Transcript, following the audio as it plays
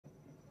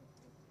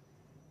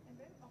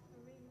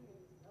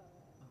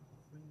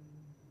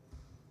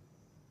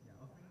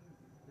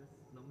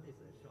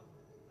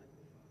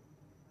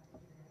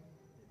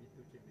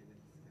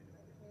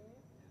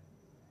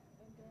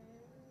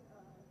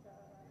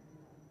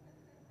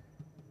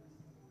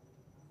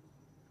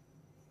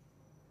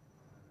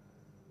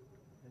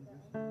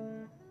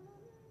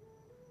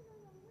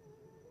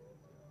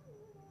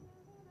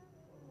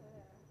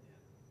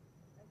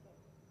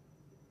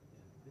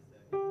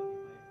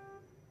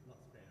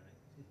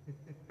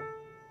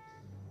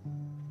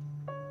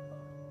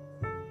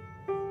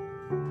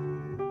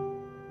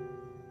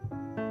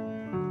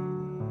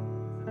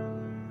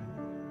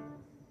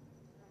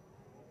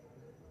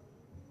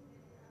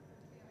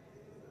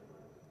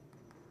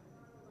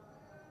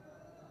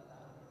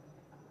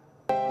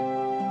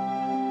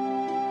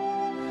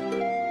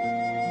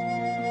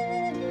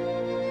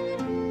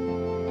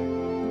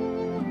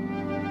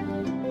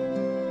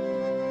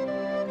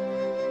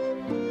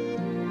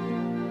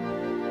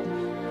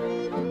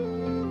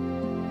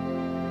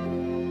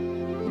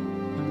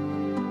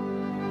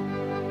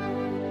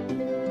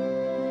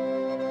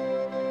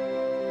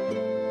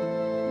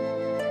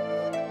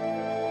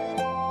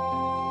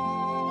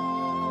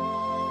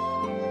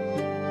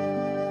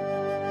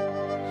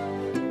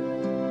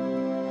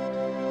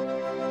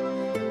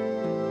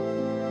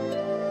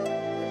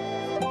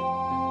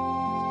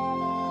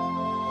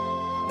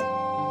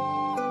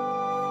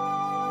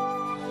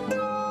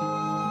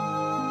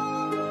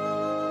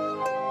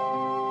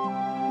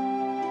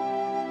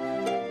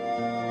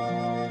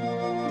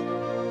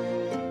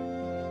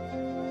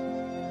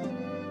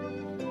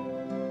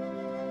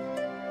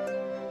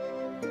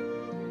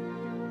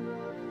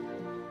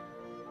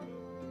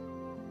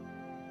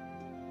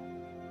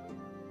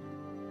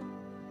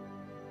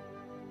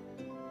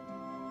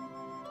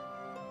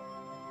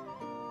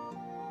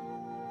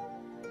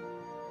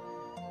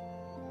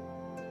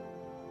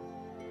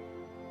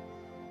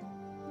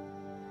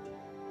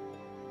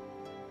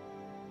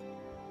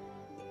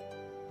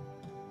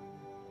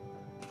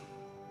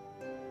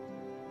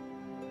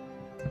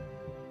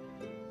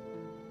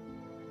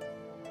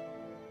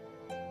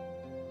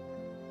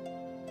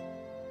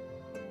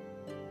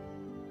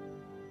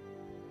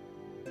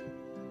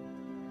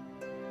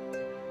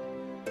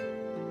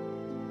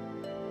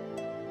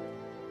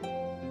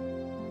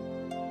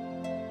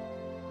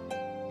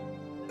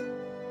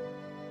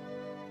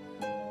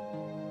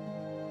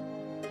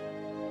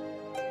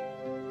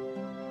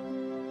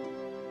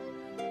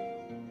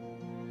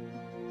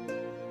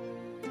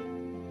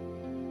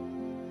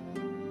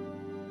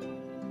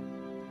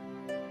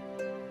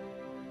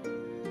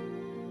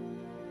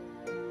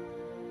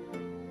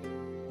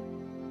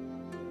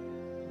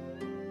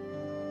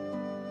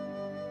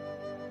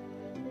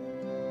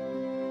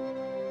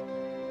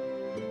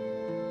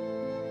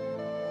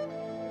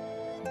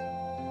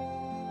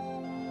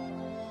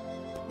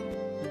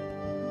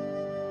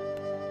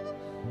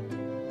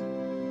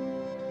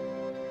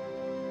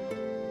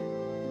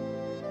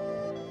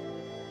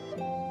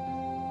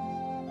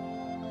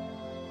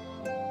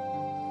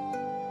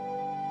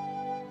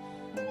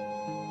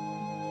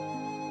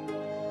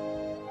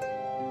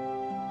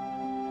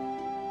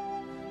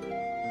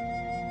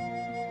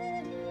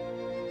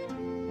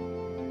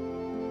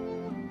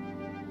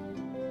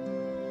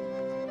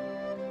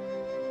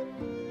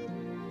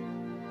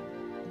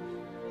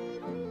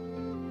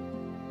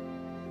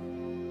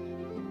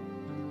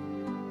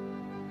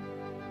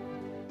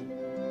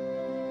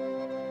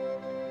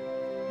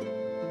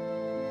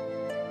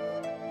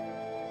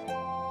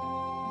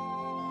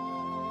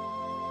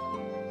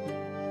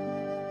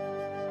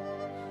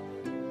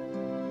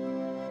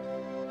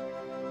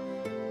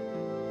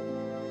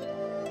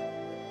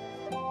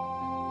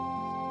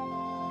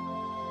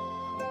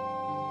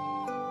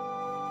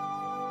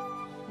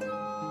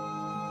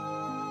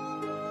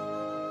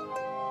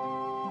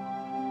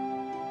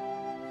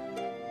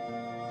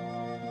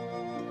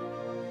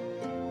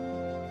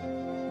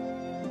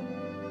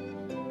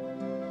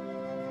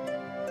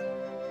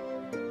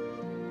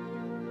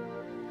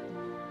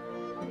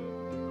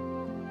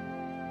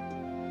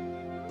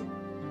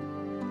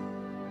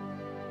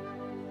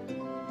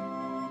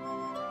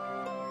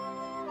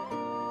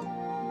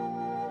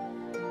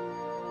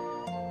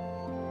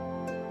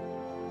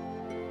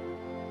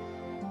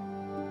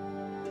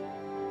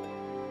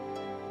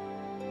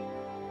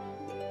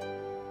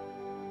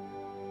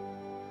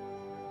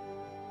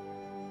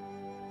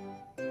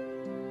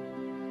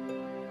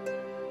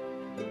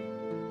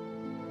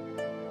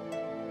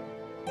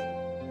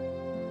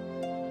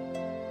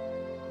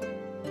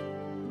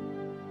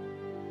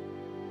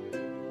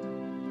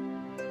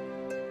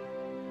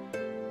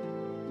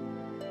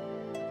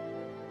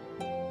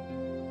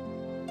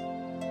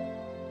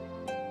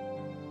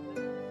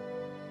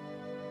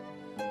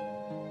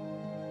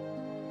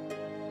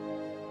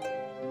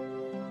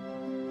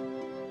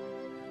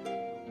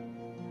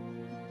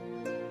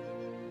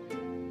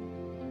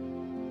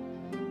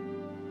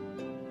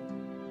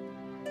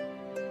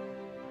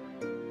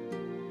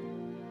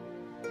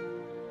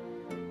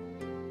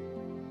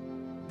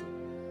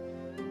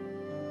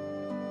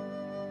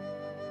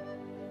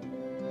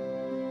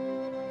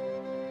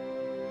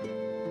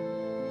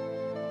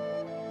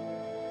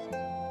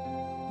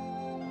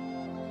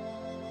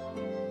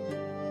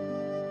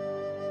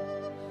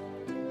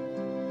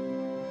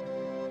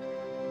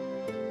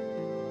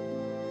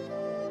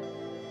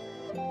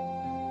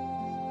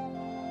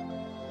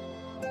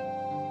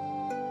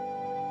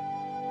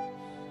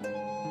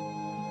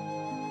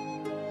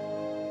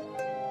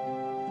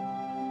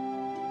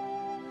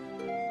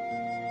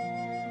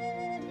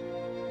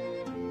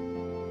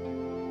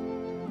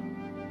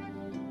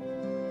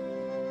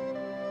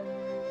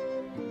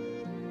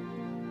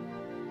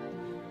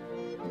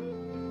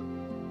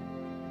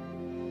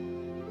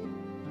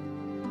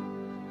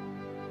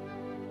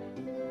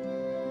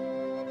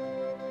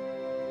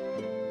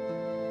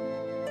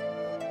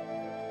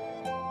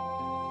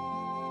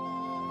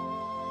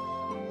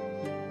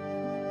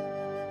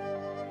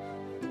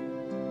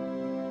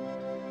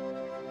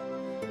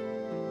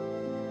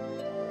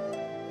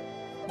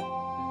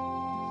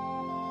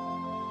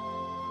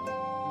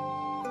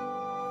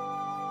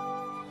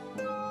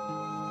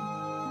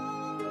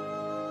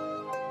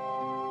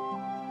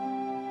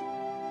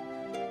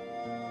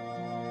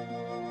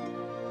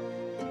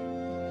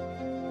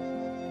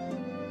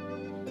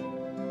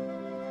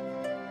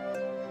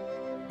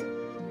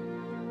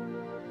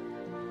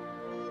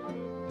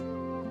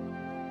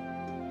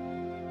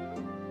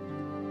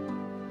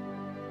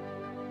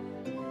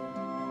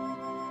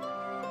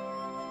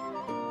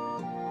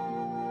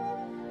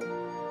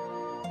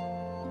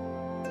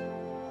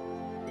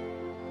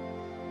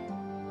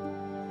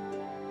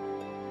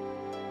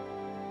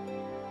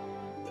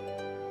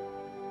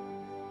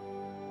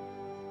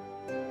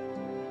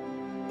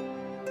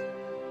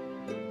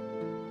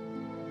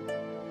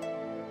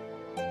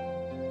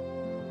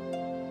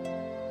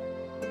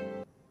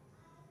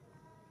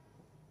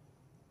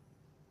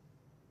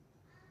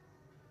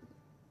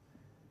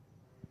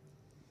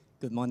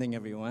Good morning,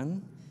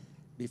 everyone.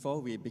 Before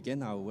we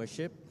begin our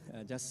worship,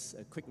 just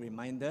a quick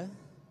reminder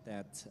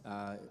that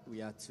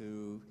we are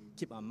to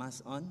keep our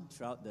mask on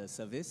throughout the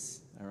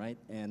service, all right?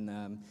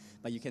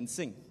 But you can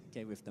sing,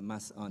 okay, with the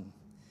mask on. All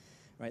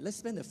right, let's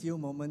spend a few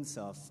moments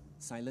of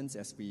silence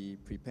as we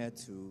prepare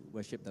to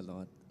worship the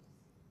Lord.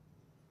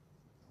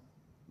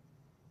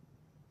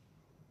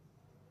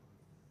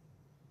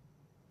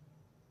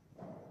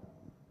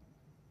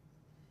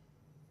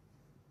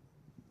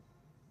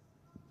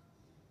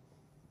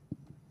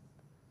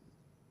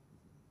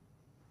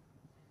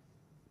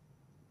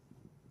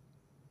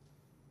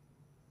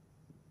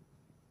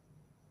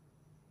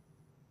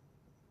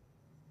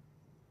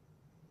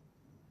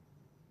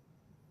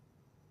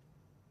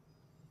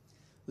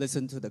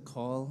 Listen to the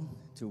call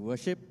to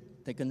worship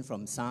taken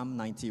from Psalm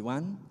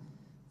 91,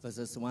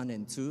 verses 1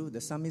 and 2. The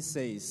psalmist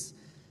says,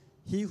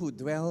 "He who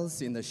dwells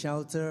in the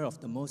shelter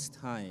of the Most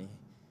High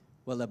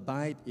will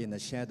abide in the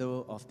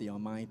shadow of the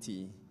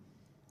Almighty.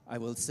 I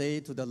will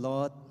say to the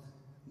Lord,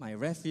 my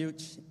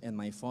refuge and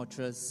my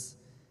fortress,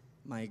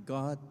 my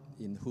God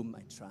in whom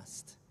I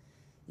trust."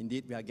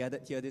 Indeed, we are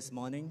gathered here this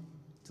morning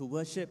to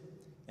worship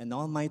an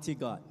almighty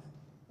God,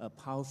 a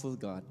powerful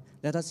God.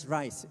 Let us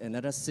rise and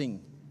let us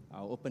sing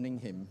our opening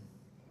hymn.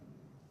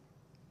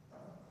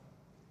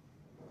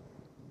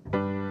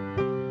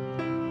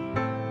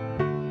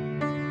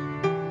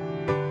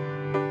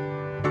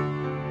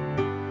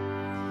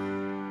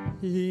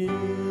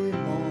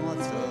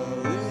 Immortal,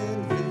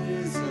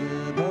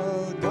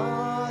 invisible,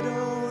 God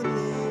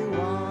only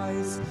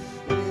wise,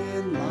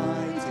 in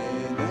light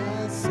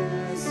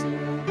inaccessible,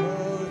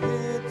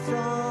 hid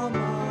from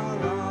our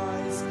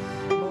eyes,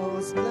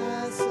 most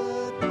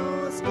blessed,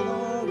 most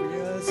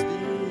glorious,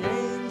 the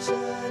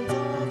Ancient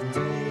of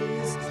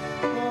Days,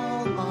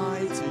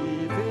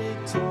 Almighty,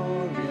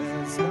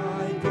 victorious,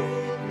 thy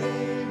great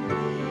name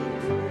we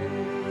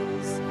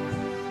praise,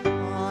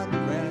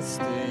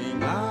 unresting,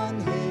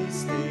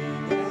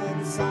 unhasting,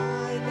 and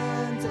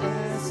silent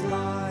as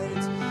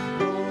light,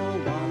 no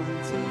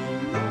wanting,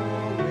 no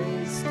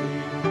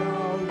wasting,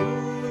 thou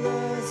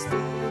rulest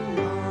in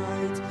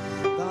might,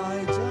 thy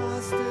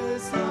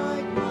justice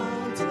like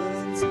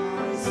mountains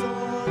high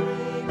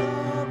soaring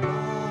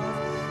above,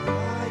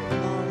 like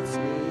clouds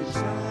which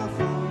are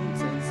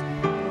fountains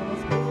of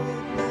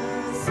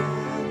goodness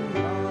and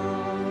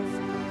love.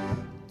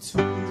 To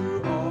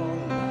all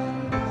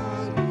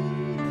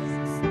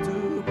ungodliness, to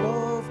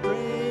both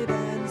great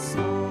and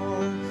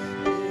small,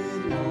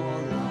 in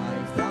all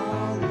life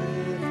thou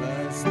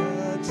livest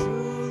the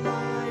true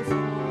life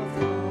of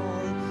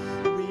all.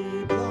 We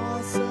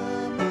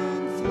blossom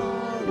and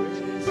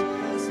flourish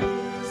as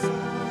leaves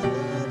on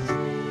the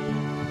tree,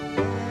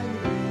 and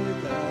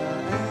wither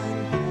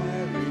and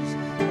perish,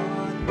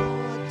 but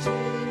not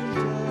change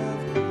of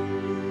green.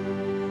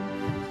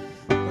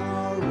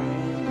 Thou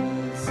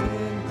reignest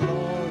in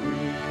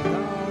glory,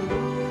 thou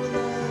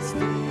rulest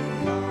in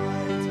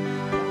light,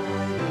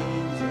 thine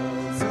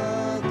angels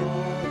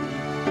adore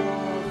thee,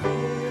 all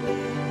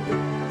veiling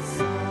their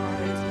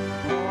sight.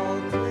 All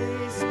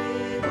praise we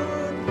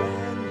would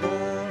render,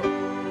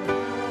 oh,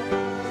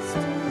 help us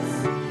to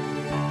see,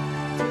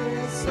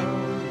 'tis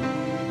only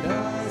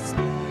the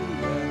splendor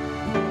of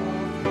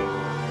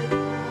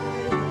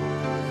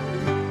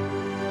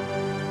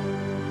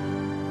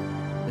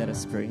thy Let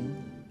us pray.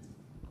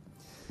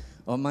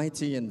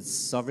 Almighty and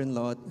sovereign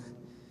Lord,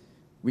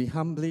 we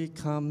humbly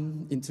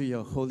come into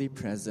your holy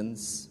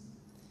presence,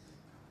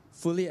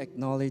 fully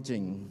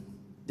acknowledging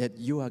that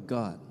you are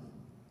God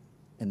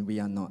and we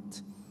are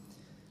not.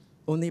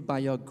 Only by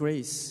your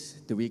grace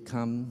do we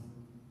come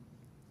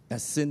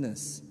as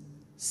sinners,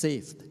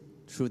 saved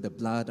through the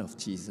blood of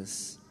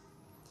Jesus.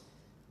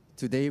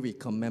 Today we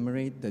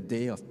commemorate the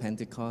day of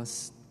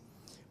Pentecost.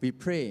 We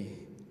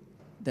pray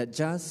that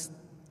just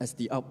as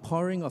the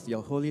outpouring of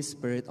your Holy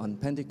Spirit on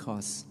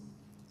Pentecost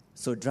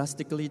so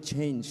drastically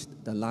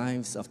changed the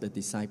lives of the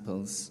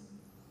disciples,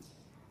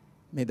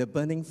 may the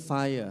burning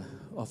fire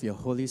of your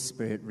Holy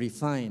Spirit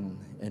refine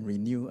and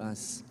renew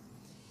us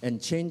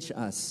and change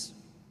us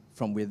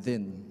from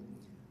within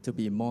to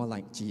be more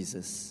like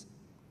Jesus.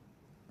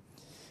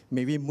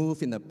 May we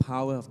move in the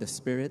power of the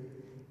Spirit,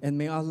 and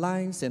may our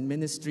lives and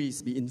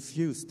ministries be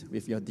infused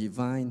with your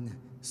divine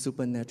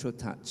supernatural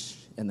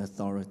touch and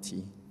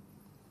authority.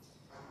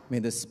 May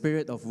the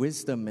spirit of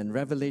wisdom and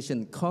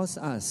revelation cause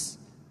us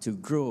to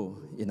grow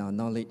in our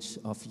knowledge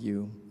of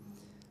you.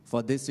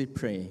 For this we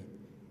pray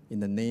in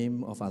the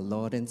name of our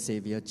Lord and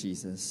Savior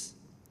Jesus.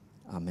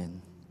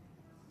 Amen.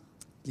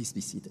 Please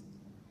be seated.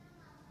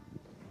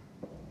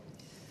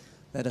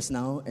 Let us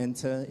now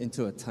enter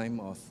into a time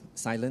of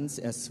silence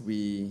as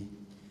we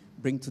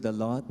bring to the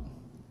Lord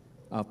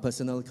our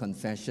personal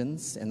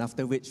confessions, and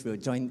after which we'll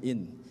join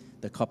in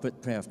the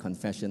corporate prayer of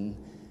confession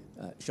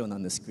shown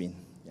on the screen.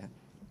 Yeah.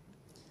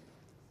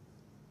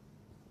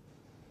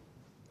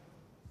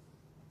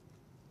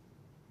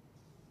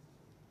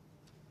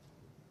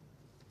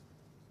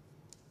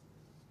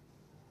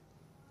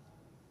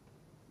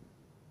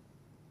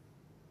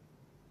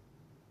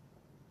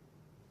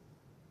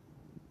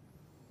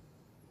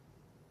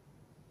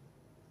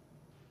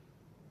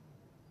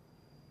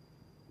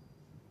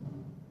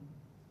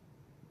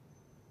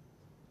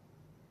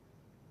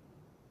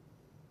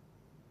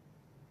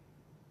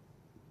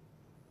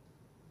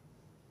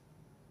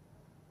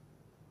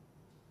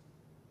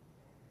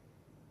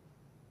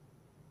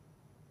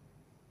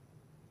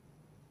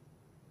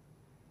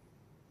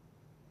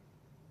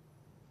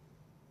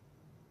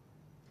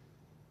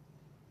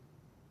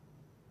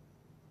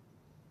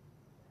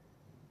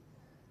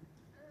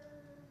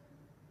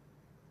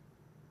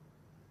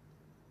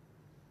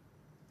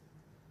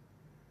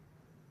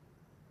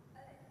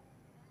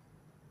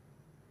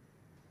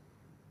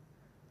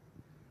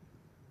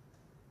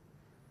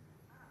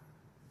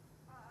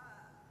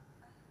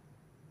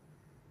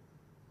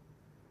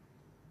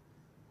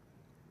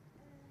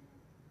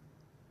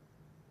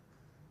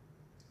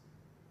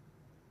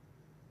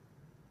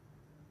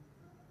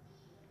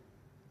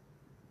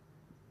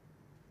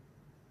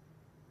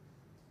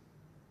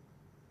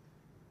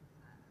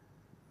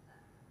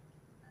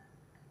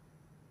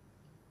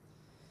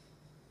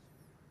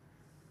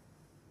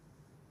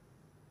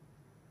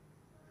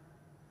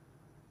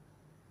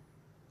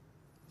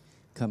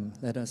 Come,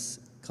 let us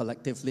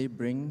collectively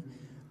bring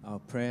our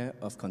prayer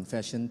of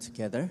confession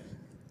together,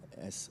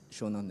 as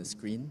shown on the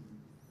screen.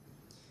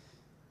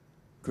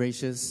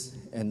 Gracious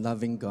and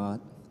loving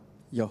God,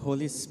 your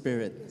Holy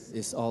Spirit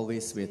is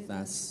always with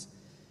us.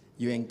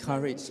 You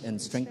encourage and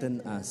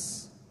strengthen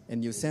us,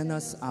 and you send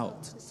us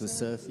out to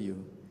serve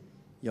you.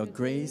 Your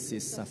grace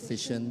is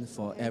sufficient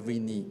for every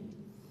need.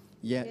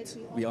 Yet,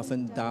 we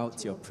often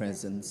doubt your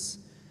presence.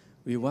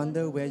 We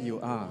wonder where you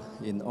are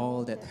in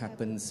all that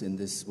happens in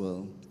this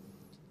world.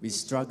 We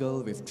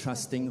struggle with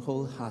trusting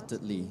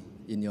wholeheartedly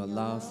in your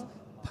love,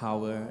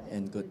 power,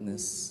 and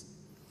goodness.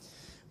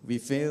 We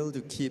fail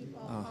to keep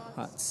our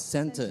hearts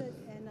centered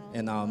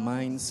and our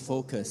minds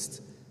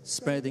focused,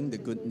 spreading the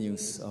good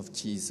news of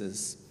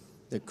Jesus,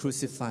 the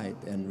crucified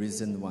and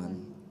risen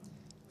one.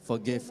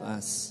 Forgive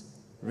us,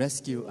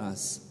 rescue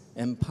us,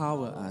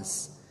 empower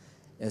us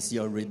as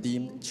your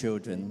redeemed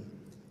children.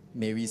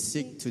 May we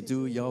seek to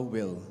do your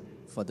will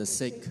for the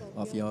sake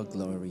of your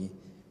glory.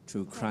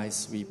 Through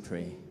Christ we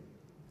pray.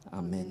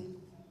 Amen.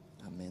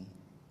 Amen.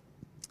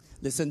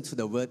 Listen to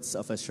the words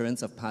of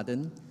assurance of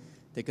pardon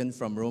taken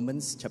from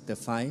Romans chapter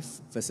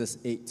 5, verses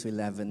 8 to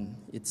 11.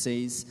 It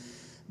says,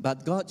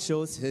 "But God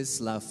shows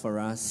his love for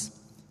us,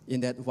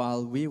 in that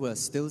while we were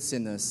still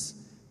sinners,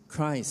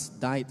 Christ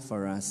died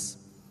for us.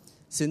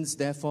 Since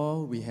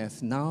therefore we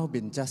have now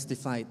been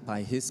justified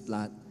by his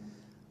blood,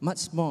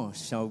 much more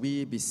shall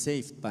we be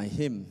saved by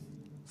him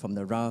from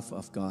the wrath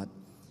of God.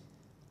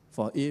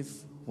 For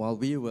if, while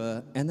we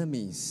were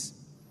enemies,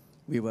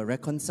 we were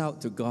reconciled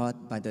to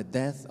God by the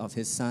death of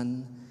his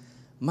Son,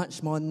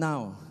 much more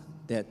now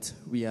that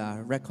we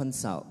are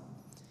reconciled,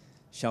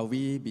 shall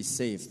we be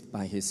saved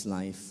by his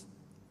life.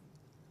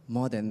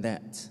 More than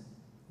that,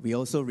 we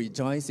also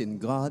rejoice in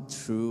God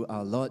through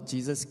our Lord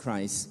Jesus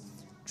Christ,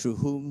 through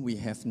whom we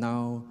have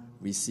now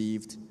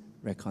received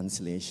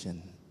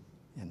reconciliation."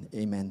 And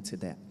amen to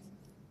that.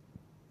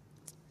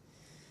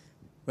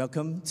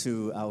 Welcome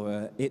to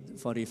our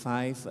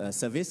 8:45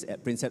 service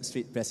at Prinsep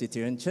Street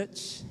Presbyterian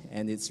Church.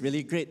 And it's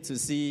really great to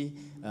see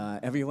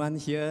everyone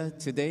here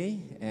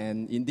today.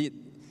 And indeed,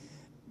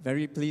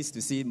 very pleased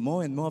to see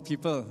more and more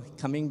people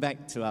coming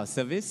back to our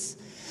service.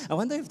 I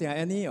wonder if there are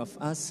any of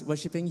us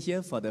worshiping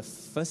here for the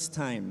first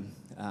time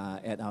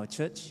at our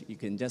church. You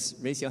can just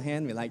raise your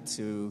hand. We'd like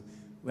to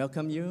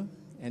welcome you.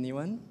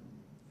 Anyone?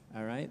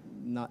 All right,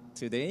 not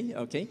today,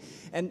 okay.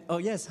 And, oh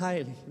yes,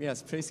 hi,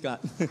 yes, praise God.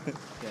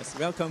 Yes,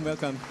 welcome.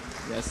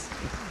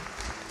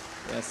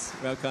 Yes,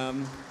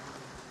 welcome.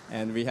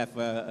 And we have,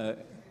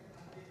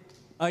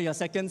 your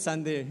second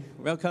Sunday,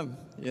 welcome,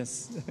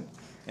 yes.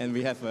 And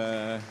we have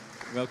a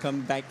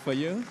welcome back for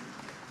you.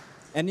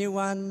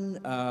 Anyone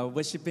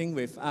worshiping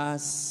with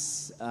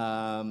us,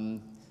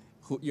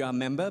 who you are a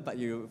member, but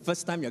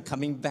first time you're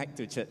coming back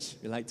to church,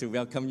 we'd like to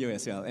welcome you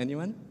as well.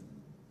 Anyone?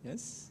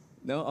 Yes?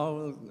 No?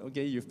 Oh,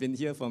 okay, you've been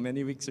here for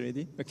many weeks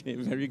already. Okay,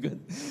 very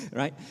good.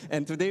 Right?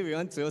 And today we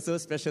want to also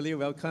specially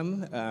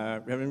welcome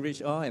Reverend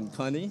Rich Orr and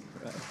Connie.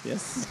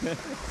 Yes?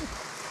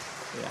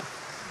 Yeah.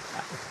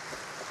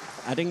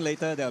 I think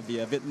later there'll be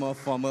a bit more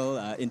formal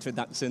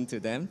introduction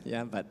to them.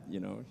 Yeah, but,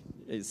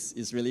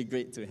 it's really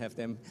great to have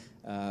them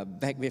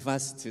back with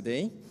us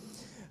today.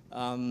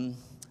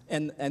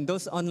 And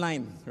those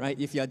online, right?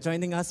 If you're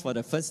joining us for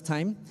the first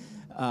time,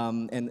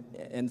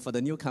 and for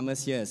the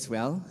newcomers here as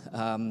well,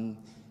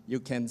 you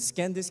can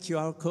scan this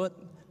QR code,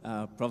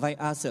 provide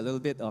us a little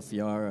bit of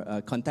your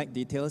contact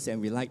details,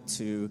 and we'd like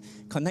to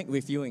connect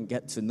with you and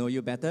get to know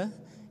you better,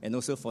 and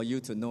also for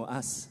you to know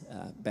us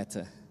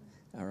better.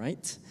 All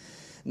right?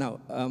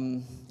 Now,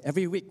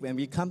 every week when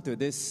we come to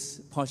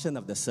this portion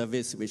of the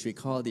service, which we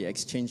call the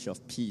exchange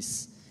of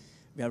peace,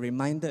 we are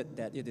reminded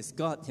that it is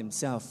God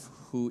himself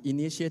who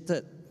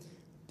initiated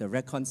the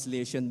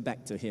reconciliation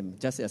back to him,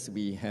 just as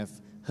we have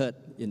heard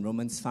in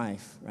Romans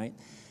 5, right?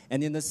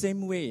 And in the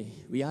same way,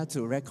 we are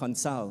to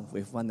reconcile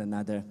with one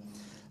another.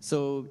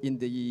 So in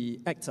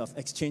the act of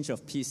exchange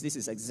of peace, this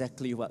is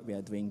exactly what we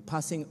are doing,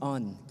 passing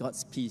on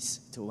God's peace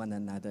to one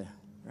another,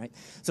 right?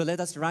 So let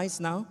us rise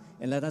now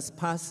and let us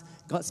pass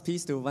God's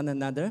peace to one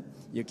another.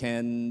 You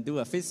can do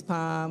a fist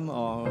palm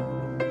or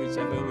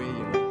whichever way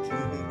you like.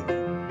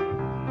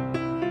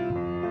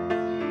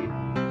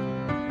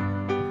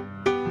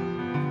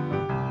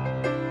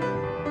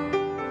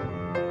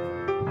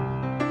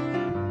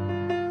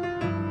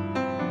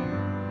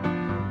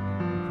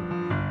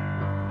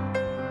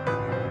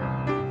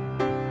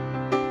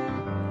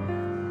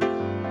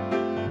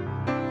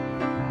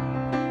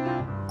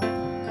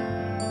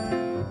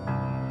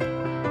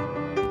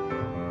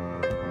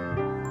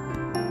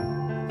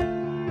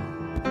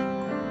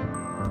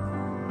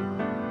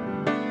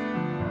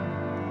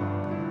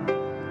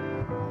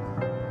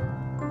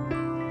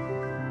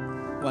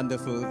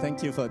 Wonderful.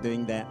 Thank you for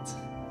doing that.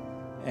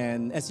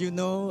 And as you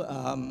know,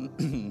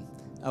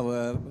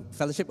 our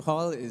fellowship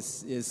hall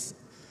is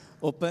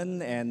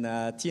open, and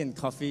tea and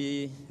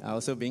coffee are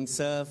also being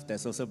served.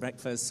 There's also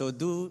breakfast. So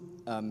do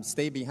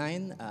stay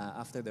behind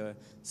after the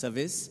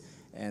service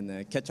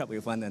and catch up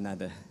with one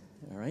another.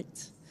 All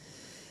right?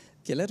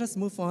 Okay, let us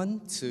move on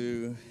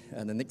to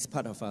the next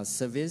part of our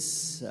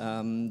service.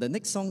 The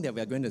next song that we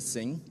are going to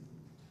sing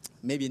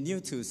may be new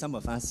to some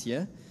of us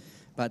here,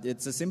 but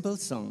it's a simple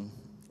song,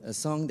 a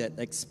song that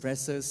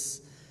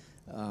expresses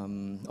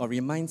or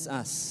reminds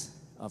us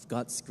of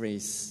God's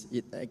grace.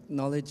 It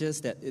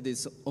acknowledges that it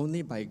is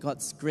only by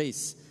God's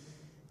grace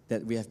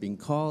that we have been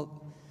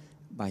called,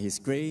 by His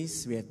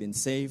grace we have been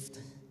saved,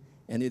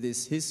 and it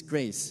is His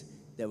grace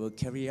that will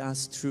carry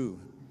us through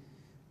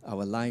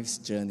our life's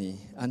journey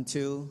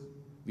until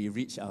we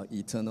reach our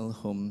eternal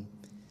home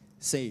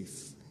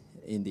safe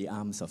in the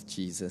arms of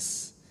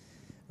Jesus.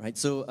 Right,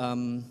 so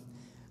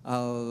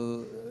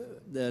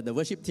the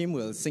worship team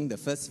will sing the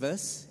first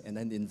verse and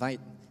then invite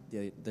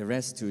the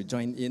rest to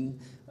join in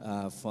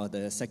for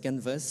the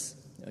second verse.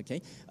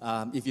 Okay,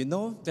 if you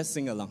know, just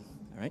sing along.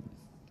 All right.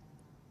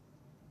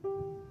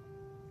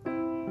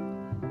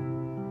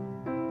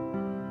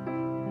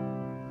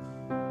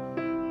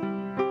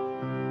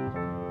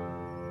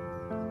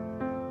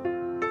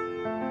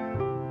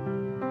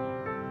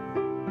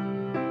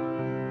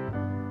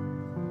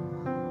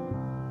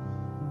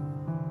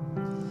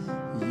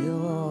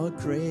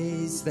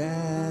 Grace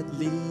that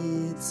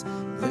leads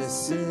the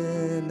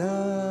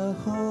sinner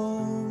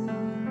home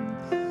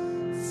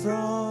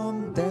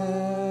from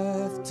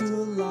death to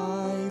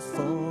life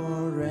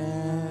forever,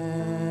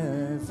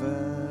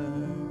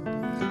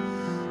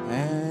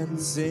 and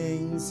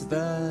sings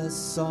the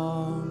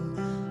song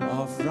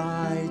of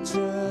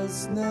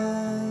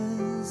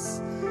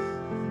righteousness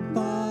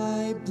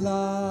by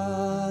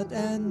blood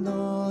and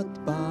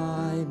not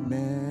by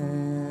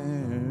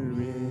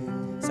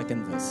merit.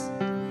 Second verse.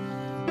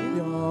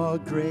 Your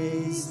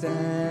grace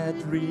that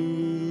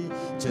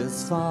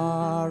reaches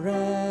far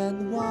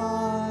and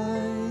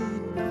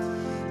wide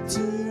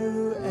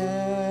to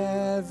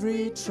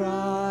every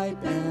tribe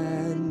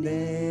and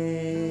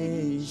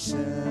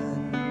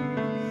nation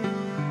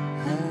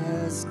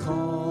has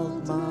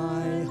called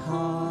my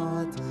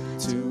heart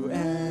to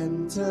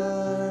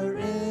enter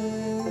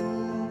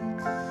in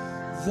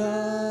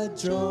the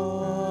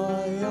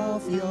joy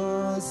of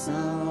your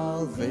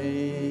salvation.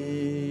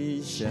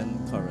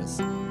 Chorus.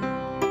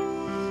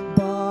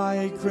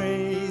 By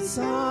grace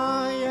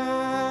I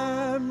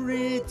am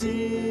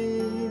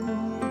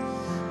redeemed,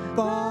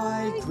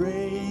 by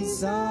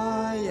grace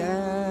I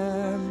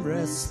am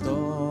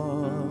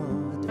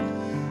restored,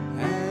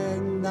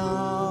 and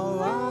now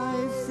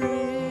I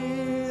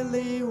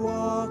freely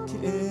walk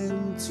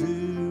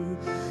into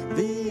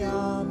the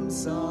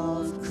arms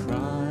of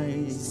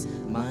Christ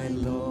my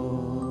Lord.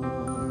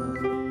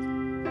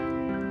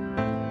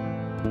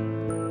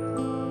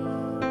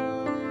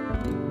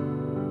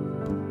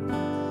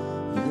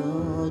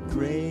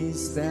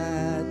 Grace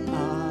that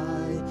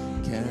I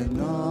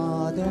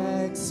cannot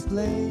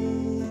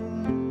explain,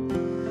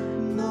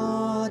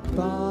 not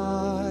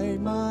by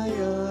my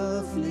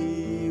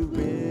earthly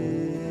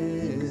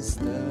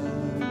wisdom.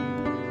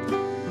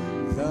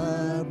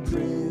 The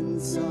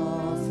Prince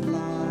of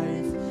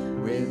Life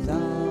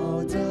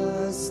without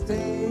a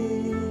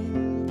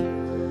stain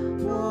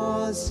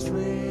was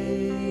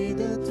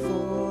traded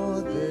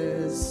for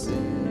this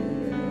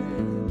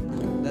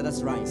sin. Let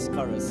us rise,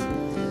 chorus.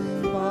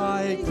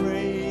 By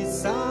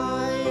grace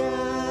I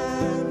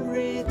am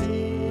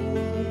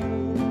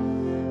redeemed,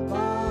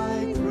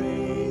 by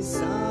grace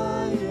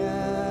I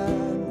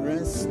am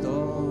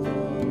restored,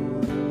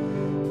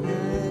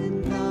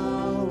 and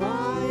now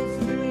I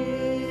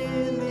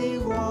freely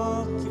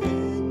walk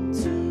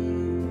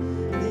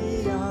into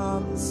the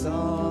arms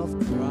of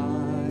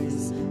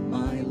Christ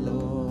my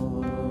Lord.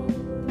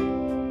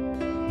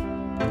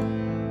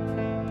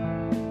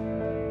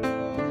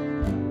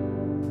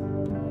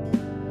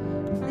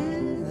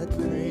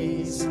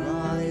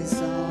 Rise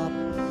up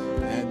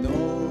and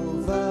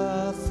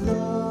overflow,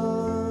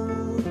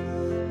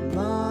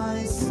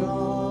 my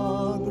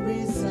song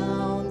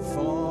resound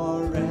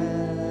forever,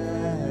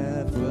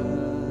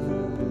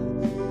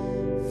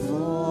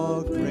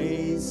 for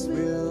grace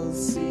will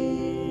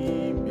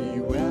see me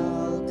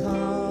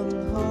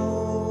welcome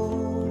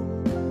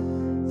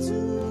home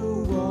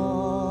to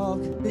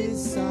walk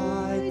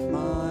beside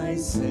my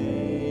Savior.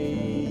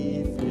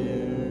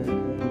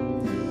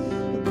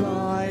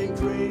 By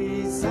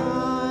grace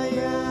I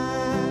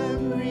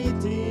am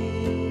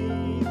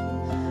redeemed,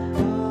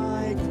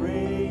 by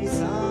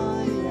grace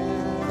I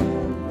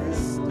am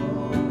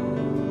restored,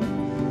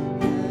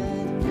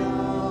 and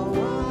now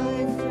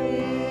I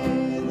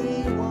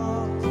freely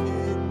walk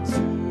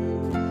into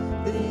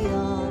the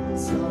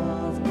arms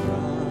of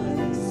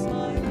Christ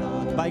my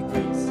Lord. By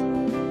grace.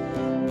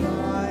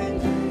 By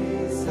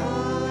grace I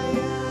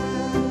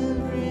am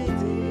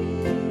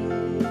redeemed,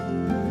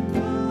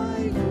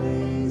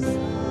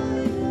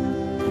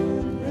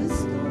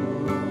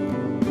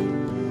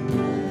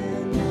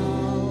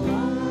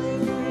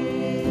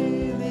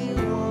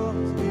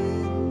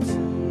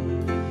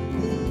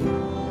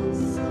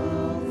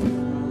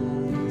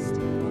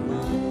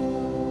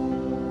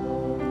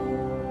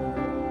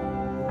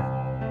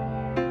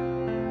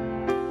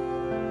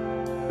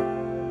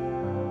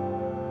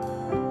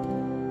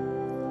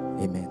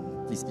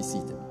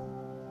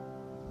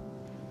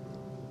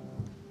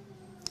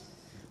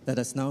 Let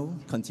us now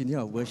continue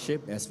our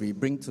worship as we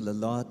bring to the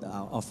Lord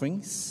our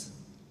offerings.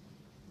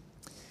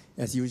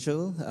 As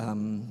usual,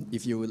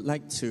 if you would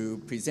like to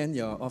present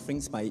your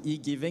offerings by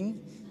e-giving,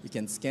 you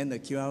can scan the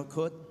QR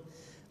code,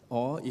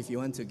 or if you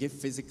want to give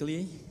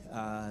physically,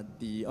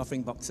 the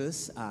offering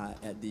boxes are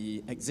at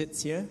the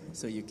exits here,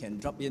 so you can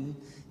drop in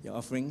your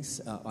offerings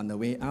on the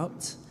way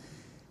out.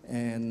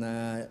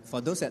 And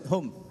for those at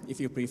home, if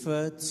you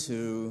prefer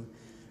to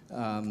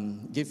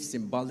give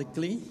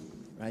symbolically,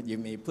 right, you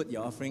may put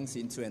your offerings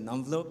into an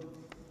envelope,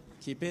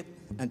 keep it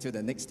until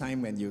the next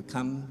time when you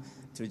come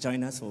to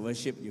join us for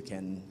worship. You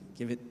can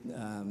give it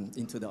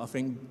into the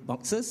offering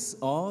boxes,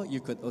 or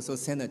you could also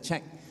send a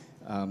check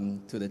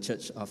to the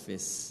church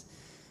office.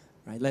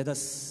 Right, let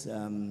us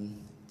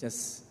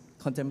just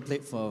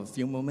contemplate for a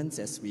few moments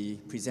as we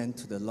present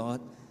to the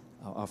Lord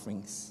our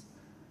offerings.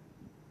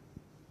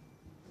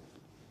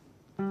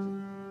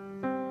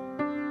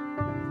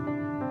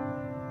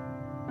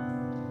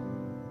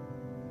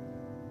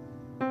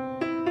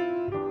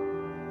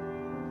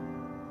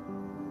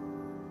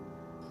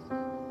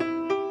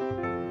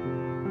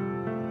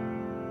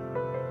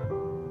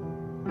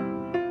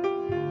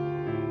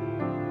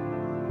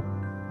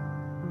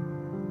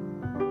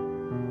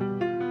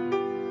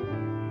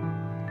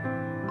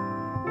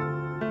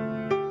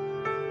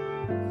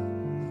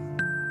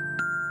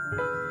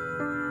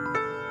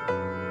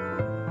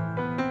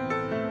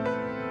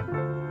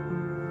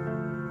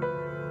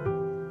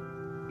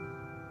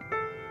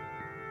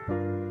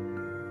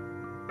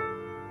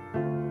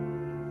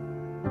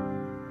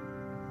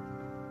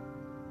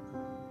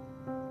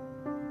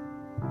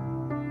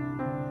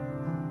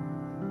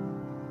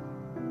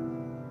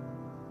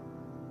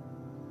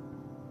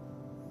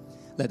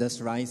 Let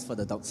us rise for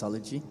the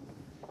doxology.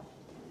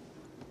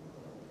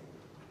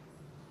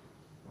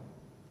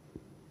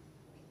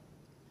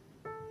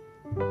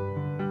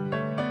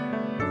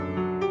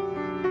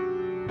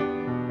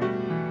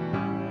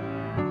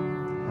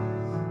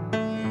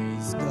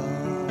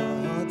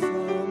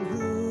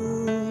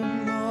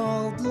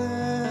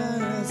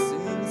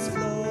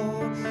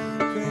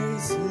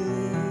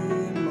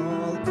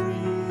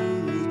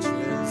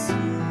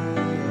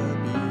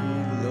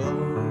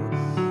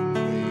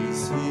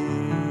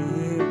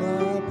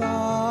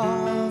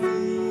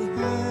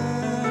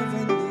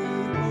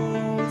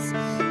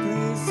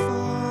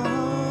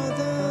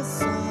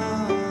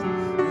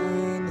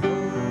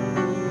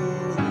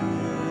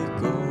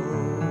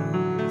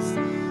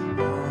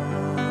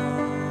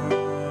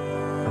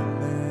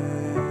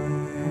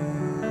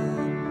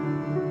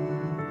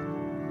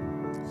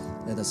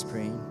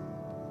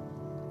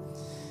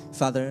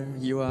 Father,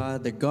 you are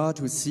the God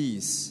who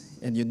sees,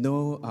 and you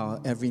know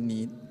our every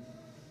need.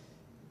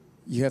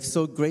 You have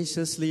so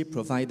graciously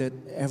provided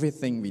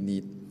everything we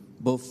need,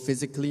 both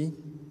physically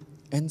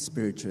and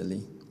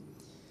spiritually.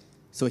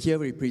 So here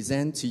we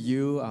present to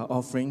you our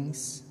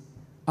offerings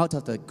out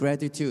of the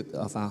gratitude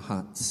of our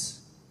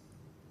hearts.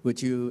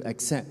 Would you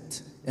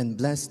accept and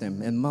bless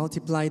them and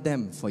multiply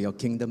them for your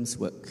kingdom's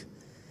work?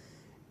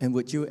 And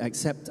would you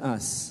accept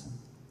us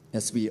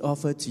as we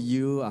offer to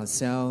you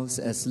ourselves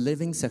as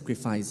living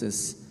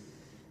sacrifices,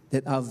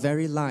 that our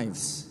very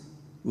lives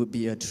would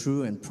be a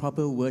true and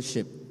proper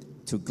worship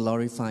to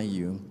glorify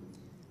you.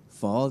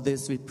 For all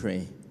this we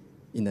pray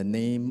in the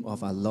name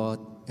of our Lord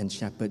and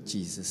Shepherd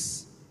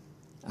Jesus.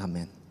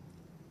 Amen.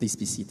 Please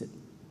be seated.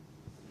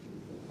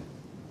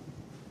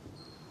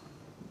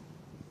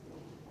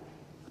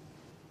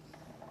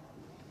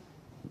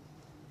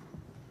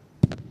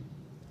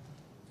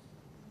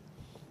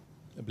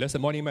 Blessed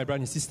morning, my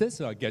brothers and sisters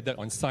who are gathered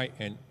on site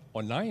and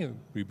online.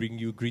 We bring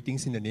you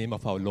greetings in the name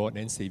of our Lord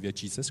and Savior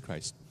Jesus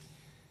Christ.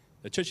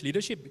 The Church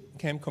Leadership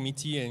Camp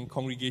Committee and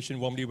Congregation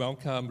warmly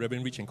welcome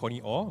Reverend Rich and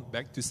Connie Orr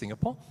back to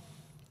Singapore.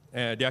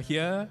 They are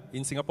here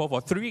in Singapore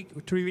for 3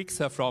 weeks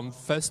from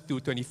 1st to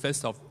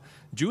 21st of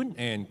June,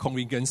 and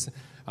congregants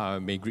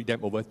may greet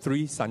them over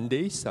 3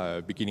 Sundays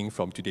beginning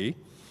from today.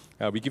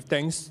 We give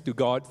thanks to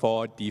God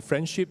for the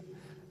friendship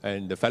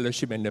and the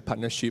fellowship and the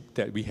partnership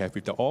that we have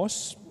with the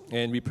Orrs.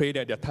 And we pray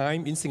that their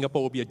time in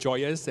Singapore will be a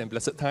joyous and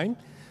blessed time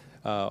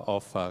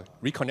of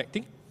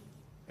reconnecting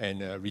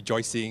and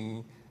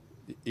rejoicing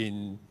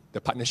in the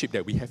partnership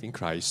that we have in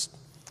Christ.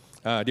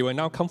 They will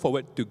now come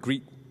forward to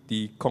greet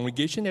the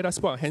congregation. Let us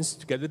put our hands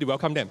together to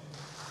welcome them.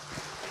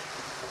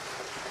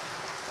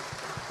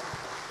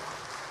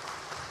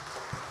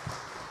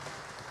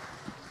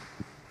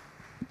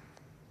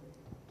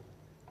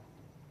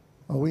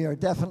 Well, we are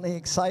definitely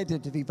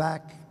excited to be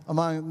back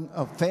among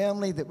a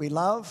family that we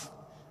love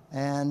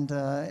and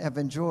have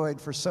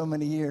enjoyed for so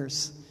many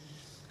years.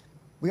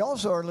 We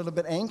also are a little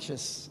bit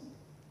anxious.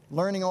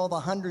 Learning all the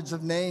hundreds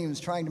of names,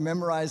 trying to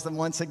memorize them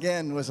once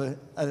again was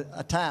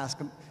a task.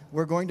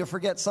 We're going to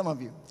forget some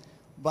of you,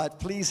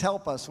 but please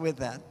help us with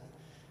that.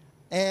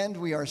 And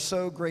we are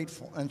so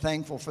grateful and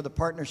thankful for the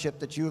partnership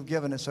that you have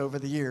given us over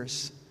the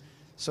years.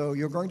 So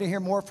you're going to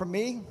hear more from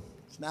me.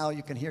 Now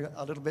you can hear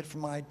a little bit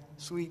from my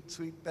sweet,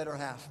 sweet better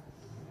half.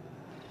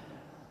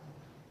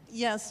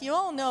 Yes, you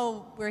all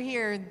know we're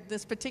here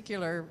this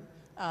particular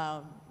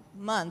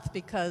month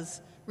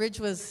because Ridge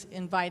was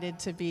invited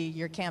to be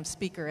your camp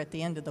speaker at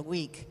the end of the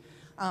week.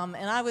 And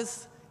I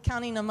was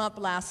counting them up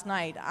last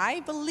night. I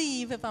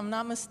believe, if I'm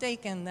not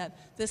mistaken,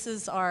 that this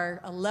is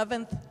our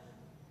 11th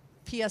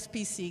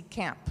PSPC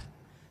camp.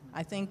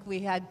 I think we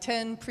had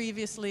 10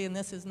 previously, and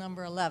this is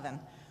number 11.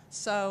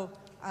 So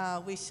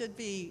we should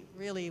be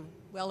really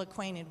well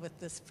acquainted with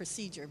this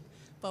procedure.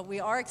 But we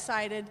are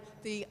excited.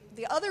 The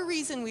other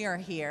reason we are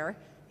here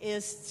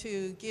is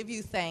to give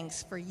you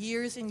thanks for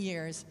years and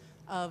years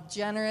of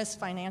generous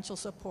financial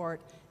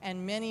support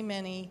and many,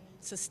 many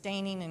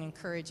sustaining and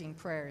encouraging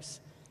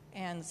prayers.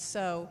 And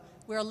so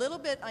we're a little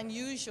bit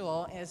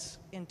unusual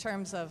in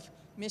terms of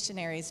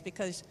missionaries,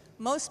 because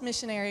most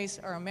missionaries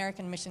are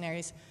American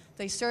missionaries.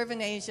 They serve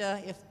in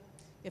Asia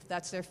if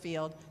that's their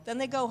field. Then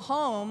they go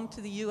home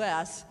to the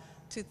U.S.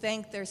 to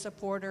thank their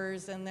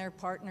supporters and their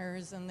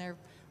partners and their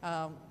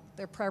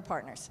prayer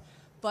partners.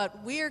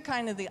 But we're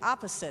kind of the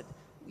opposite.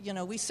 You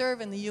know, we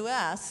serve in the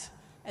U.S.,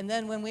 and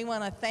then when we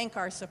want to thank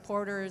our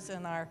supporters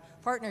and our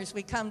partners,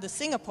 we come to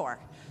Singapore,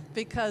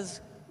 because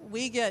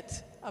we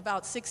get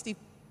about 60%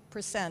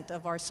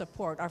 of our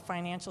support, our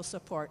financial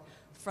support,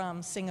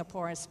 from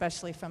Singapore,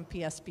 especially from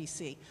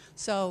PSPC.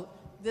 So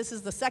this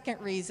is the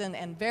second reason,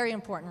 and very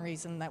important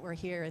reason, that we're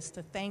here, is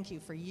to thank you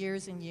for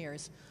years and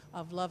years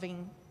of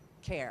loving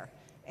care.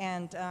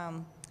 And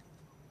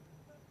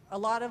a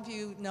lot of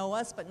you know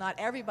us, but not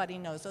everybody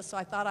knows us, so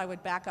I thought I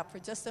would back up for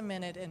just a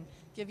minute and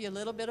give you a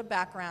little bit of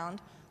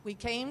background. We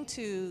came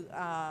to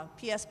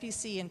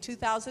PSPC in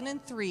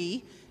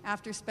 2003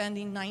 after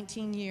spending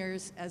 19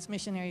 years as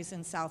missionaries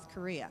in South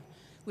Korea.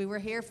 We were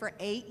here for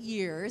 8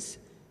 years,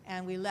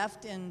 and we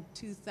left in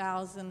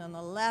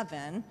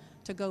 2011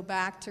 to go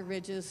back to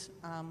Ridge's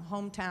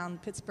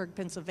hometown, Pittsburgh,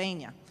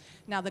 Pennsylvania.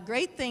 Now, the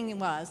great thing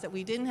was that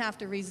we didn't have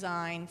to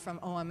resign from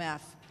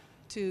OMF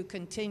to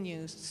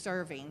continue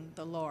serving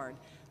the Lord.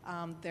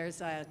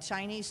 There's a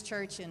Chinese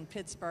church in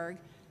Pittsburgh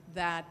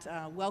that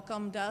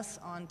welcomed us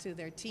onto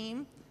their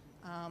team,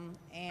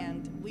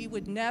 and we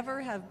would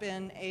never have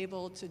been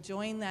able to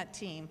join that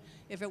team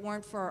if it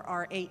weren't for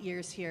our 8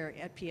 years here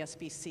at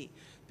PSPC,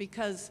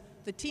 because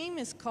the team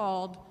is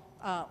called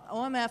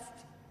OMF.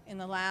 In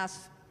the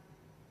last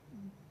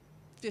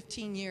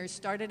 15 years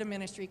started a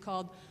ministry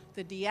called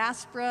the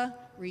Diaspora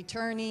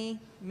Returnee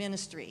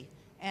Ministry,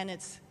 and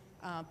it's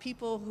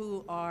people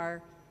who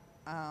are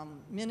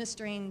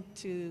ministering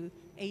to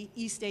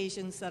East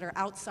Asians that are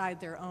outside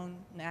their own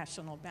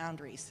national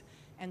boundaries.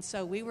 And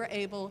so we were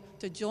able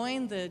to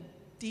join the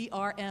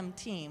DRM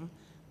team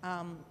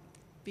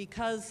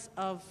because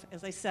of,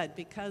 as I said,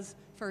 because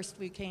first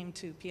we came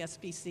to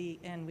PSPC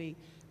and we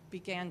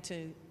began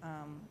to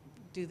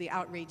do the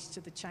outreach to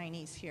the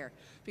Chinese here.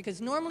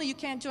 Because normally you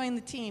can't join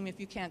the team if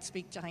you can't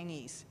speak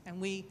Chinese. And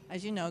we,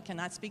 as you know,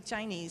 cannot speak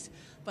Chinese.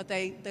 But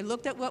they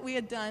looked at what we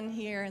had done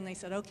here and they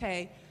said,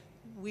 okay,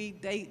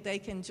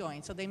 they can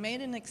join. So they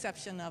made an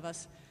exception of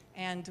us.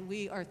 And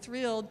we are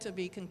thrilled to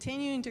be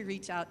continuing to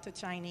reach out to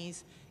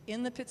Chinese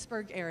in the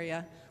Pittsburgh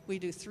area. We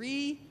do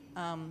 3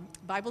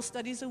 Bible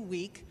studies a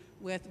week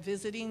with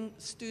visiting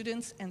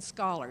students and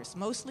scholars,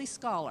 mostly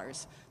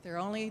scholars. They're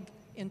only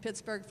in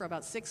Pittsburgh for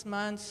about 6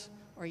 months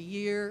or a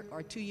year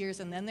or 2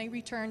 years, and then they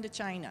return to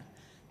China.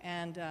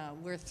 And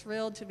we're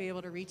thrilled to be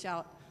able to reach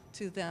out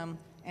to them,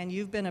 and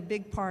you've been a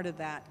big part of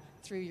that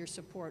through your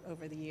support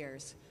over the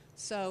years.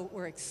 So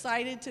we're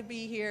excited to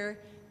be here,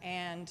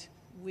 and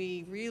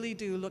we really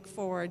do look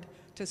forward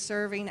to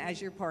serving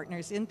as your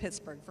partners in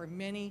Pittsburgh for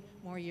many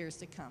more years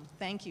to come.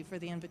 Thank you for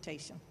the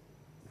invitation.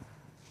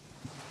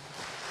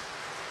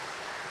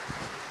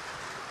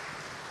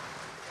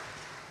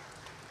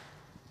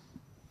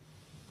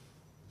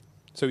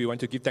 So we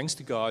want to give thanks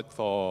to God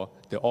for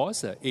the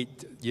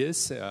 8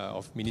 years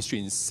of ministry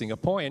in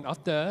Singapore, and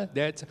after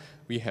that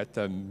we had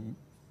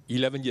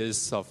 11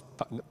 years of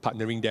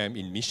partnering them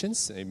in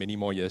missions and many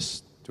more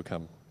years to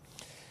come.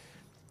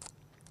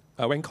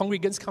 When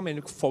congregants come and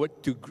look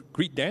forward to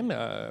greet them,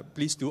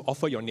 please do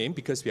offer your name,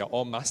 because we are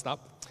all masked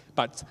up.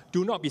 But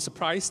do not be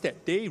surprised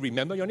that they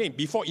remember your name.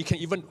 Before you can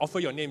even offer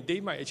your name,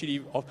 they might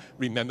actually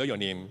remember your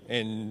name.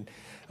 And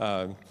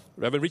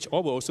Reverend Rich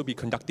will also be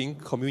conducting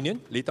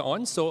communion later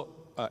on. So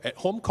at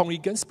home,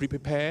 congregants,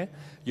 prepare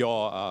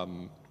your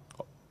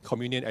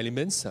communion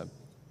elements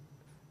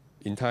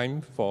in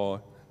time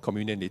for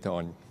communion later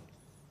on.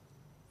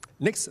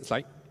 Next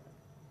slide.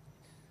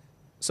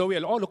 So we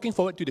are all looking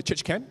forward to the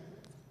church camp.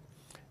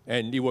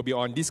 And it will be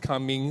on this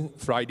coming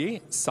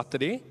Friday,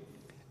 Saturday.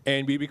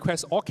 And we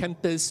request all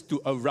campers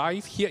to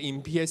arrive here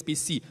in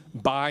PSPC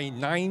by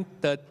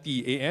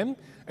 9:30 a.m.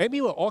 And we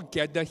will all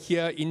gather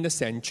here in the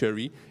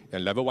sanctuary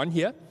at level 1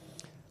 here.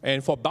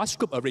 And for bus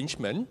group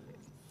arrangement,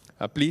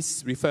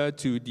 please refer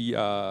to the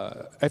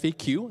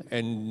FAQ.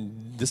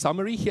 And the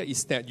summary here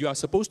is that you are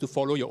supposed to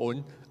follow your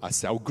own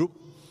cell group.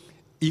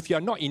 If you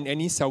are not in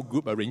any cell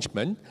group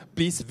arrangement,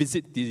 please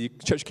visit the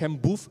church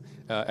camp booth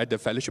at the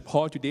fellowship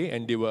hall today,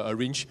 and they will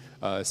arrange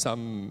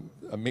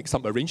make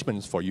some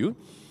arrangements for you.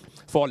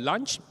 For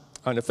lunch,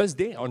 on the first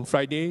day, on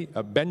Friday,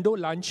 a bento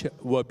lunch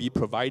will be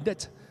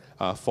provided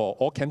for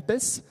all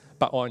campus.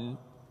 But on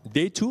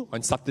day 2,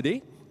 on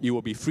Saturday, it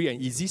will be free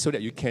and easy so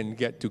that you can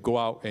get to go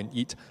out and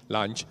eat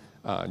lunch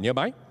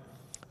nearby.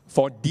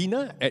 For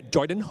dinner at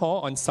Jordan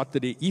Hall on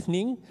Saturday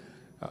evening,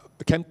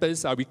 the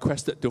campus are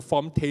requested to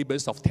form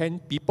tables of 10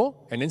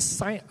 people and then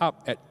sign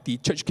up at the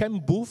church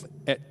camp booth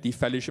at the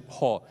fellowship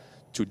hall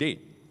today.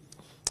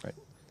 Right.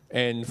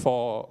 And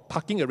for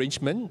parking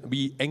arrangement,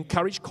 we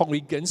encourage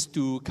congregants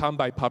to come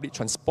by public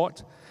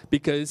transport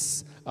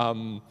because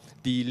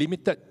the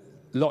limited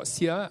lots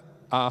here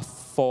are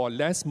for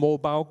less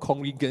mobile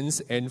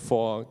congregants and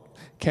for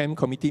camp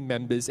committee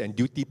members and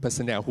duty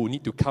personnel who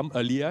need to come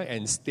earlier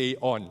and stay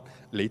on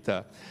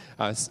later.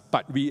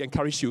 But we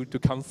encourage you to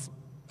come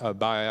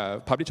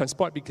by public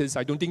transport because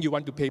I don't think you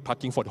want to pay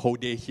parking for the whole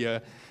day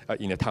here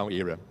in the town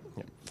area.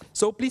 Yeah.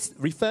 So please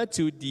refer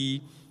to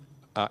the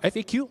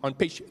FAQ on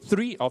page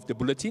 3 of the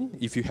bulletin.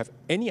 If you have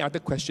any other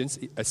questions,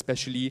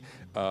 especially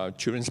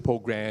children's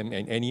program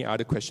and any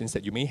other questions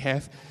that you may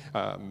have,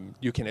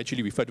 you can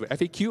actually refer to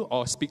FAQ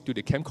or speak to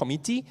the camp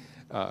committee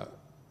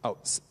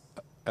at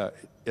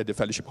the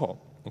fellowship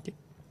hall. Okay.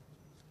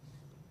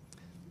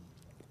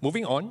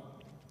 Moving on.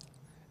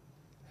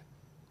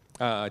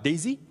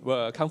 Daisy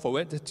will come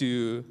forward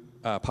to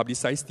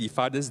publicize the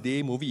Father's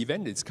Day movie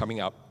event that's coming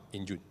up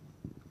in June.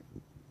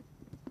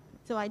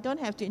 So I don't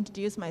have to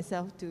introduce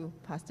myself to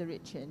Pastor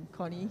Rich and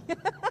Connie,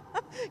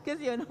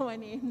 because you know my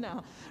name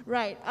now.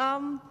 Right.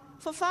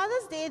 For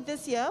Father's Day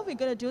this year, we're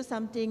going to do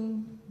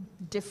something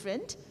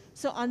different.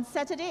 So on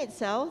Saturday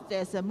itself,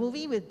 there's a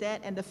movie with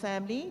Dad and the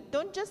family.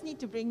 Don't just need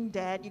to bring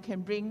Dad. You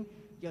can bring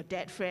your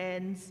dad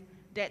friends,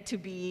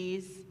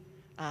 dad-to-bes,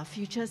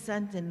 future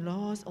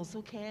sons-in-laws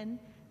also can.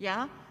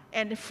 Yeah,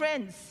 and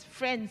friends,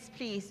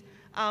 please.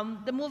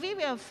 The movie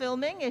we are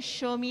filming is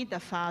Show Me the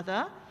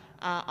Father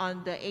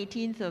on the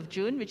 18th of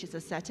June, which is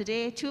a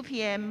Saturday, 2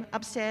 p.m.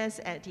 upstairs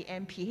at the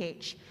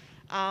MPH.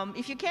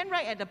 If you can,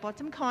 right at the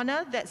bottom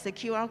corner, that's the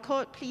QR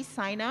code. Please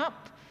sign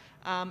up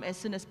as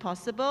soon as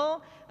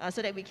possible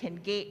so that we can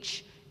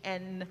gauge.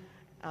 And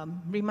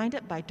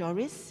reminded by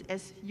Doris,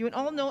 as you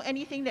all know,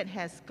 anything that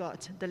has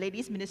got the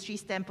ladies' ministry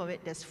stamp on it,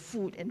 there's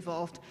food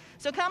involved.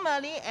 So come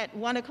early at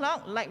 1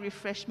 o'clock, light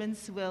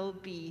refreshments will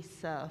be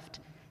served.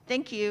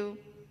 Thank you.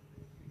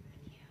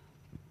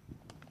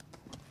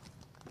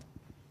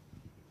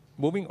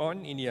 Moving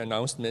on in the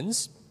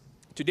announcements,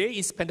 today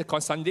is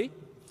Pentecost Sunday,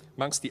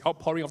 marks the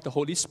outpouring of the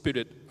Holy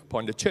Spirit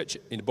upon the church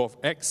in both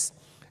Acts,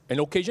 an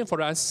occasion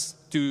for us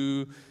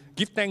to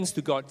give thanks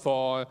to God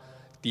for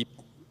the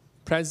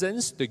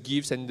presence, the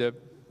gifts, and the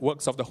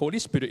works of the Holy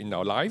Spirit in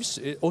our lives.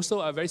 It's also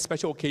a very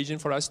special occasion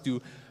for us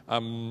to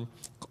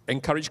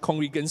encourage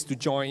congregants to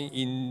join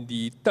in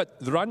the third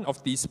run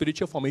of the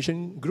spiritual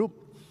formation group,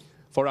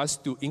 for us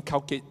to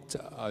inculcate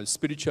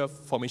spiritual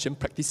formation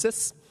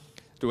practices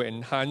to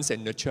enhance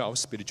and nurture our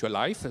spiritual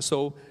life.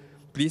 So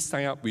please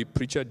sign up with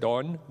Preacher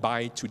Dawn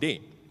by today.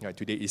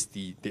 Today is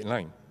the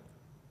deadline.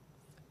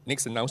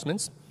 Next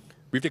announcements.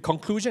 With the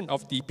conclusion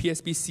of the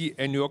PSPC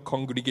annual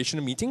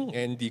congregational meeting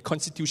and the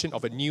constitution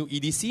of a new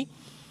EDC,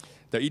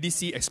 the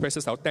EDC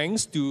expresses our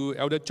thanks to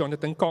Elder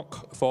Jonathan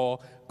Kok for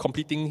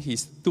completing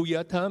his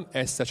 2-year term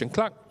as session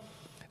clerk.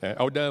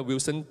 Elder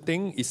Wilson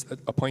Ting is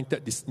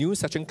appointed this new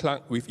session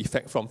clerk with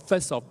effect from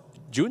 1st of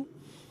June.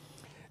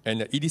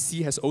 And the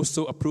EDC has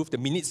also approved the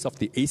minutes of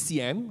the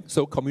ACM.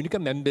 So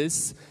communicant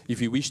members,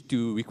 if you wish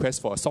to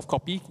request for a soft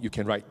copy, you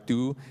can write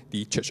to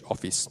the church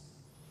office.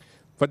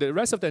 For the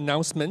rest of the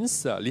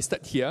announcements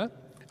listed here,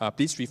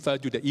 please refer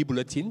to the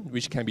e-bulletin,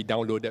 which can be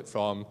downloaded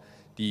from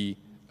the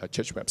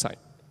church website.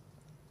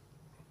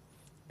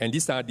 And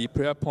these are the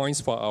prayer points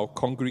for our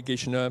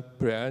congregational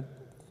prayer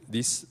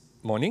this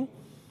morning.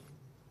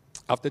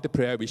 After the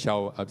prayer, we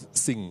shall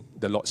sing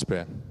the Lord's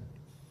Prayer.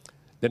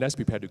 Let us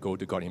prepare to go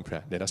to God in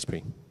prayer. Let us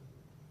pray.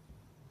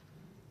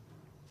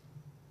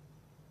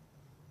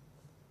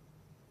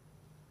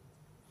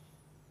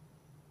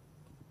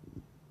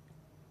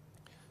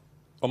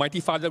 Almighty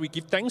Father, we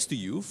give thanks to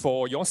you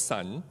for your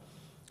Son,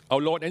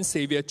 our Lord and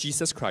Savior,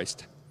 Jesus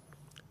Christ.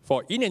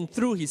 For in and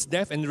through his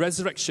death and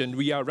resurrection,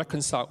 we are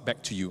reconciled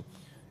back to you.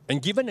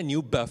 And given a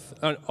new birth,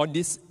 on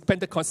this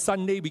Pentecost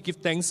Sunday, we give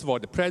thanks for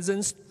the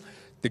presence,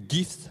 the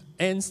gift,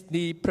 and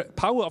the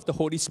power of the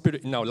Holy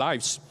Spirit in our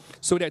lives,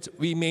 so that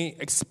we may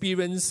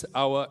experience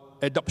our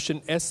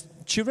adoption as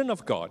children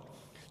of God,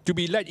 to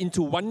be led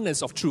into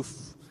oneness of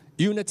truth,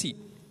 unity,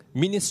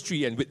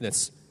 ministry, and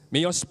witness. May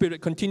your Spirit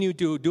continue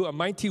to do a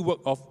mighty work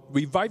of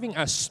reviving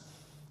us,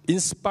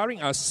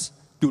 inspiring us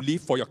to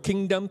live for your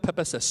kingdom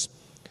purposes.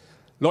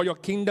 Lord, your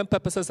kingdom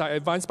purposes are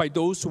advanced by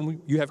those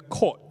whom you have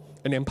called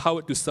and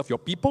empowered to serve your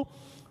people.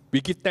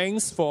 We give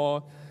thanks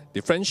for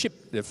the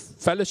friendship, the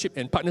fellowship,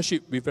 and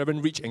partnership with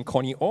Reverend Rich and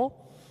Connie Orr.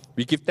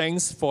 We give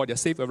thanks for their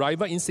safe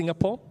arrival in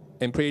Singapore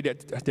and pray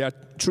that their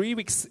 3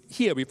 weeks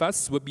here with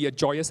us will be a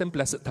joyous and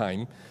blessed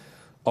time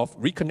of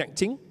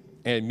reconnecting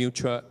and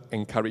mutual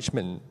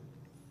encouragement.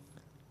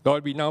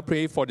 Lord, we now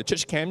pray for the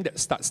church camp that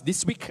starts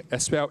this week,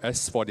 as well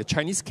as for the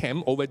Chinese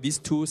camp over these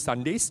 2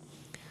 Sundays.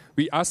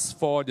 We ask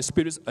for the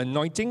Spirit's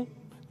anointing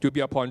to be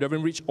upon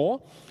Reverend Rich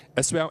Orr,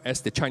 as well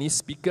as the Chinese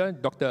speaker,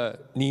 Dr.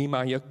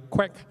 Nehemiah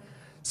Quek,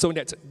 so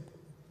that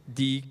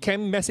the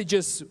camp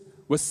messages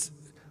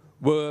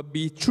will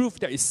be truth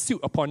that is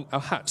sealed upon our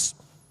hearts,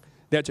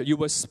 that you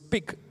will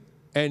speak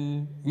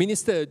and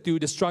minister to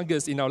the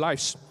struggles in our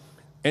lives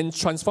and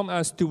transform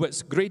us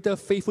towards greater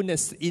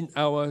faithfulness in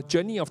our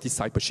journey of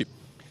discipleship.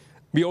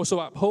 We also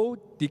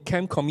uphold the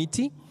camp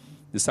committee,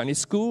 the Sunday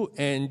school,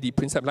 and the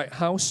Prinsep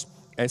Lighthouse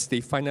as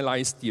they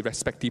finalize the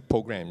respective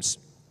programs.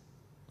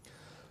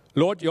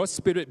 Lord, your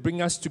Spirit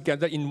bring us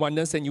together in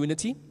oneness and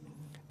unity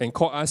and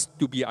call us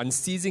to be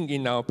unceasing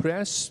in our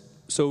prayers.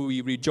 So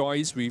we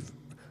rejoice with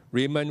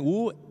Raymond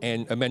Wu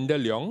and Amanda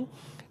Leong,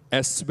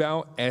 as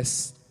well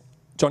as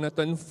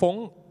Jonathan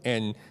Fong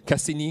and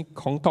Cassini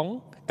Kong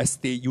Tong as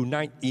they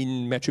unite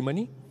in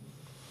matrimony.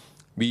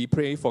 We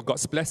pray for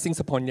God's blessings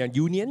upon their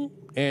union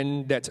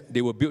and that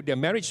they will build their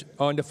marriage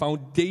on the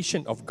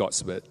foundation of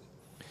God's word.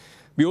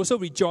 We also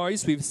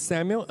rejoice with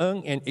Samuel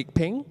Ng and Ik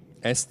Peng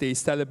as they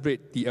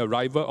celebrate the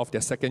arrival of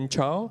their second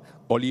child,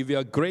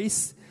 Olivia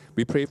Grace.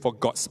 We pray for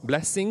God's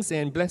blessings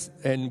and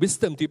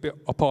wisdom to be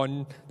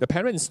upon the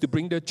parents to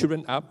bring their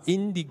children up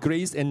in the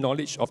grace and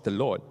knowledge of the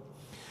Lord.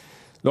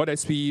 Lord,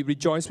 as we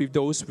rejoice with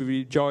those who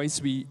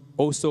rejoice, we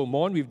also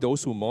mourn with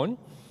those who mourn.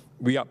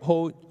 We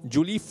uphold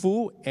Julie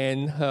Fu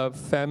and her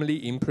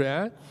family in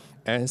prayer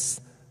as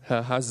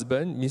her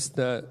husband,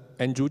 Mr.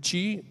 Andrew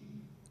Chi,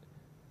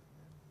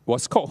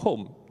 was called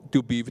home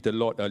to be with the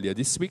Lord earlier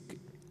this week.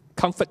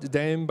 Comfort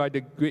them by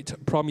the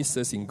great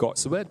promises in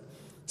God's word.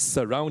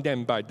 Surround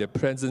them by the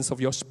presence of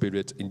your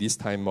Spirit in this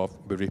time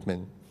of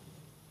bereavement.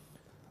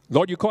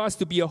 Lord, you call us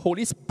to be a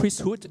holy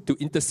priesthood to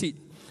intercede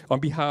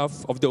on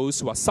behalf of those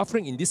who are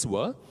suffering in this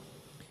world.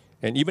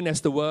 And even as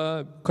the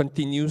world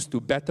continues to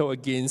battle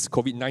against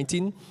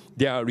COVID-19,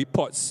 there are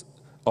reports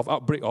of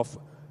outbreak of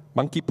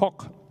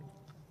monkeypox.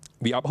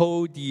 We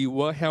uphold the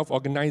World Health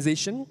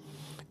Organization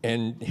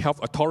and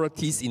health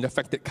authorities in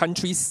affected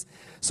countries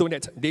so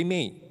that they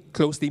may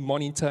closely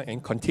monitor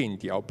and contain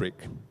the outbreak.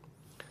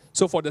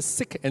 So for the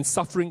sick and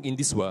suffering in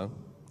this world,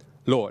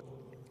 Lord,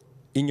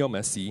 in your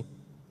mercy,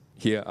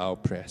 hear our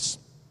prayers.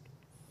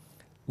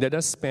 Let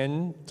us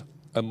spend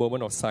a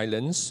moment of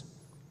silence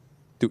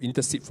to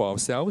intercede for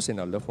ourselves and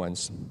our loved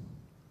ones.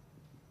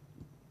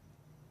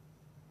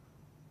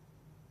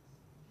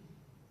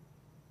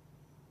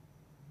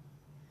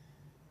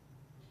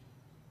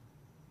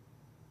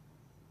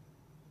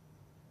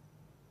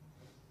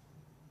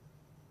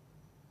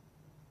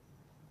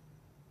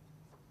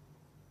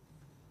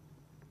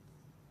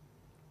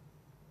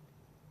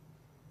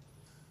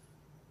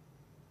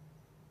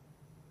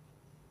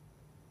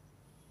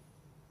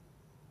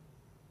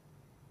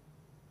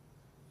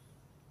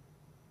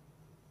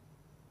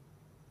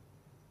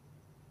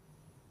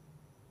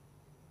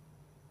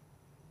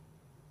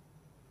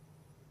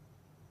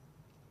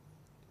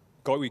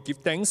 God, we give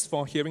thanks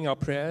for hearing our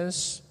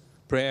prayers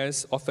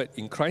offered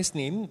in Christ's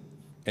name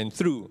and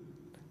through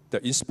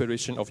the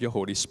inspiration of your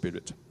Holy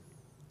Spirit.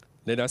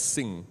 Let us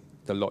sing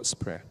the Lord's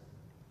Prayer.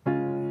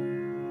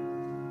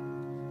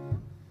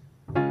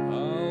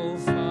 Our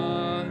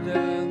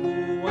Father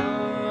who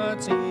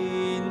art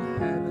in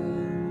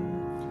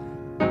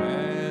heaven,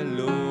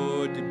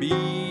 hallowed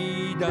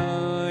be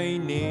thy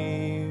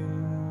name.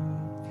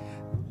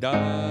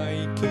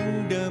 Thy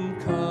kingdom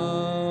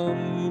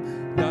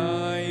come,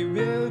 thy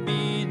will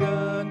be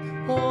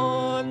done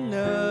on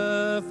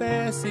earth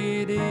as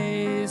it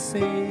is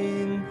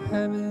in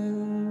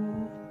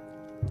heaven.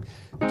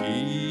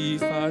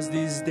 Give us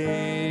this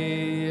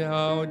day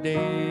our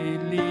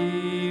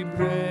daily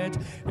bread,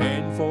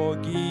 and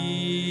forgive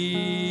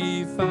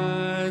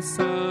us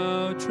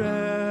our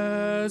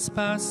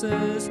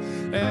trespasses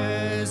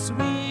as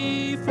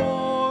we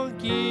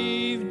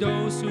forgive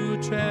those who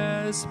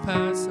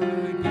trespass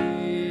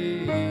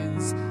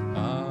against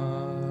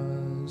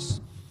us.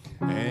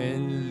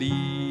 And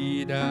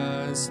lead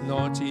us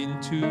not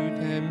into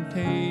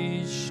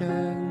temptation,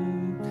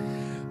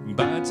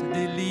 but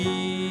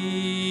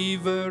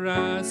deliver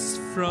us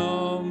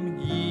from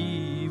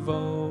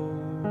evil.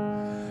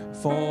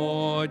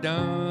 For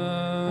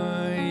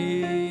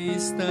thine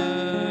is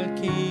the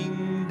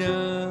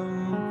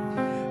kingdom,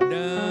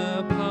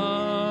 the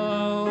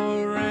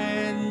power,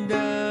 and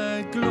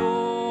the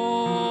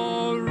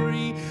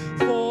glory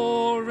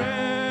forever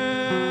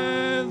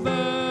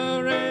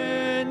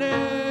and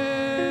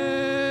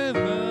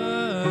ever.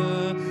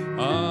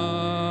 Amen.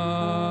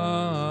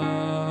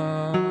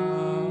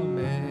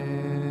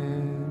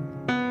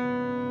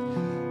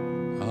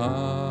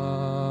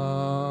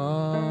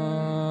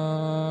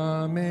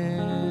 Amen.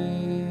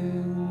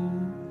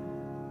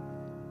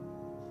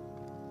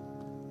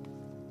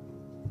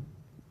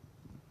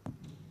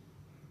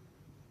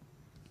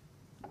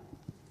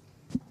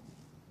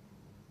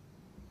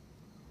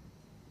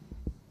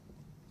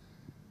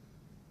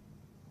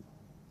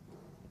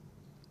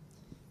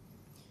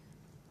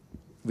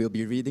 We'll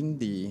be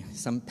reading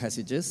some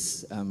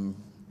passages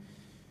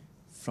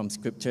from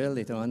Scripture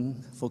later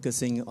on,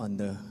 focusing on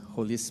the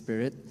Holy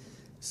Spirit.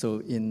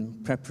 So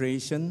in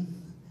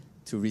preparation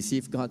to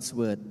receive God's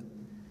word,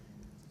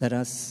 let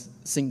us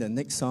sing the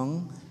next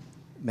song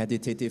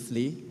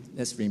meditatively.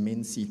 Let's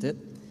remain seated,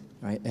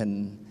 right?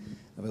 And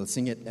I will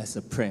sing it as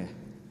a prayer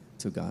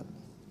to God.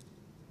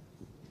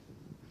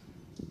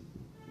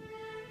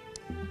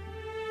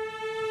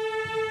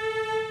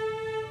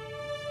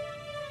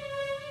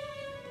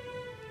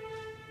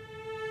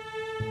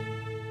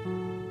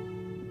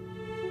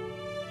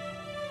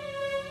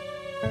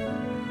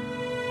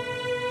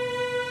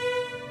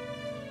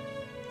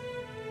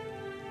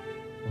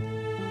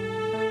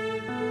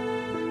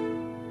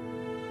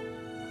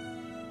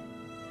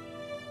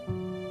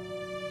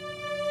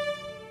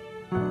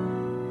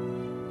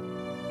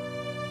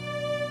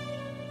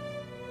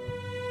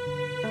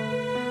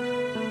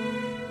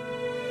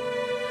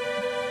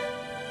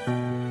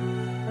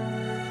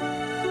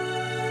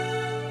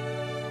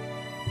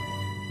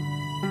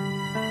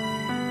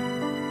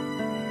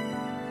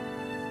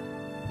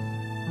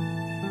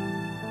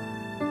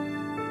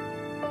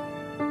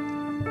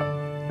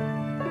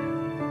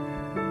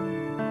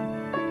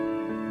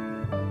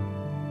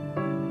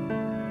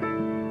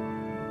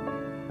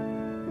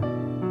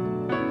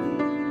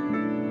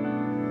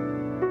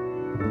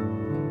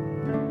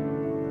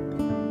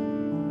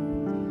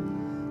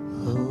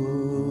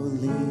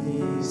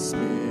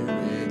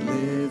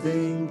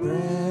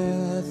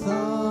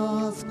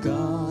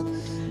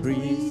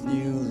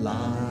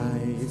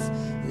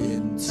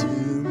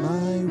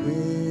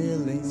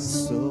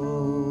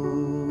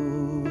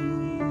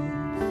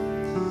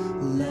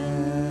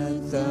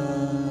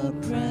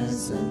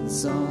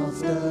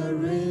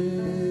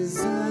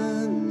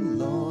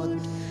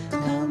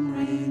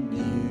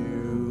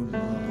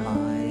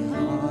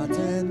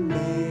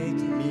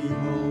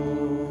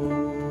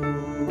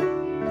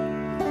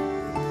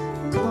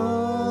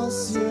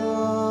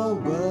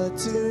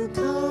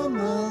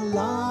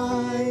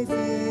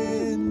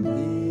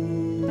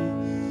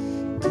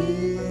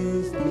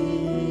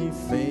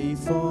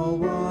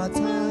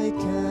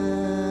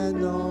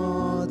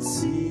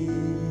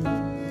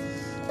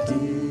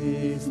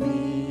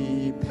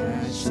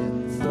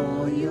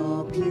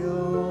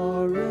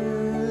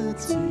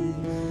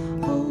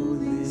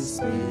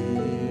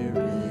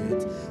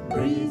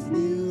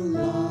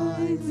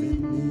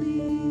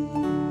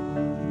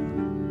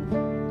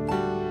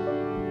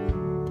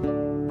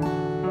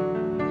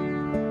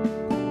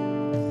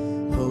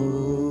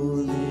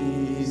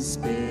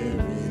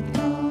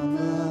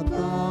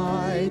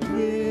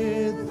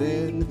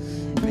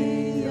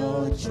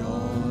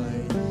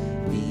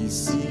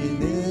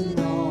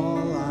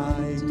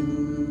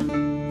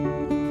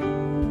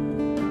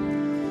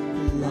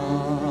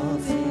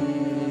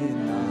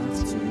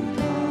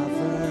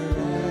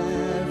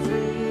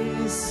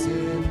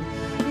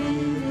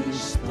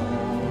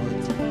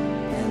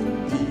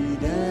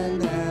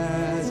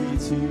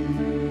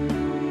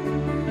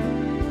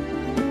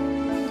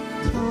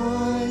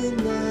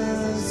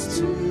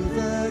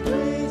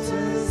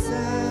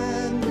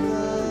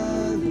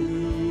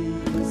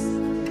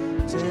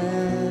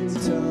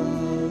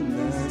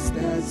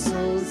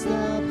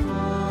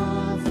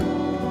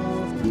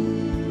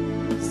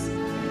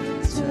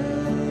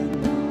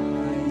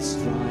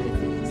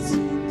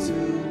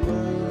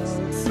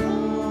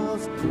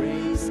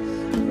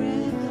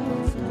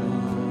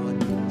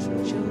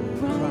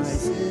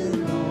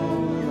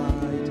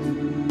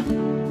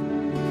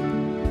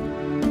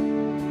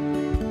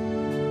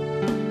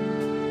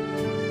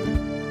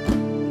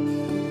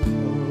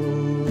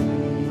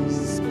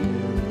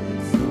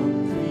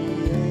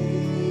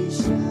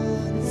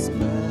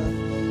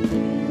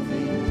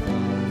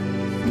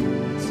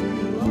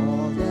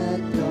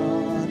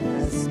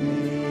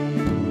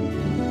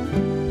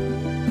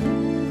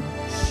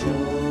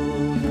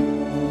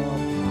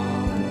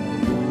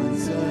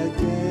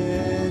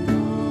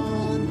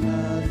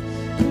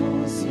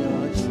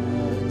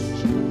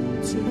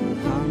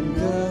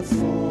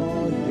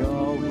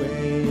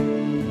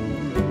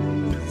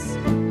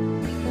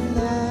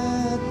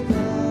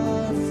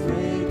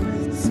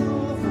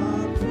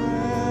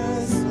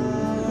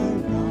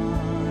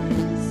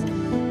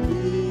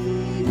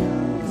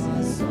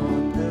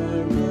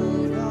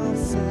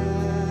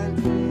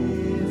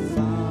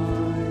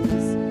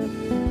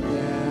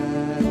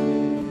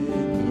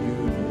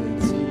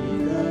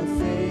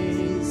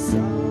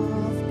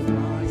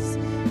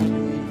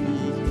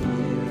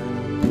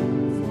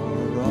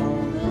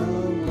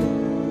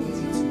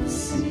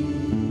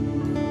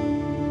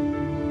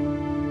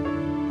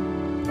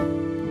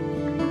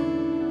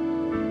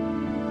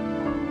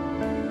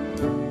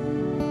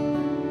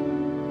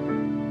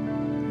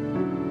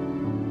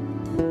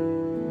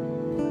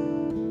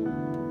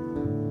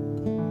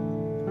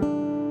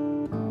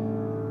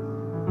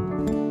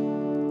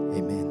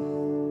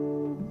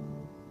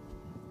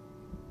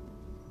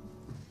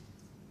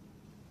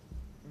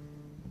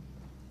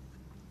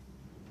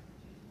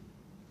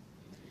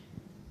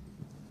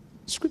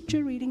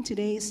 Scripture reading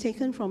today is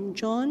taken from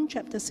John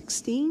chapter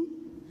 16,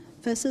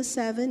 verses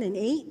 7 and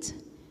 8,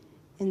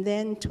 and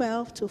then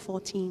 12 to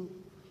 14.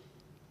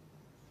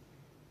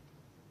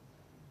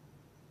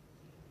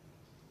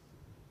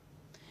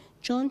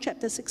 John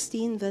chapter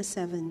 16, verse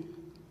 7.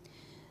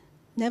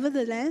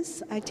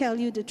 Nevertheless, I tell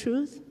you the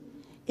truth,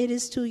 it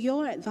is to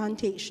your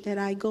advantage that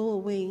I go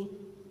away.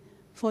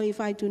 For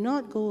if I do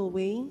not go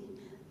away,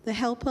 the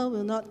Helper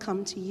will not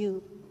come to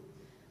you.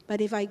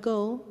 But if I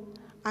go,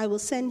 I will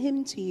send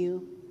him to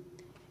you.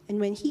 And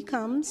when he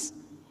comes,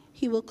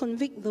 he will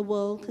convict the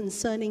world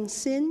concerning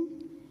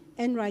sin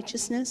and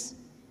righteousness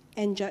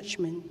and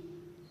judgment.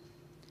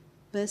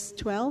 Verse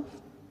 12.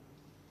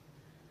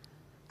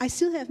 I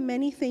still have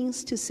many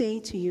things to say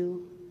to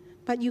you,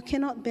 but you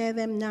cannot bear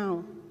them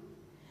now.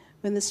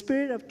 When the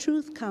Spirit of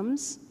truth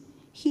comes,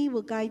 he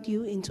will guide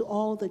you into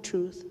all the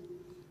truth.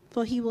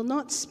 For he will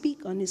not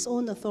speak on his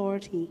own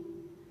authority,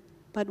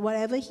 but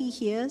whatever he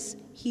hears,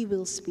 he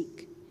will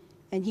speak.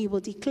 And he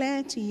will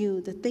declare to you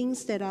the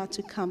things that are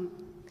to come.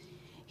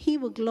 He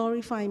will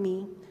glorify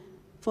me,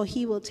 for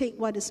he will take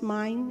what is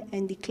mine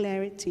and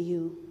declare it to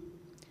you.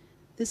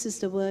 This is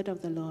the word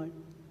of the Lord.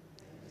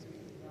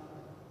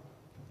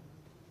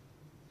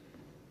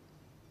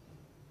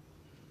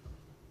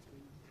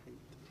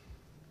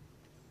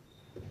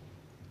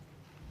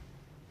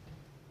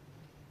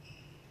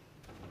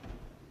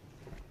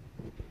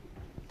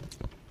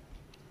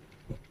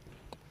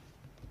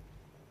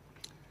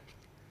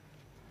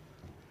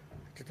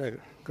 It's a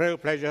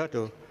great pleasure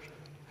to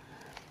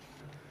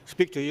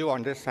speak to you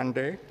on this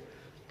Sunday.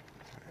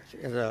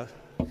 It's a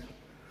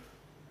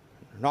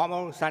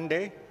normal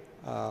Sunday.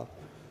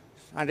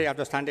 Sunday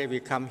after Sunday we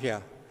come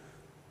here.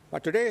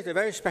 But today is a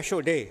very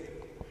special day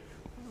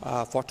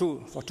for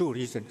two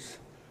reasons.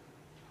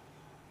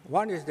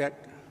 One is that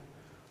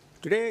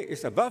today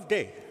is a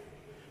birthday.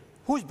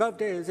 Whose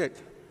birthday is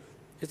it?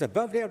 It's the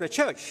birthday of the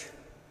church.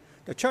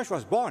 The church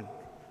was born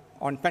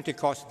on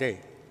Pentecost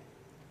Day.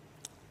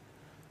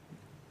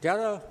 The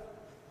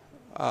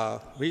other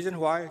reason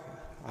why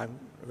I'm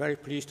very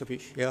pleased to be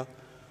here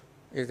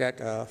is that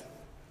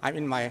I'm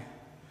in my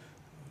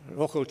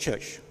local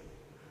church.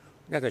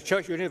 There's a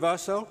Church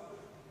Universal.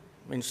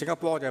 In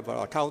Singapore, there are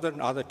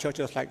 1,000 other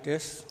churches like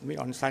this, meet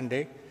on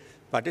Sunday,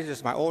 but this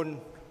is my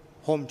own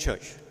home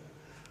church.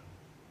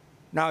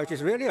 Now, it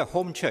is really a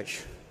home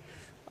church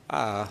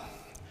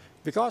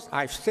because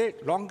I've stayed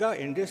longer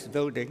in this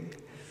building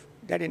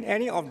than in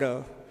any of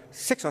the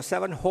 6 or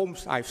 7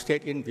 homes I've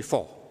stayed in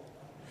before.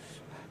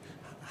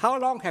 How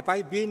long have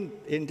I been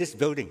in this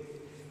building?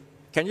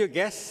 Can you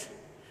guess?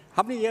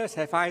 How many years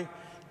have I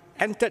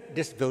entered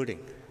this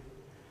building?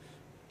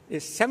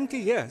 It's 70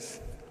 years.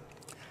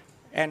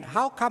 And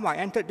how come I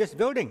entered this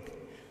building?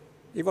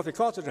 It was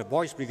because of the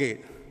Boys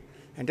Brigade.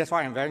 And that's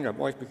why I'm wearing a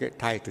Boys Brigade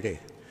tie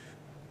today.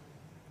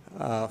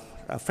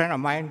 A friend of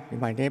mine in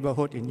my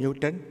neighborhood in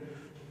Newton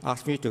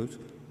asked me to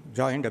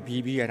join the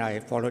BB, and I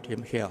followed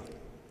him here.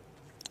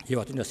 He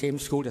was in the same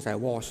school as I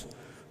was,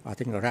 I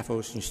think the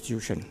Raffles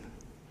Institution.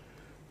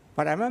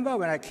 But I remember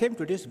when I came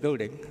to this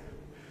building,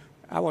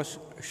 I was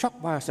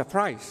shocked by a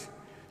surprise.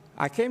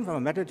 I came from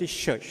a Methodist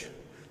church,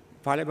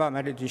 Palembang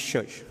Methodist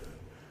Church,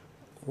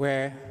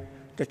 where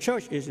the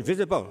church is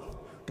visible.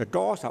 The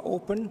doors are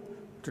open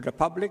to the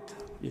public.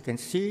 You can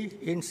see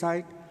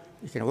inside.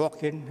 You can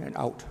walk in and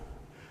out.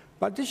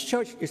 But this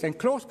church is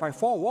enclosed by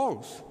 4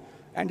 walls,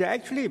 and they're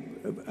actually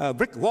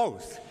brick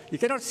walls. You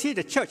cannot see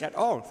the church at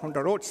all from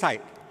the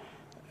roadside.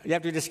 You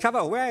have to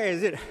discover where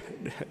is it,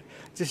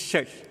 this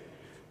church.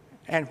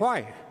 And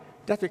why?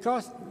 That's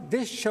because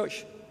this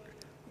church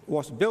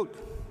was built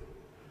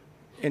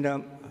in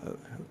a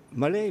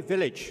Malay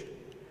village,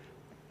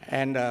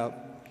 and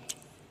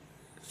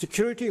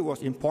security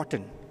was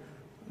important.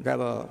 There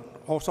were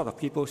all sorts of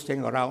people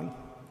staying around.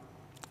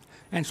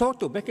 And so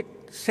to make it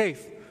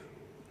safe,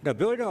 the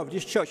builder of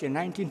this church in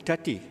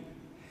 1930, he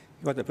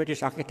was a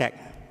British architect.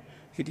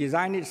 He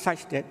designed it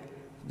such that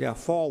there are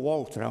 4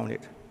 walls around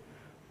it.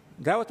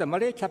 There was a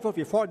Malay chapel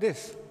before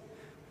this,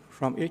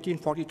 from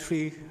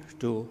 1843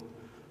 to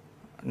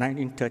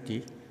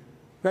 1930,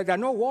 where there are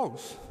no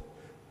walls.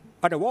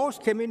 But the walls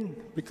came in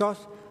because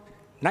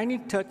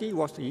 1930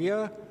 was the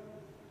year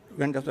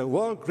when there was a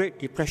World Great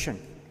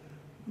Depression.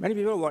 Many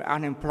people were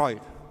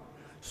unemployed.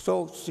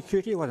 So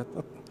security was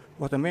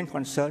the main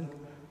concern,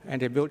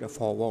 and they built the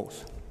 4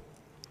 walls.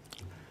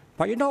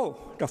 But you know,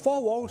 the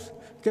 4 walls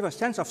give a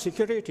sense of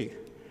security.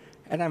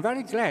 And I'm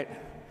very glad,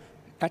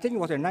 I think it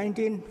was in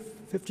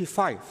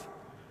 1955,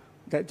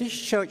 that this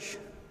church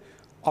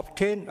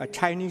obtained a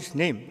Chinese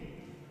name.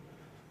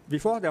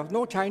 Before, there was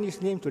no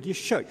Chinese name to this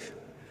church.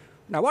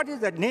 Now, what is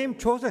the name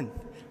chosen?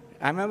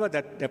 I remember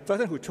that the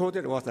person who chose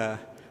it was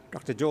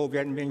Dr. Zhou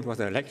Bianming, who was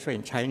a lecturer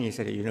in Chinese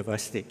at the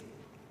university.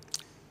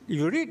 If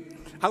you read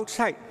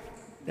outside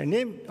the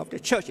name of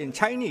the church in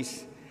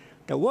Chinese,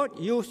 the word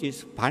used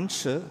is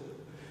Panshi.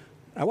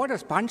 Now, what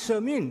does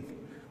Panshi mean?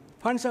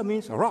 Panshi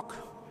means rock.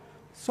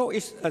 So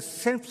it's a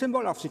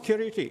symbol of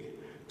security.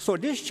 So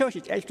this church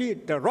is actually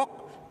the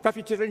Rock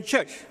Presbyterian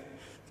Church.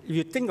 If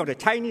you think of the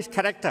Chinese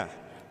character,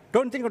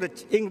 don't think of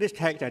the English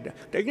character.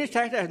 The English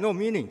character has no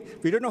meaning.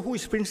 We don't know who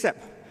is Prinsep.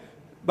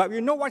 But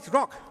we know what's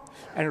rock.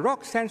 And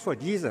rock stands for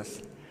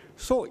Jesus.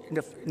 So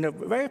in a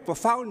very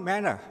profound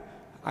manner,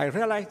 I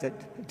realized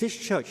that this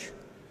church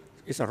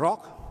is a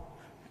rock,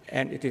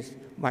 and it is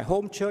my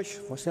home church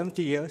for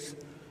 70 years,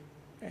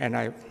 and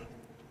I've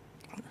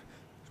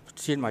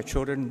seen my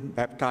children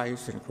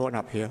baptized and grown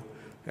up here,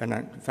 and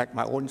in fact,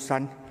 my own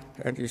son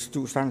and his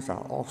two sons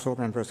are also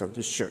members of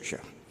this church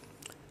here.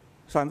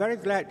 So I'm very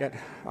glad that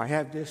I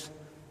have this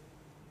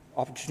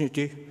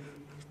opportunity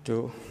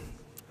to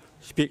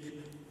speak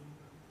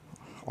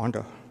on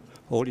the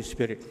Holy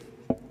Spirit.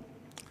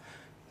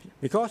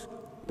 Because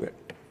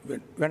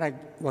when I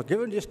was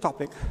given this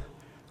topic,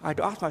 I had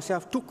to ask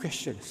myself two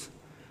questions.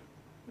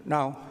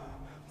 Now,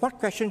 what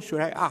questions should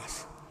I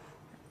ask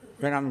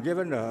when I'm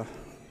given a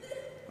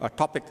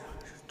topic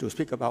to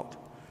speak about?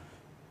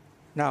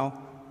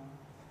 Now,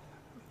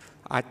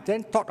 I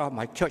then thought of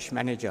my church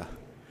manager.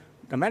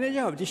 The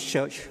manager of this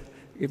church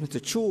is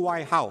Mr. Chu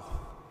Wai Hao.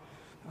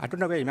 I don't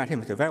know where you met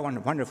him. He's a very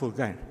wonderful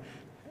guy.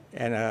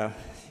 And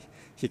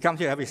he comes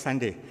here every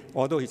Sunday,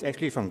 although he's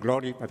actually from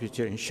Glory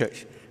Presbyterian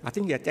Church. I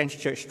think he attends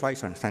church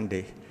twice on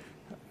Sunday.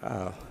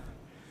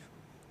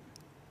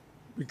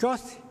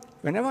 Because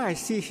whenever I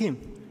see him,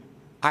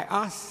 I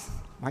ask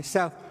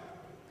myself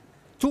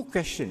two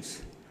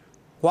questions: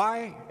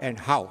 why and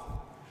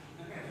how?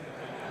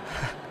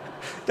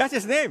 That's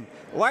his name,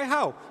 Why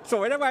How.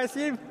 So whenever I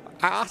see him,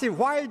 I ask him,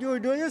 why do you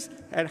do this?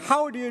 And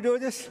how do you do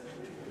this?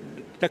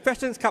 The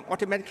questions come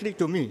automatically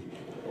to me.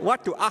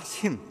 What to ask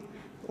him,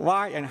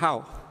 why and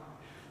how.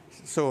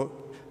 So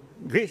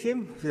greet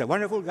him. He's a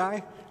wonderful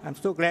guy. I'm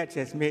so glad he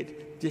has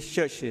made this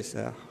church his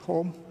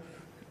home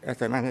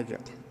as a manager.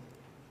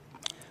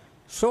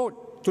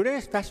 So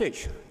today's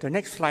passage, the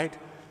next slide,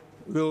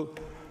 will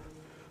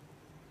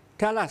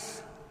tell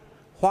us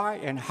why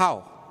and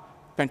how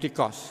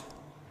Pentecost.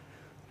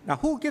 Now,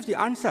 who gives the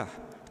answer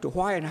to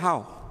why and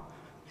how?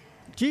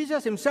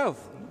 Jesus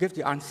himself gives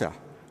the answer,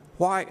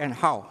 why and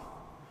how.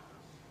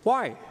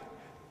 Why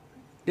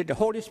did the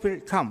Holy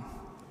Spirit come?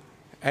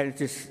 And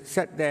it is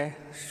said there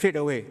straight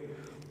away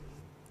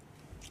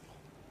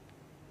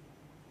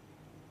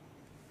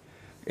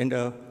in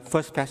the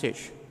first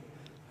passage.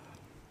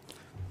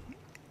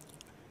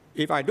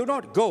 If I do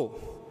not go,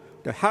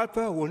 the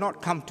Helper will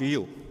not come to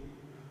you.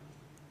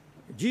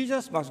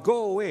 Jesus must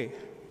go away,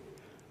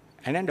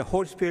 and then the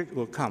Holy Spirit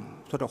will come.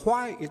 So the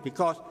why is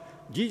because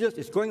Jesus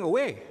is going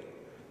away,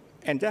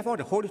 and therefore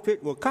the Holy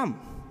Spirit will come.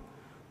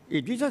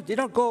 If Jesus did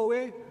not go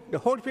away, the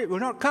Holy Spirit will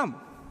not come.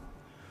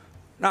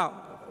 Now,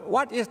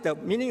 what is the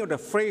meaning of the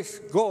phrase,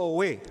 go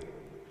away?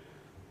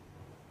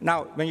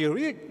 Now, when you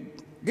read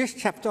this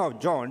chapter of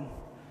John,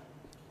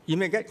 you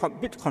may get a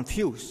bit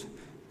confused,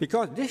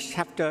 because this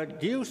chapter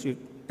deals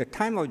with the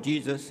time of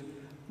Jesus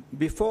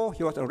before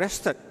he was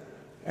arrested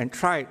and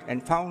tried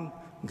and found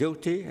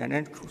guilty and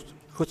then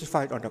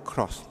crucified on the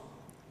cross.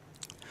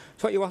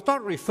 So it was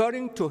not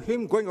referring to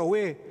him going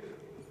away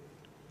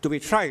to be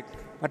tried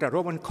by the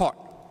Roman court.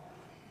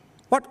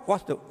 What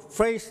was the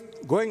phrase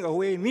going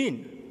away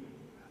mean?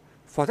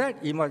 For that,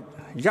 he must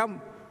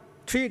jump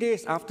 3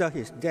 days after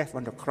his death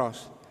on the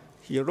cross.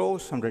 He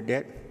rose from the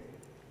dead,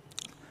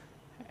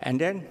 and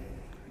then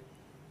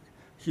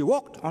he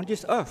walked on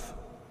this earth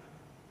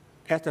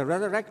as a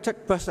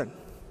resurrected person.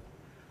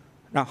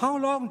 Now, how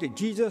long did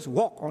Jesus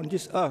walk on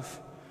this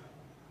earth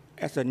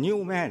as a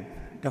new man,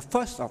 the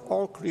first of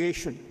all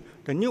creation,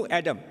 the new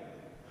Adam?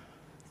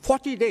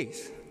 40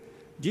 days.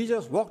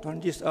 Jesus walked on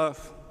this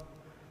earth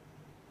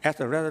as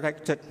a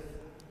resurrected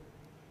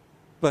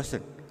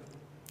person.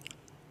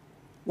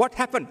 What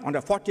happened on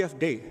the 40th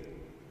day?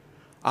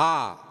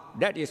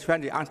 That is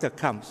when the answer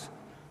comes.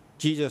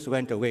 Jesus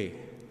went away.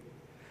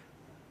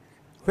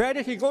 Where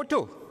did he go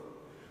to?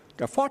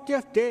 The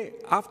 40th day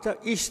after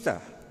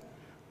Easter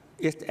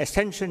is the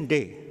Ascension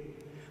Day,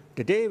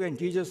 the day when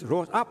Jesus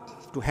rose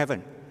up to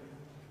heaven,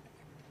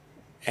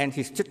 and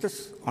he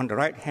sits on the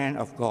right hand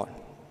of God.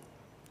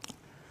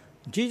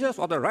 Jesus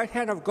was on the right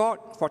hand of God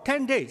for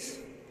 10 days.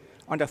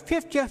 On the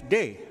 50th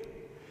day,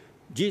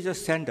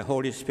 Jesus sent the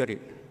Holy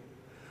Spirit.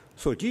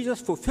 So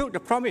Jesus fulfilled the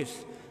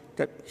promise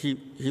that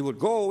he would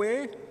go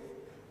away,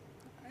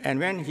 and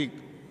when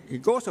he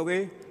goes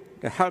away,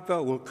 the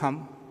Helper will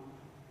come,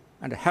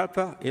 and the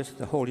Helper is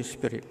the Holy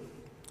Spirit.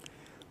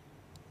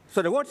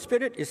 So the word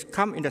Spirit is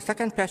come in the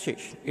second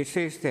passage. It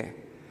says there,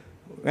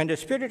 when the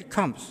Spirit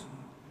comes,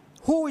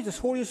 who is the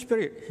Holy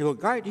Spirit? He will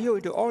guide you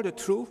into all the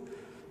truth.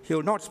 He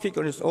will not speak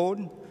on his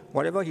own.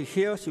 Whatever he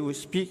hears, he will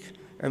speak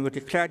and will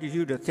declare to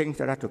you the things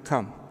that are to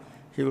come.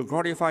 He will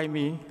glorify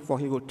me, for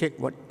he will take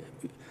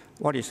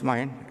what is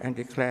mine and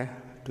declare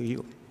to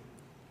you.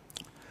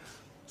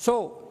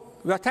 So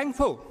we are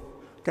thankful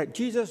that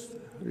Jesus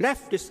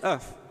left this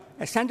earth,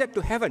 ascended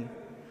to heaven,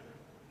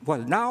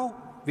 but now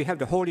we have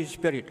the Holy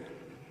Spirit.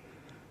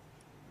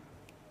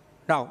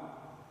 Now,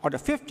 on the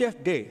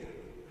 50th day,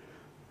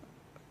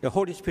 the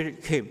Holy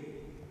Spirit came.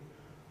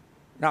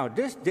 Now,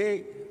 this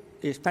day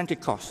is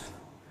Pentecost,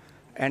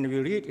 and we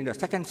read in the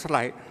second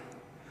slide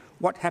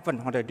what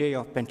happened on the day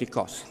of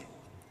Pentecost.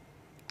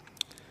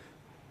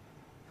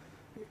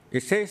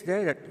 It says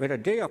there that when the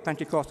day of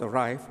Pentecost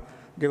arrived,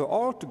 they were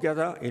all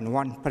together in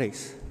one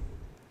place.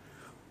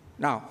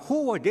 Now,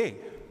 who were they?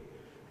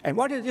 And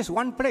what is this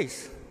one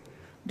place?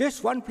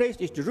 This one place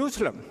is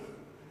Jerusalem.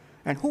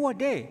 And who were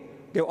they?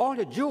 They were all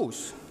the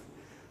Jews.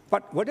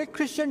 But were they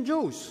Christian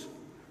Jews?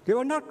 They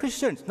were not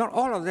Christians, not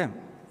all of them,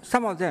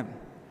 some of them.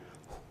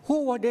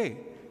 Who were they?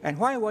 And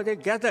why were they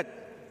gathered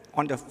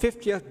on the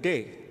 50th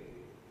day?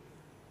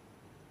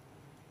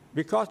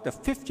 Because the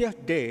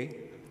 50th day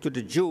to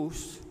the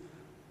Jews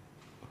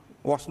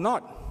was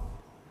not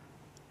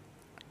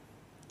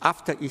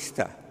after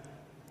Easter.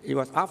 It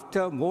was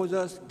after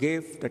Moses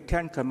gave the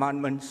 10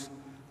 Commandments.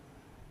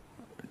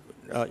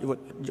 It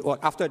was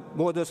after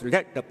Moses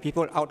led the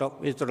people out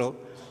of Israel,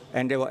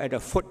 and they were at the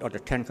foot of the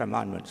 10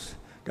 Commandments.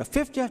 The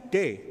 50th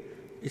day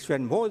is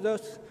when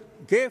Moses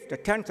gave the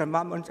 10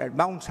 Commandments at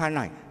Mount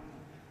Sinai.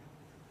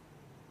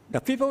 The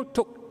people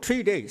took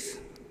 3 days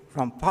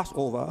from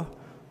Passover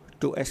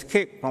to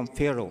escape from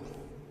Pharaoh.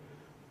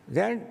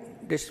 Then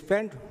they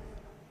spent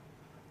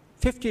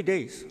 50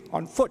 days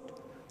on foot,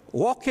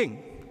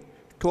 walking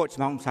towards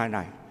Mount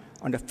Sinai.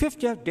 On the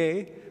 50th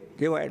day,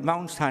 they were at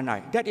Mount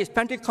Sinai. That is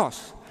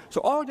Pentecost.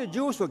 So all the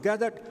Jews were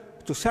gathered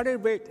to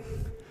celebrate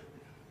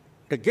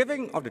the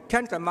giving of the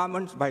 10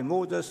 Commandments by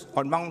Moses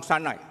on Mount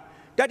Sinai.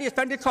 That is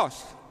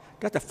Pentecost.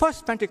 That's the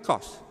first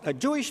Pentecost, a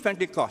Jewish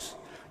Pentecost.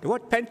 The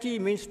word Penti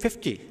means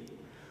 50.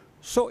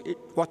 So it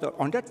was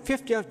on that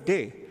 50th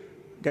day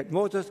that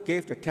Moses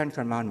gave the 10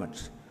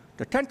 Commandments.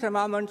 The 10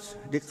 Commandments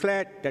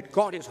declared that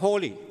God is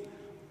holy,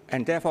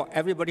 and therefore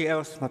everybody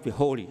else must be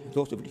holy.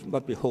 Those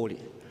must be holy.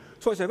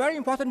 So it's a very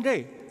important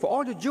day for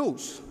all the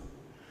Jews.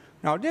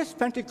 Now, this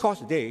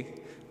Pentecost day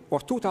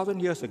was 2,000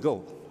 years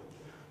ago,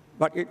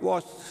 but it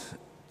was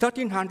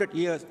 1,300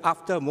 years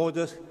after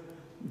Moses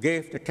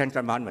gave the 10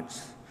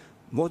 Commandments.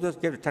 Moses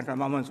gave the 10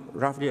 Commandments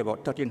roughly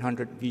about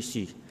 1,300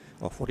 BC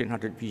or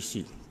 1,400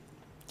 BC.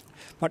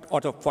 But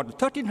for the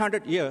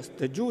 1,300 years,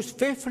 the Jews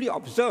faithfully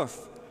observed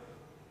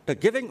the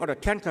giving of the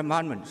 10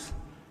 Commandments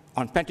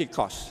on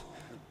Pentecost.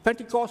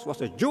 Pentecost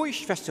was a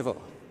Jewish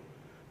festival.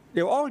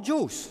 They were all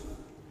Jews,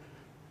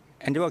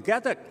 and they were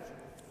gathered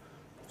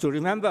to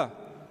remember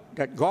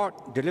that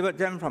God delivered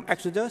them from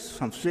Exodus,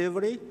 from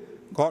slavery.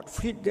 God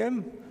freed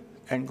them,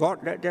 and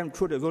God led them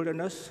through the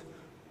wilderness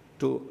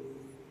to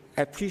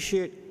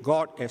appreciate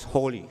God as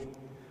holy.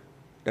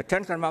 The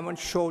 10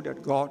 Commandments show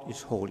that God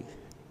is holy.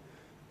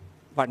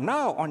 But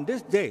now, on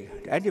this day,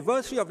 the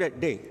anniversary of that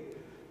day,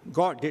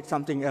 God did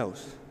something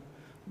else.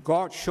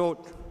 God showed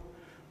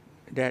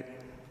that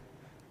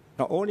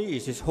not only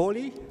is He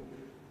holy,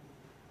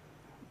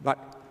 but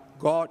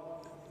God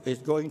is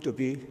going to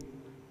be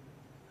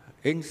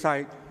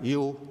inside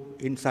you,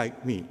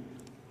 inside me.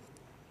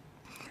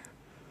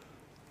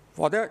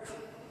 For that,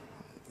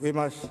 we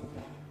must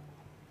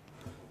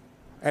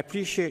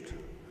appreciate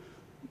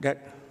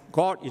that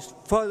God is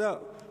further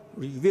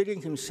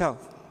revealing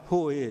Himself,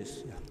 who He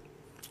is.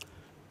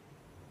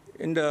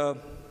 In the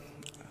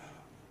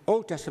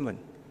Old Testament,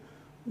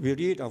 we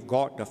read of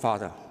God the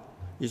Father.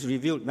 He's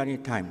revealed many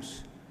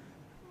times.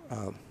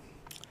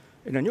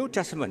 In the New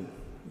Testament,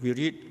 we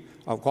read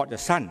of God the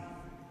Son.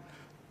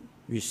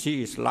 We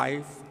see His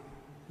life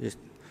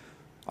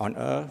on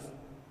earth.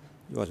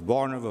 He was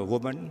born of a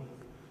woman,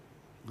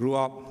 grew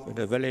up in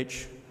a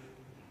village.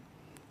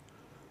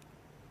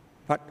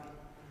 But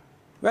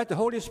where's the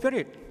Holy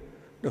Spirit?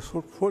 The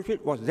Holy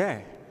Spirit was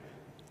there.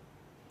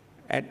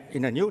 And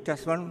in the New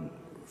Testament,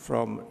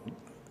 from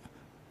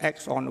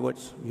Acts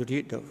onwards, you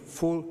read the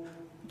full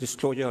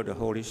disclosure of the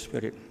Holy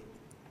Spirit.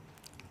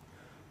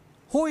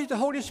 Who is the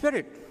Holy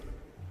Spirit?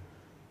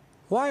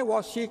 Why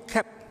was He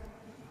kept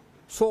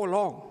so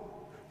long,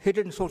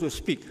 hidden, so to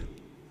speak?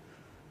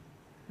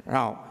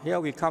 Now, here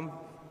we come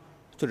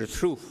to the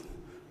truth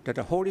that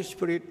the Holy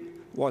Spirit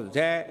was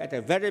there at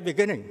the very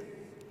beginning.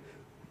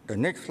 The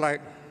next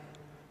slide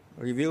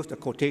reveals the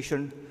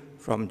quotation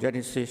from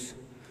Genesis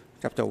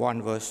chapter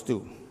 1, verse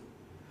 2.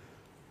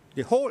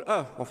 The whole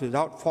earth was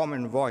without form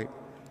and void,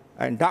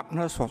 and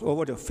darkness was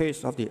over the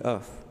face of the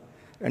earth,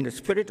 and the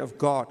Spirit of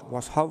God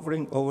was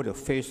hovering over the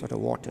face of the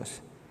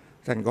waters.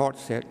 Then God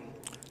said,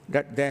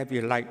 "Let there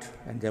be light,"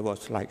 and there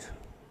was light.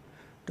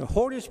 The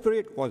Holy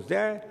Spirit was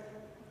there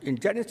in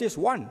Genesis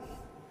 1,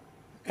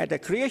 at the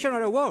creation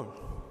of the world.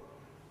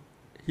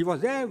 He was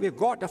there with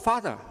God the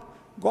Father.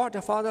 God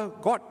the Father,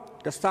 God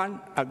the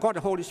Son, God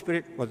the Holy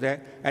Spirit was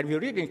there. And we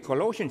read in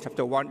Colossians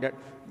chapter 1 that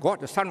God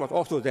the Son was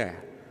also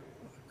there.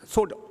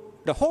 So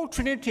the whole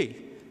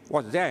Trinity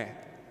was there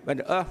when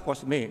the earth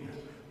was made.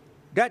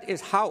 That is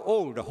how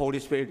old the Holy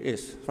Spirit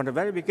is, from the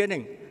very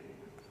beginning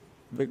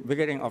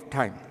of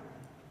time.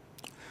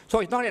 So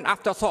it's not an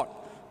afterthought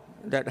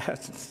that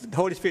the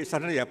Holy Spirit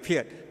suddenly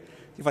appeared.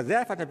 He was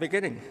there from the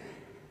beginning.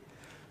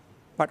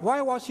 But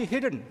why was He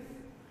hidden?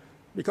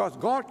 Because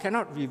God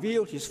cannot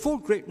reveal His full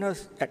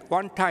greatness at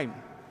one time.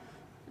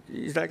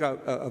 It's like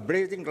a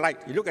blazing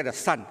light. You look at the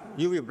sun,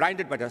 you'll be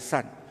blinded by the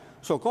sun.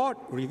 So God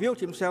revealed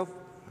Himself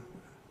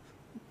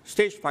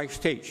stage by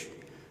stage.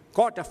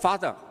 God the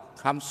Father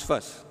comes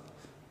first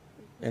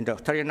in the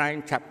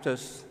 39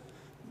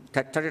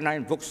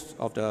 books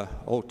of the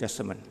Old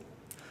Testament.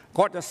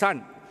 God the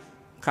Son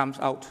comes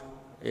out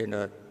in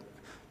the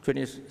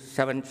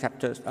 27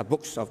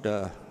 books of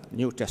the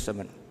New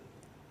Testament.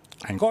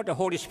 And God the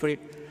Holy Spirit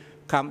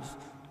comes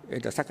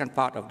in the second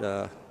part of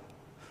the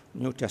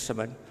New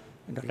Testament,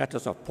 in the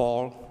letters of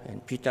Paul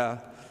and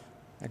Peter,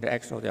 and the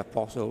Acts of the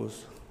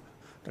Apostles,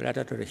 the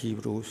letter to the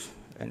Hebrews,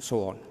 and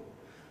so on.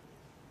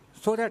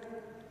 So that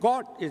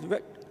God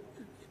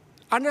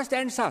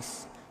understands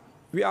us.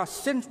 We are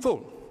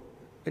sinful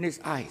in His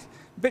eyes.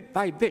 Bit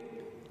by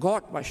bit,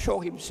 God must show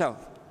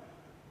Himself.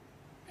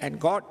 And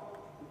God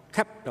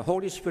kept the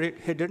Holy Spirit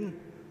hidden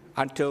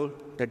until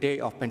the day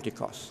of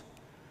Pentecost.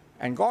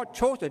 And God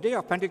chose the day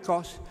of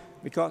Pentecost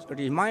because it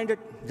reminded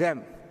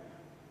them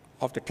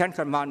of the Ten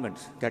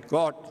Commandments, that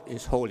God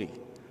is holy.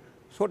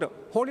 So the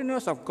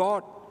holiness of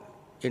God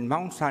in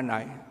Mount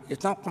Sinai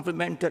is now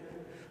complemented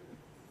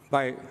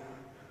by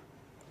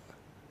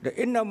the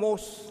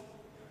innermost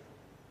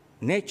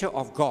nature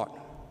of God,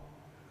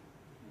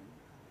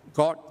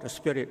 God the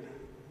Spirit.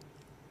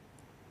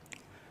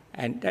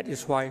 And that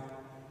is why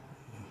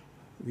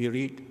we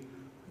read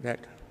that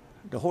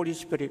the Holy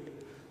Spirit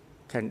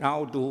can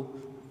now do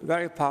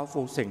very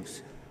powerful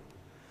things.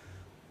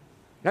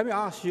 Let me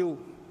ask you,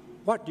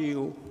 what do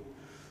you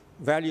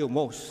value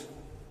most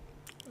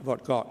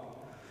about God?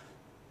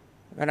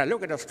 When I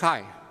look at the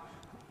sky,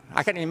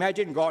 I can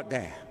imagine God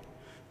there.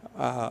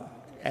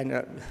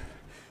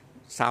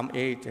 Psalm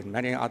 8 and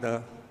many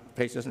other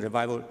places in the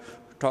Bible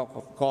talk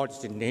of God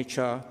in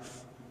nature,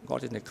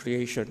 God in the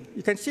creation.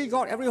 You can see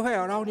God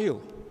everywhere around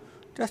you.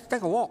 Just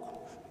take a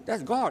walk.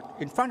 That's God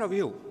in front of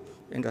you,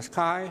 in the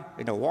sky,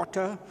 in the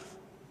water,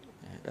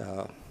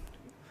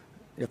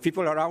 the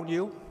people around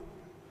you.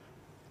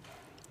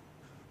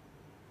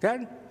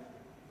 Then,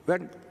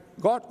 when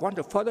God wanted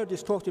to further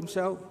disclose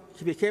Himself,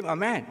 He became a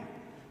man.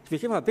 He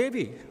became a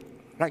baby,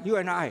 like you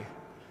and I.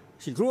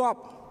 He grew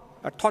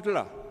up, a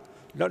toddler,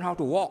 learned how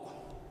to walk,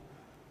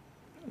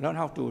 learned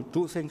how to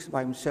do things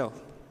by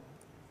Himself.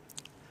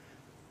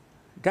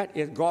 That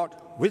is God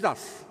with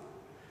us.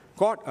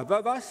 God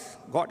above us,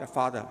 God the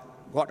Father,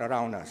 God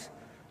around us.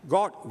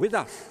 God with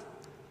us,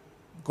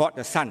 God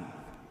the Son.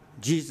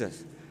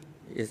 Jesus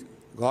is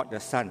God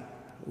the Son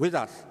with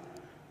us.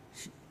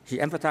 He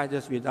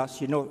empathizes with us.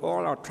 He knows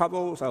all our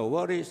troubles, our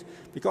worries,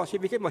 because He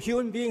became a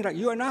human being like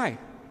you and I.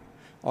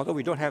 Although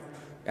we don't have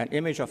an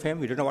image of Him,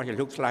 we don't know what He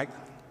looks like.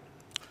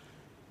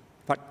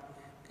 But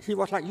He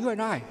was like you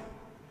and I.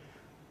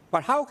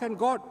 But how can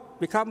God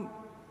become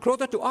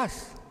closer to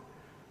us?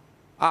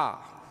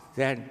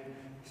 Then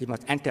He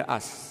must enter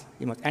us.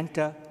 He must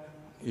enter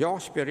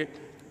your spirit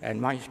and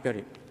my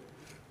spirit.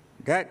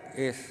 That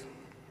is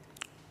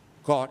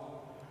God,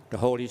 the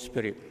Holy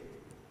Spirit.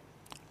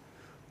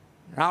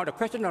 Now the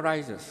question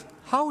arises,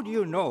 how do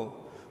you know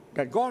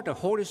that God, the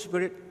Holy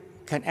Spirit,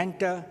 can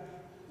enter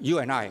you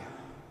and I?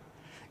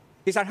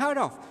 It's unheard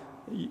of.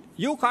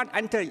 You can't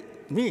enter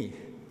me.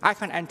 I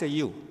can't enter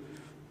you.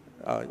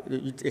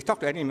 You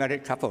talk to any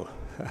married couple.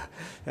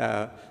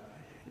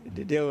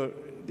 They'll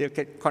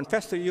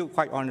confess to you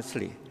quite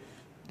honestly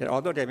that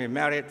although they've been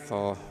married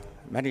for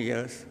many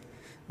years,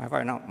 my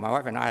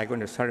wife and I are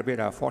going to celebrate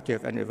our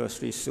 40th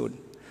anniversary soon.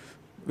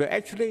 We're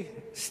actually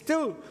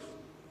still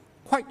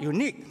quite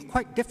unique,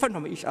 quite different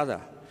from each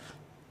other.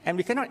 And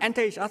we cannot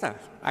enter each other.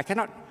 I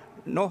cannot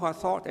know her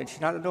thoughts, and she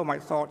doesn't know my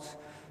thoughts.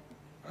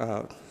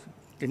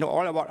 They know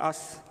all about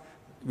us.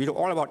 We know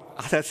all about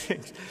other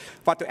things.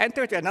 But to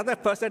enter to another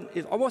person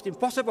is almost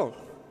impossible.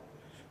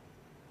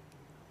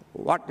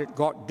 What did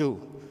God do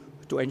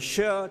to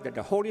ensure that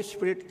the Holy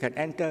Spirit can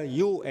enter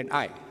you and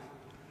I?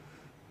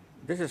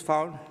 This is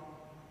found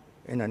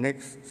in the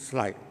next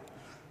slide.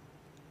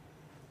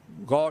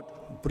 God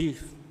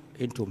breathed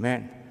into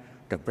man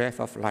the breath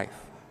of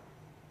life.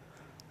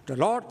 The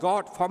Lord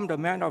God formed the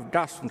man of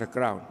dust from the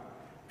ground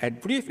and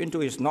breathed into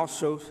his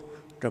nostrils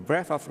the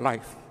breath of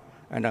life,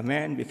 and the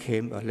man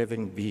became a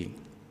living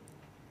being.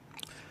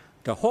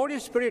 The Holy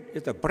Spirit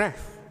is the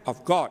breath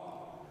of God.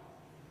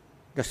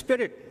 The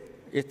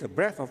Spirit is the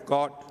breath of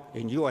God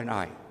in you and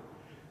I.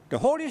 The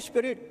Holy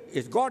Spirit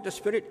is God the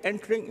Spirit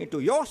entering into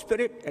your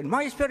spirit and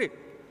my spirit.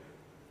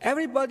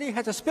 Everybody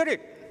has a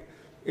spirit.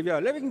 If you're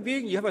a living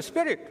being, you have a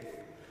spirit.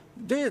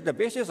 This is the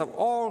basis of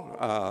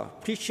all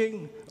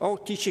preaching, all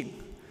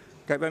teaching,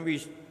 that when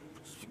we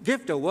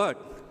give the word,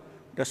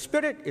 the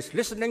Spirit is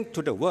listening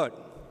to the word,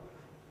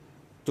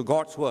 to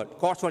God's word.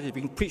 God's word is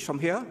being preached from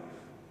here,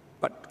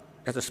 but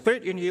there's a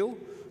Spirit in you,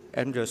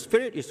 and the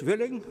Spirit is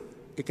willing,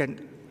 it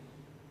can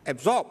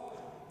absorb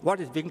what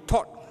is being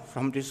taught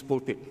from this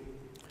pulpit.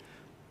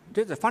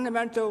 This is the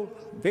fundamental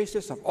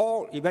basis of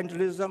all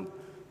evangelism,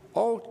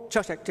 all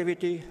church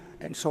activity,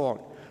 and so on,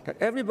 that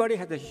everybody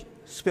has a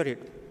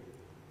spirit.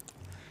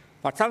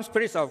 But some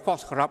spirits are, of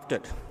course,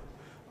 corrupted.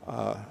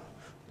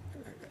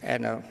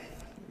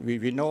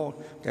 We know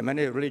there are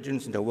many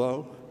religions in the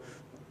world.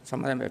 Some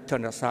of them have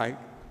turned aside.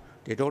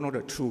 They don't know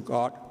the true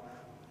God.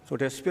 So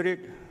their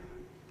spirit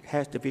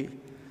has to be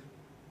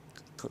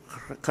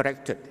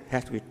corrected,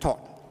 has to be taught.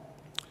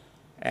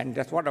 And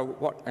that's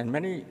and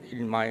many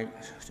in my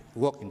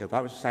work in the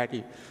Bible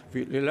Society,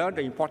 we learn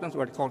the importance of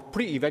what we call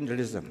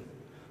pre-evangelism.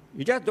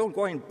 You just don't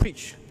go and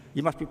preach.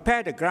 You must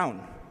prepare the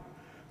ground.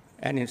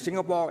 And in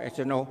Singapore, as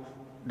you know,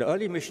 the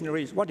early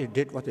missionaries, what they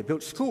did was they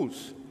built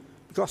schools,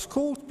 because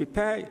schools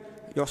prepare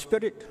your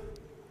spirit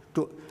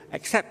to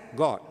accept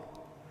God.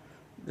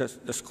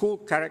 The school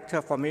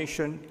character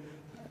formation,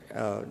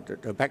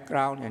 the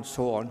background, and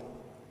so on,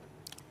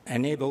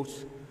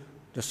 enables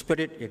the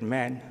spirit in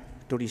man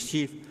to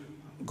receive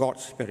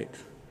God's spirit.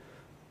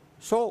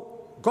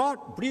 So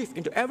God breathed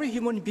into every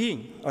human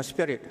being a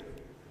spirit.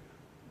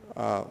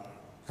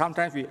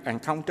 Sometimes we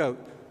encounter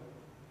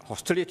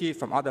hostility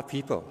from other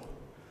people.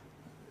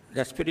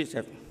 Their spirits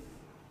have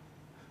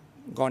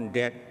gone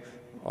dead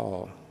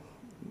or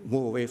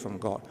moved away from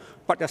God.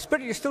 But the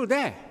spirit is still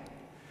there.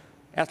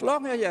 As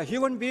long as you're a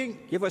human being,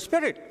 you have a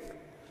spirit.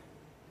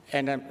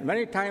 And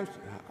many times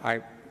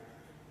I've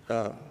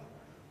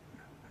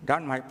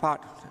done my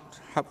part,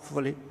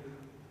 helpfully.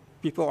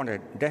 People on a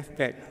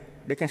deathbed,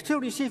 they can still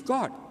receive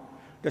God.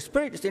 The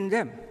Spirit is in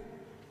them.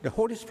 The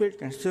Holy Spirit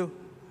can still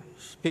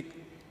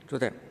speak to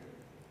them.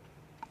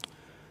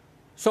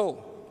 So,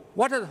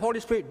 what does the Holy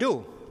Spirit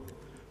do?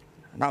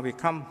 Now we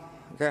come,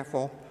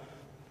 therefore,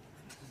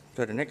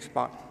 to the next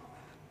part,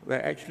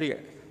 where actually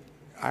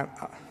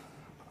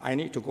I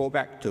need to go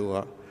back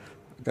to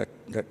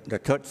the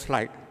third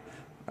slide,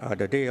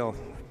 the day of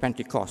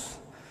Pentecost.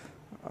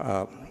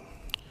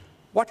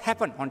 What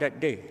happened on that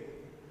day?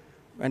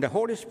 When the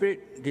Holy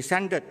Spirit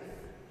descended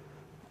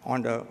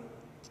on the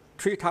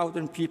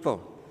 3,000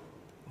 people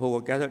who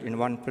were gathered in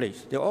one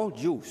place. They're all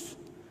Jews.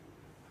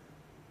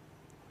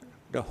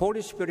 The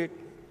Holy Spirit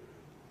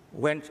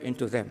went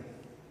into them.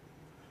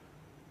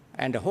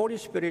 And the Holy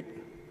Spirit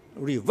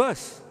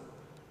reversed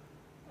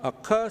a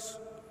curse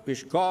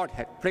which God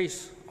had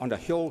placed on the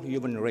whole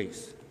human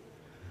race.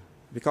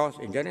 Because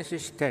in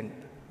Genesis 10,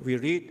 we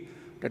read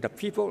that the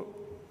people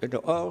in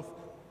the earth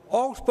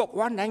all spoke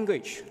one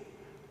language.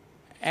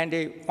 And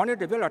they wanted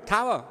to build a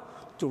tower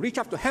to reach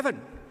up to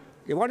heaven.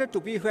 They wanted to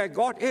be where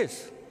God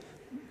is.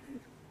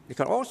 They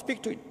could all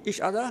speak to each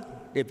other.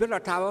 They built a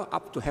tower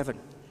up to heaven.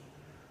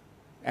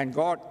 And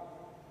God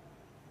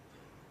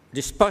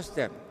dispersed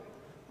them.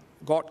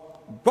 God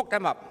broke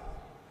them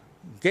up,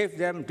 gave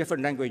them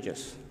different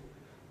languages.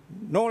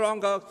 No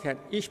longer can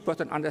each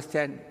person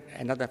understand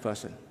another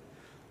person.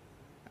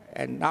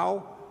 And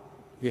now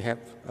we have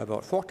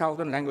about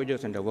 4,000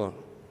 languages in the world.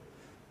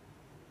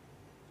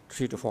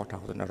 3,000 to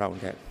 4,000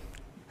 around that.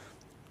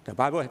 The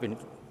Bible has been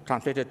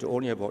translated to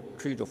only about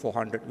 300 to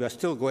 400. We are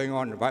still going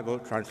on the Bible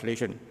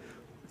translation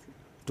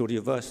to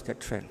reverse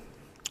that trend.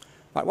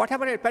 But what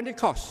happened at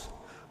Pentecost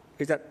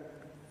is that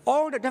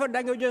all the different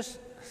languages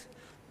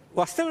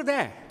were still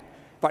there,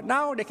 but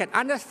now they can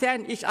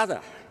understand each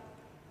other.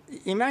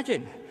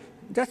 Imagine,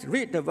 just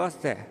read the verse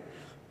there.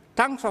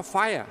 Tongues of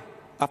fire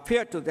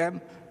appeared to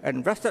them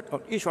and rested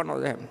on each one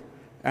of them.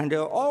 And they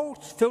were all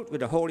filled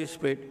with the Holy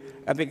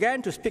Spirit and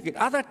began to speak in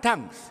other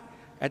tongues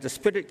as the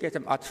Spirit gave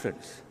them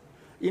utterance.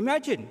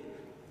 Imagine,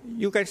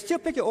 you can still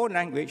pick your own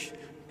language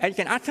and you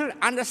can actually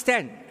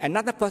understand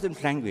another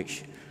person's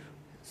language.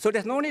 So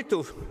there's no need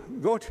to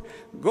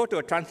go to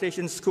a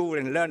translation school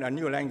and learn a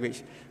new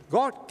language.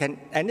 God can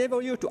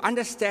enable you to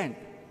understand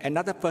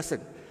another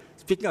person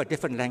speaking a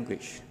different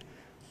language.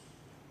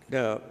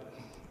 The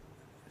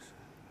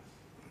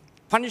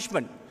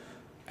punishment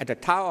at the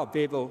Tower of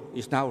Babel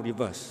is now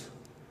reversed.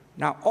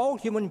 Now all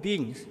human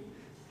beings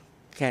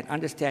can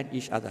understand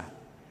each other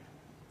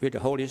with the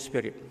Holy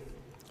Spirit.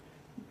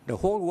 The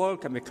whole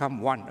world can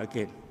become one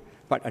again.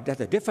 But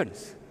there's a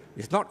difference.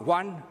 It's not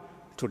one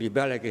to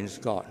rebel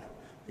against God.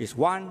 It's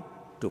one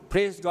to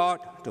praise God,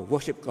 to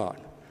worship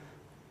God.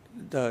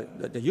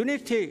 The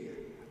unity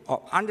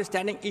of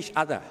understanding each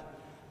other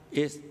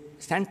is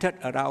centered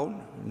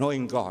around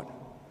knowing God.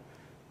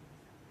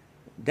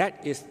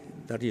 That is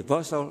the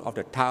reversal of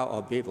the Tower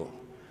of Babel.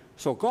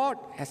 So God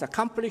has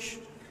accomplished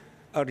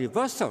a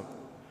reversal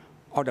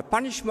of the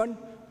punishment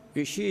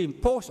which He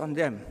imposed on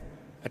them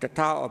at the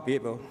Tower of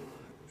Babel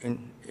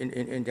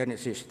in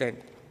Genesis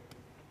 10.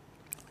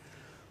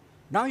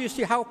 Now you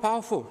see how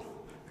powerful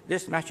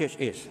this message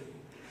is.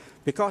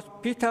 Because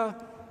Peter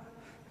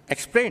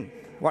explained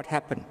what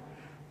happened,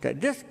 that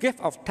this gift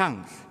of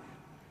tongues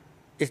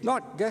is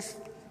not just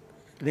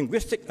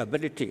linguistic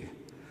ability.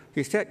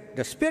 He said,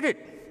 the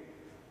Spirit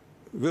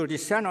will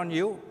descend on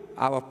you.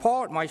 I will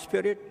pour out my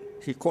Spirit,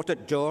 he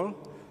quoted Joel,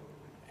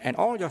 and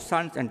all your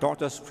sons and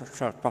daughters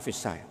shall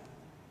prophesy.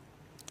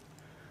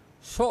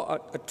 So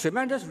a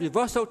tremendous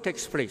reversal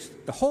takes place.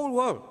 The whole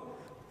world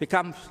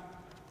becomes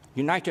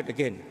united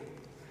again,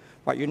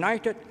 but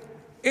united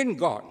in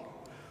God,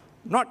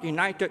 not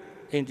united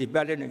in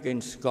rebellion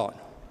against God.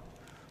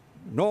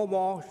 No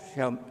more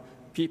shall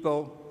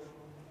people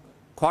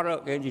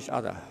quarrel against each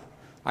other.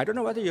 I don't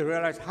know whether you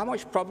realize how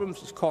much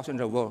problems is caused in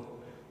the world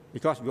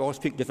because we all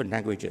speak different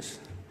languages.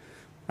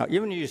 Now,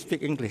 even if you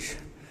speak English,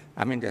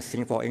 I mean, there's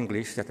Singapore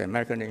English, there's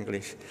American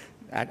English.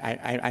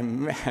 I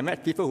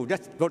met people who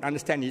just don't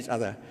understand each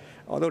other,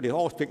 although they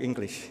all speak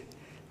English.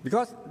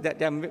 Because there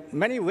are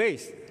many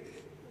ways.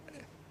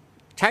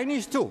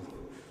 Chinese, too.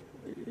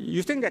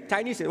 You think that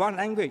Chinese is one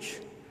language.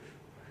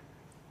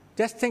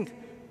 Just think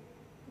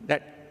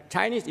that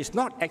Chinese is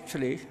not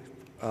actually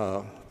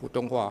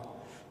Putonghua.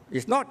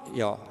 It's not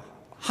your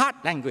heart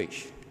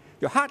language.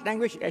 Your heart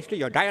language is actually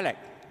your dialect.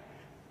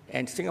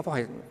 And Singapore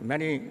has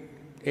many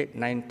 8,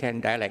 9,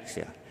 10 dialects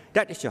here.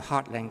 That is your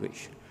heart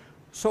language.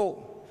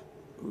 So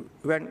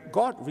when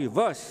God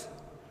reversed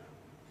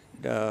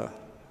the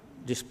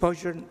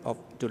dispersion of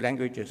the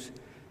languages,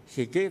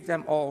 he gave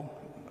them all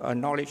a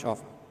knowledge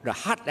of the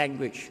heart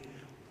language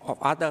of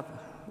other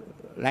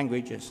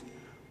languages,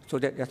 so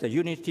that there's a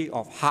unity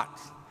of heart,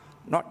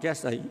 not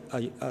just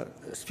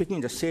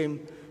speaking the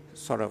same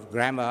sort of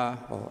grammar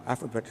or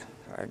alphabet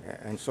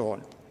and so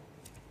on.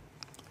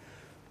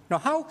 Now,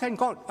 how can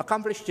God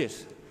accomplish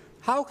this?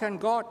 How can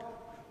God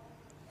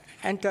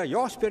enter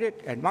your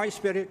spirit and my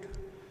spirit?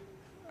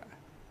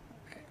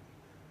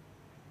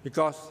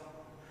 Because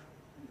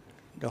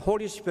the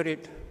Holy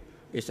Spirit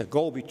is a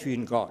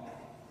go-between God.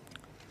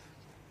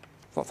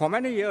 For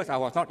many years, I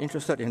was not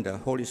interested in the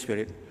Holy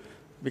Spirit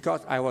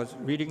because I was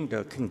reading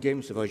the King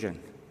James Version.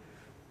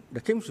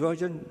 The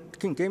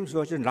King James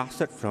Version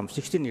lasted from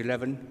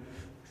 1611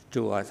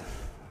 to, I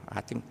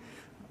think,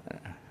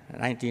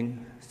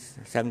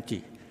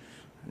 1970.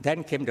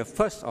 Then came the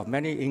first of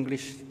many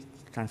English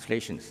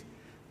translations,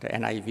 the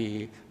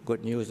NIV,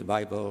 Good News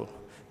Bible,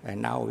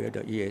 and now we are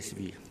the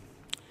ESV.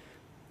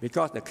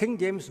 Because the King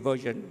James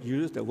Version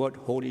used the word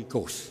Holy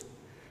Ghost,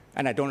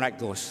 and I don't like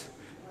ghosts.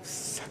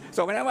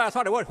 So whenever I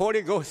saw the word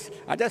Holy Ghost,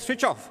 I just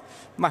switch off.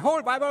 My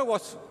whole Bible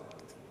was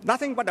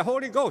nothing but the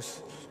Holy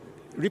Ghost,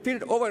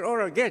 repeated over and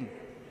over again.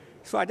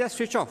 So I just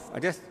switch off. I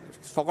just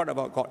forgot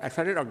about God. I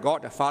started on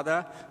God the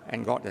Father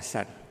and God the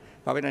Son.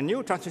 But when a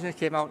new translation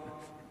came out,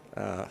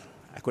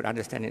 I could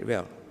understand it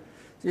well.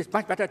 It's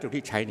much better to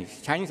read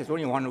Chinese. Chinese is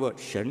only one word,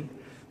 Shen,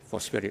 for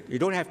spirit. You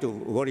don't have to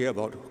worry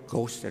about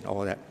ghosts and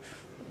all that.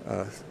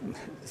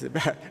 It's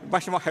a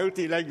much more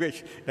healthy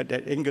language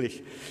than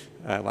English.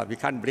 But we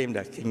can't blame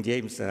the King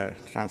James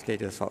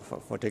translators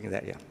for doing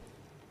that. Yeah.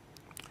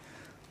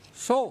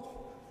 So,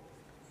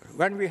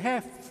 when we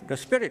have the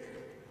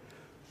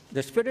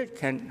Spirit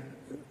can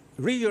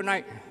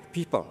reunite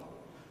people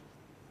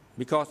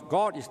because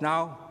God is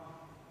now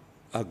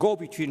a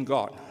go-between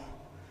God.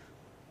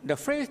 The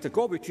phrase, the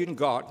go-between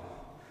God,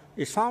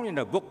 is found in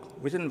a book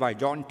written by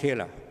John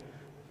Taylor.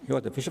 He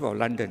was the Bishop of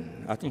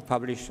London, I think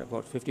published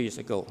about 50 years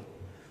ago.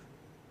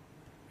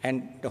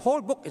 And the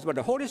whole book is about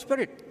the Holy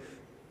Spirit,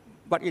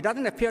 but it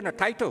doesn't appear in the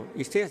title.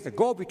 It says the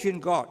go-between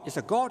God. It's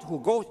a God who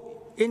goes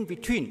in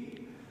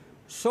between.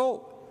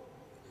 So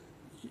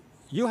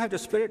you have the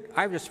Spirit,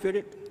 I have the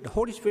Spirit, the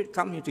Holy Spirit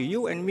comes into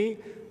you and me.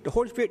 The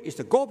Holy Spirit is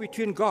the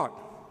go-between God.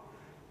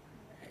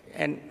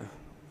 And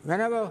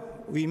whenever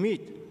we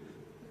meet,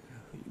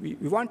 we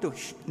want to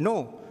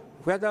know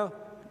whether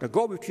the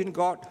go-between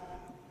God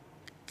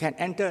can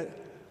enter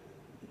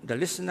the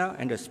listener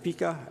and the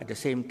speaker at the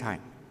same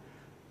time.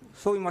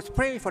 So we must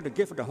pray for the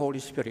gift of the Holy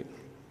Spirit.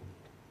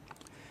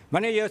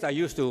 Many years I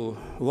used to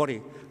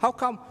worry, how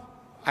come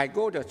I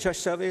go to a church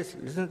service,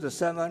 listen to the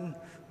sermon,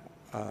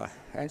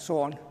 and so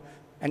on,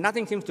 and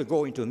nothing seems to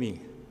go into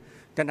me.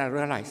 Then I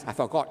realized I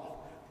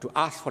forgot to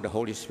ask for the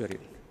Holy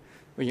Spirit.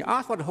 When you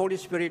ask for the Holy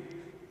Spirit,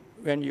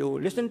 when you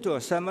listen to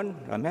a sermon,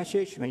 a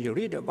message, when you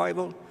read the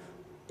Bible,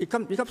 it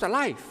becomes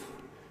alive.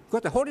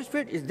 Because the Holy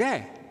Spirit is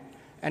there.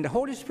 And the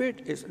Holy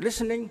Spirit is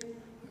listening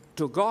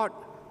to God,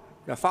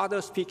 the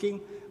Father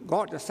speaking,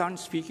 God the Son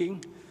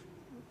speaking.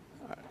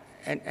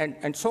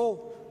 And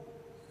so,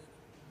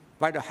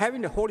 by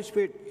having the Holy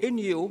Spirit in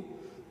you,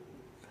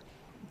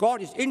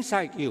 God is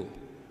inside you,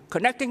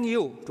 connecting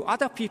you to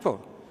other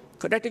people,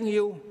 connecting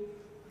you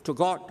to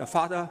God the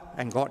Father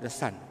and God the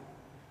Son.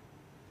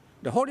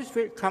 The Holy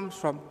Spirit comes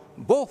from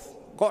both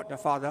God the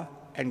Father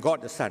and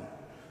God the Son.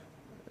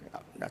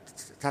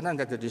 Sometimes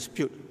there's a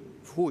dispute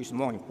who is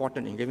more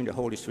important in giving the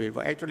Holy Spirit,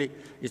 but actually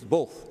it's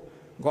both.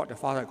 God the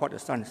Father, God the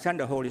Son, send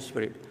the Holy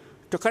Spirit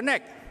to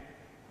connect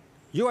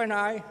you and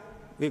I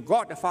with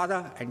God the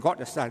Father and God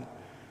the Son.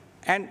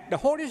 And the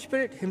Holy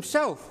Spirit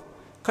himself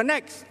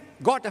connects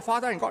God the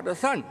Father and God the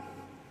Son.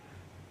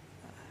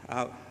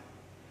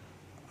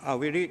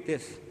 We read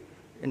this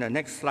in the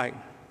next slide.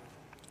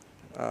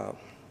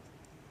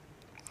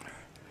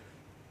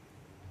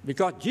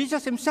 Because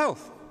Jesus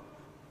himself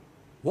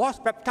was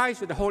baptized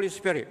with the Holy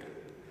Spirit.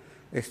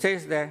 It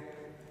says there,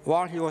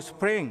 while he was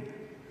praying,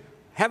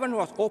 heaven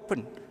was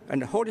opened,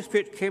 and the Holy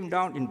Spirit came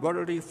down in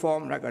bodily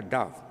form like a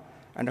dove.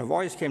 And a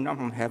voice came down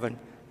from heaven,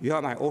 "You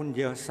are my own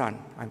dear Son,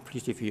 I'm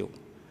pleased with you."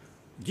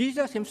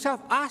 Jesus himself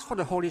asked for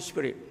the Holy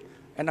Spirit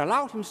and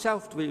allowed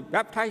himself to be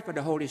baptized by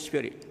the Holy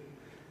Spirit.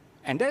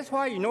 And that's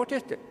why you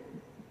notice that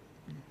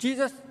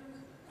Jesus,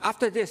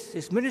 after this,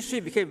 his ministry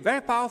became very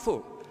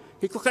powerful.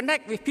 He could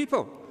connect with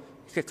people.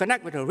 He could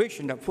connect with the rich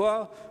and the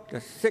poor, the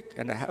sick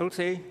and the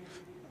healthy,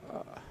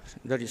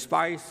 the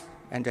despised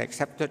and the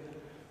accepted,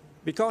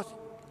 because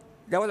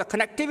there was a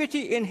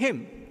connectivity in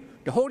him.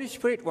 The Holy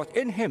Spirit was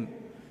in him.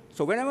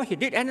 So whenever he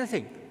did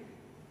anything,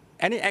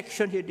 any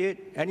action he did,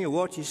 any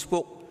words he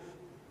spoke,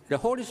 the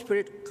Holy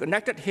Spirit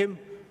connected him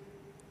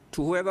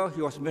to whoever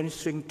he was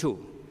ministering to.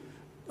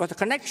 It was a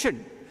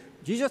connection.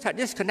 Jesus had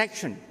this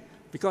connection.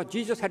 because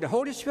Jesus had the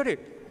Holy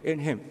Spirit in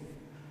him.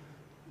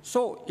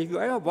 So if you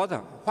ever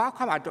bother, how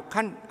come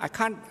I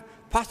can't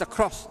pass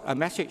across a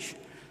message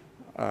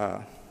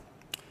to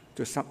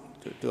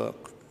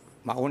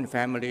my own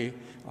family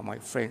or my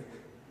friend?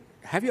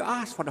 Have you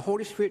asked for the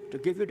Holy Spirit to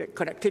give you that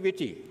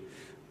connectivity,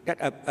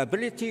 that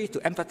ability to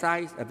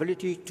empathize,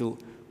 ability to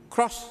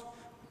cross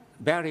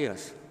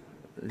barriers,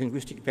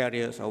 linguistic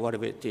barriers or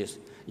whatever it is,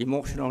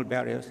 emotional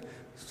barriers,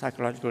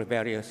 psychological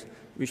barriers,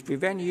 which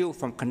prevent you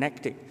from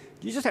connecting?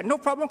 Jesus had no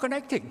problem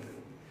connecting.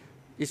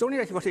 It's only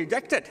that he was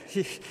rejected.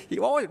 He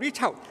always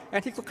reached out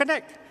and he could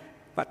connect.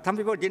 But some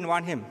people didn't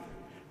want him.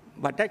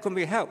 But that couldn't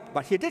be helped.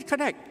 But he did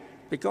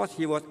connect because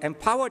he was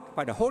empowered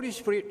by the Holy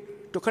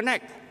Spirit to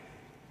connect.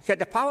 He had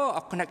the power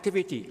of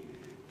connectivity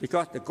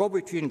because the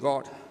go-between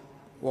God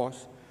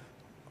was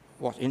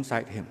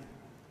inside him.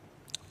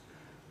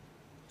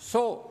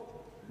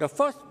 So the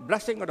first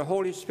blessing of the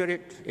Holy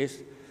Spirit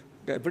is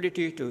the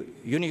ability to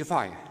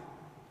unify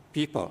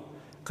people,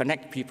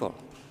 connect people.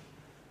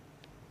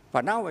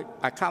 But now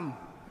I come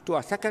to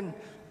a second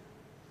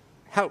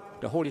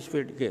help the Holy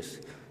Spirit gives.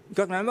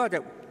 Because remember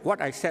that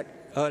what I said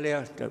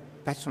earlier, the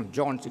passage from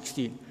John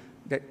 16,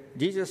 that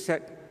Jesus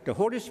said the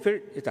Holy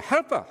Spirit is a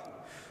helper.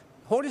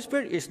 Holy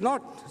Spirit is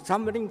not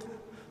somebody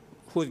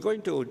who is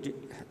going to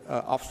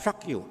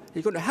obstruct you.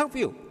 He's going to help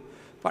you.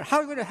 But how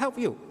is he going to help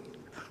you?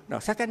 The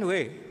second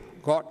way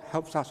God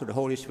helps us with the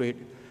Holy Spirit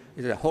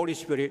is that the Holy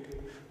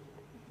Spirit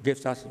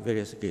gives us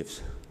various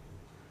gifts.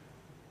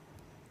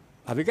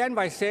 I began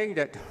by saying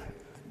that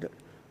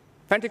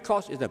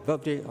Pentecost is the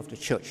birthday of the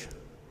church.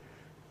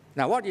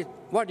 Now, what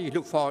do you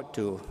look forward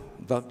to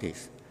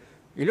birthdays?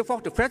 You look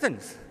forward to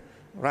presents,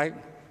 right?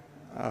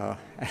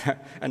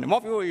 And the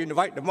more people you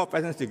invite, the more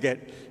presents you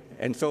get.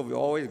 And so we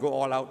always go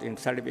all out in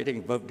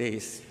celebrating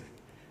birthdays.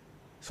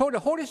 So the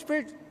Holy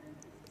Spirit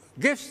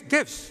gives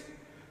gifts.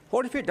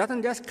 Holy Spirit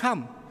doesn't just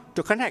come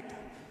to connect.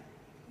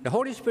 The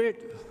Holy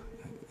Spirit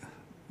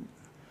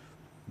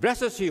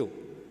blesses you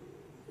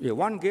with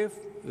one gift,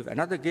 with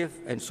another gift,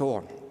 and so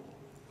on.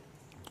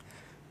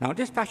 Now,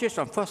 this passage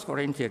from 1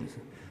 Corinthians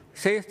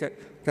says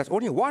that there's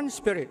only one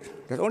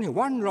Spirit, there's only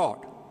one Lord,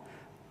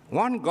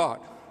 one God.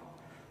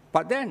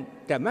 But then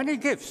there are many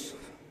gifts.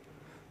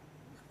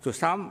 To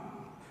some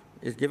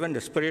is given the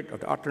spirit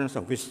of the utterance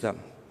of wisdom,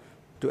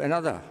 to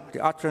another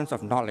the utterance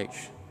of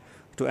knowledge,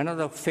 to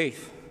another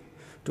faith,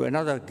 to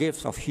another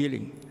gifts of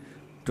healing,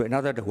 to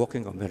another the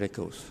working of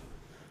miracles.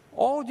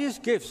 All these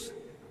gifts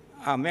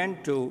are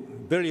meant to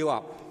build you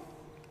up.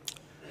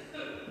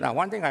 Now,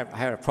 one thing I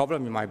have a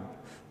problem in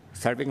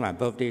celebrating my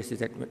birthdays is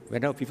that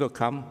whenever people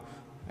come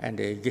and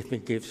they give me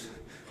gifts,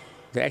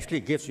 they're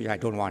actually gifts which I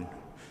don't want.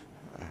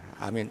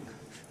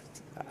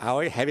 I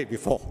already had it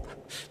before,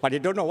 but they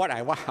don't know what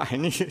I want, I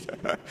need.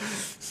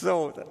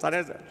 So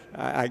sometimes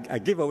I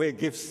give away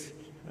gifts.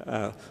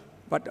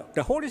 But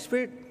the Holy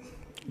Spirit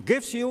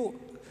gives you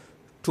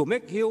to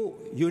make you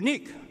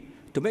unique,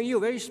 to make you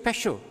very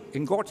special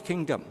in God's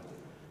kingdom.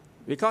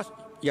 Because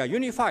you are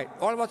unified.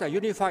 All of us are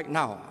unified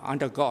now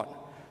under God.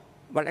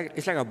 But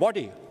it's like a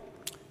body.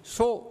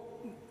 So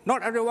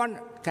not everyone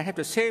can have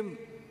the same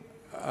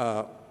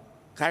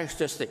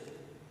characteristic.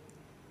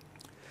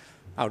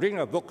 I was reading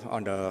a book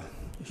on the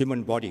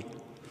human body.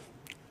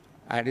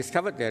 I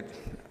discovered that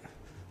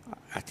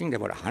I think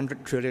there are about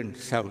 100 trillion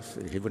cells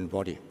in the human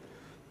body.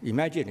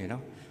 Imagine,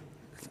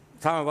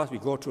 some of us, we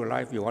go through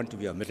life, we want to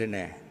be a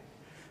millionaire.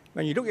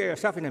 When you look at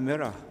yourself in the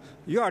mirror,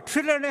 you are a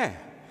trillionaire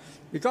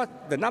because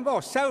the number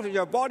of cells in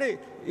your body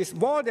is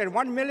more than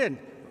 1 million,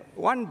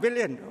 1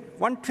 billion,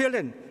 1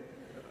 trillion,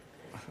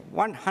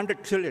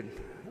 100 trillion,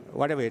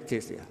 whatever it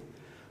is here.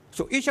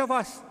 So each of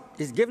us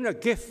is given a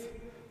gift,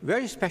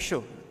 very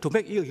special, to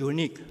make you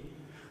unique.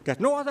 There's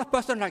no other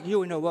person like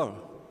you in the world.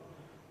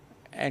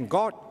 And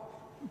God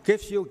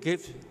gives you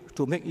gifts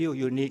to make you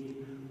unique.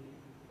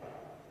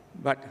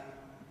 But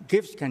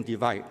gifts can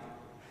divide.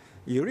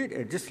 You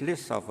read this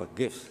list of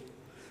gifts,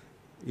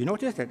 you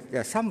notice that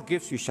there are some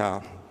gifts which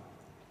are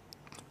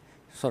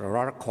sort of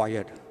rather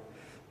quiet.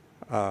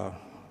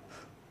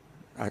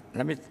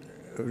 Let me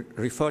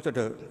refer to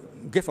the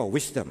gift of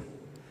wisdom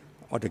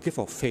or the gift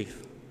of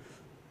faith.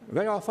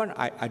 Very often,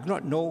 I do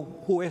not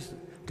know who has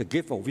the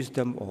gift of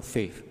wisdom or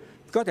faith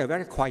because they're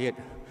very quiet.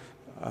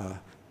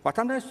 But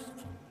sometimes,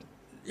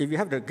 if you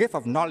have the gift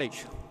of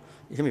knowledge,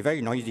 it can be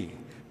very noisy.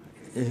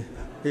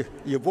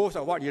 You boast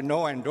of what you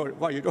know and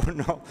what you don't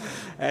know.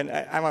 And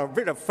I'm a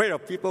bit afraid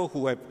of people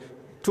who have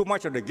too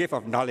much of the gift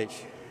of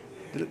knowledge.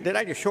 They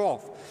like to show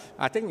off.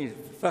 I think in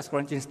 1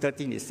 Corinthians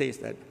 13 it says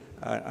that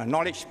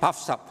knowledge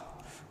puffs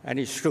up, and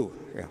it's true.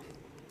 Yeah.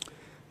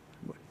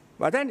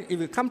 But then if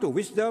you come to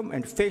wisdom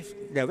and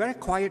faith, they're very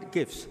quiet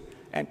gifts.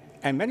 And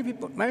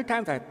many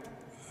times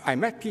I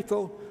met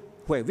people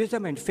who have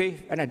wisdom and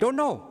faith, and I don't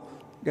know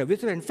their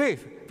wisdom and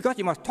faith because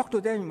you must talk to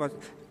them, you must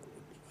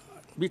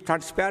be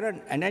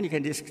transparent, and then you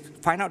can just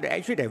find out that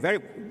actually they're very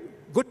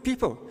good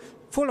people,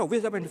 full of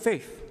wisdom and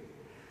faith.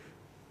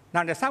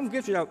 Now, there are some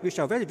gifts which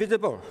are very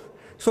visible.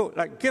 So,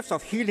 like gifts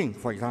of healing,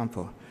 for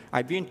example.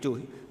 I've been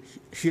to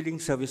healing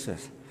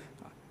services.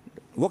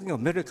 working of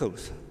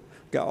miracles.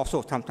 There are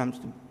also sometimes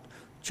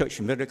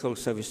church miracle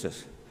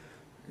services.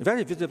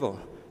 Very visible.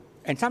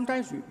 And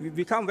sometimes we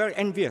become very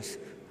envious.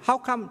 How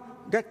come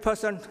that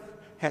person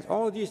has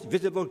all these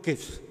visible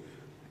gifts,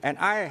 and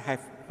I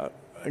have an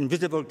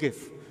invisible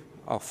gift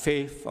of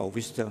faith or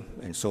wisdom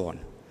and so on?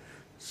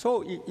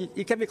 So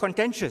it can be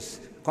contentious,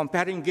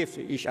 comparing gifts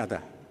to each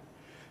other.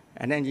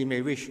 And then you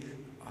may wish,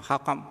 how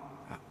come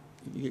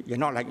you're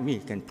not like me,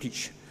 can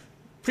preach?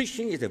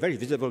 Preaching is a very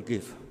visible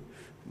gift.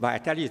 But I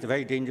tell you, it's a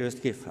very dangerous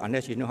gift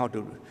unless you know how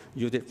to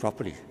use it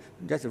properly.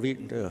 Just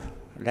read the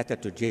letter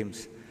to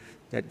James,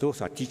 that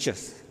those are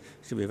teachers.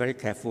 So be very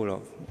careful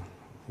of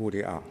who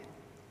they are.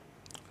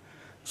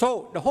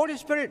 So the Holy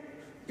Spirit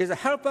is a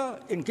helper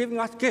in giving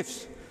us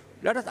gifts.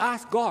 Let us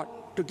ask God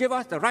to give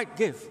us the right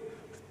gift,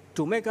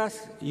 to make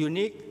us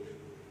unique,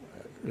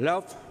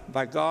 loved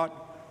by God,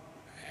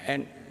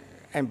 and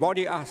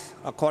embody us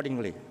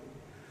accordingly.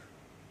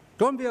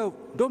 Don't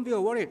be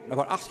worried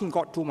about asking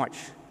God too much.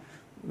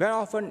 Very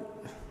often,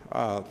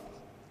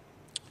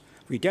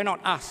 we dare not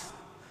ask.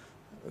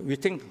 We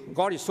think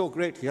God is so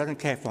great, He doesn't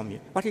care for me.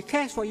 But He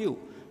cares for you.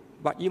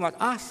 But you must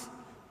ask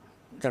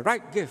the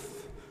right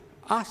gift.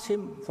 Ask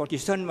Him for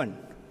discernment.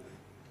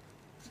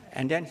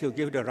 And then He'll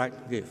give you the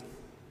right gift.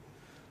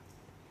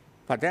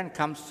 But then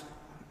comes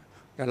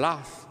the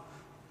last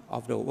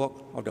of the work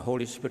of the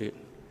Holy Spirit,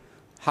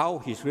 how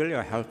He's really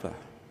a helper.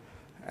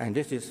 And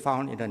this is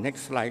found in the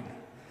next slide,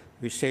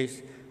 which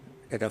says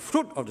that the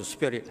fruit of the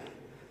Spirit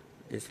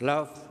is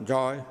love,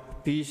 joy,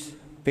 peace,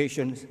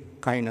 patience,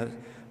 kindness,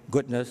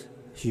 goodness,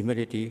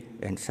 humility,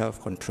 and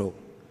self-control.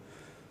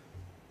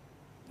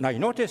 Now you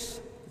notice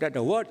that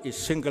the word is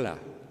singular.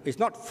 It's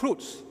not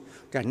fruits.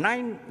 There are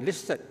 9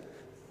 listed.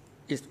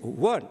 It's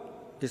word,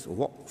 it's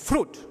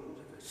fruit.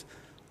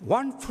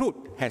 One fruit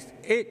has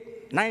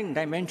 9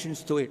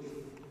 dimensions to it.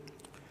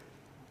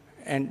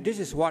 And this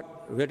is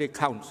what really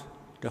counts,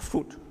 the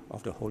fruit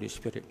of the Holy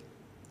Spirit.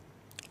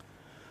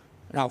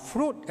 Now,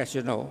 fruit, as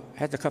you know,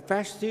 has the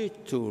capacity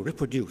to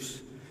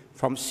reproduce.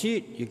 From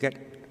seed, you get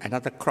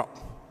another crop.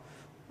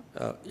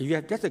 If you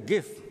have just a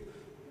gift,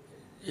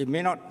 it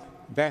may not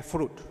bear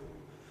fruit.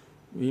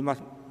 We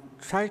must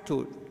try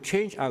to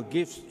change our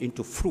gifts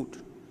into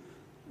fruit,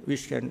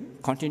 which can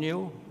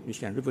continue,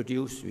 which can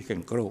reproduce, we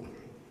can grow.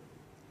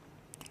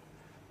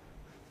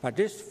 But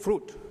this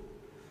fruit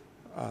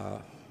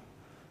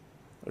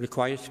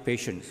requires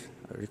patience,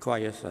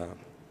 requires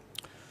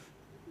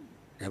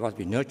there must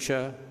be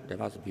nurture, there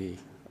must be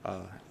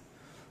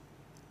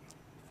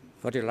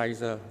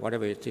fertilizer,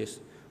 whatever it is,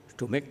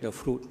 to make the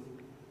fruit,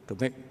 to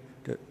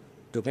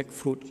make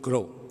fruit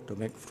grow,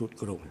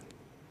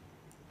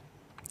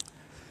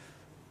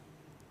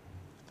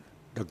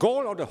 The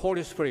goal of the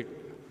Holy Spirit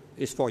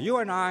is for you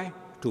and I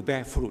to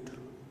bear fruit.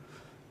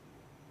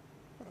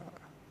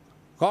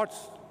 God's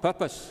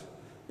purpose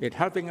in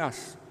helping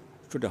us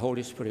through the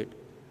Holy Spirit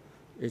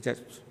is that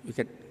we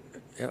can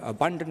have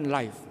abundant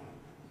life,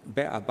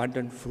 bear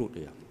abundant fruit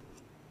here.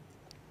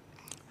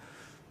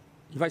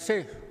 You might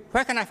say,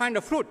 where can I find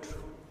the fruit?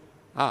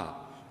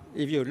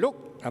 If you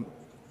look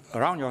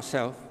around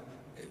yourself,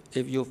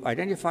 if you've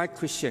identified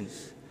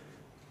Christians,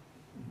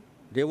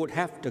 they would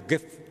have the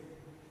gift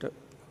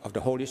of the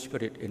Holy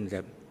Spirit in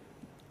them.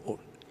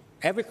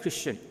 Every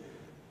Christian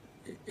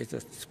is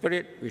a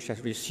spirit which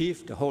has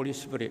received the Holy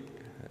Spirit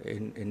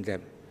in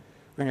them.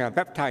 When you are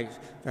baptized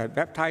in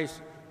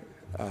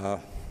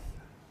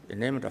the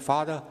name of the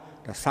Father,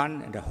 the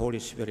Son, and the Holy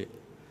Spirit.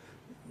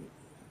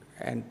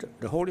 And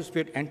the Holy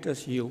Spirit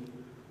enters you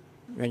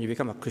when you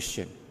become a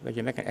Christian, when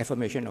you make an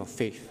affirmation of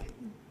faith.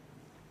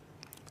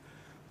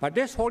 But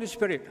this Holy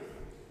Spirit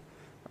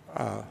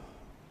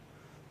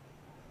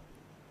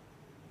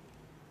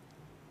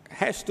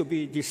has to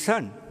be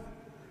discerned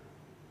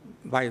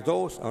by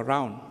those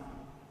around.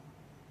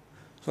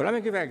 So let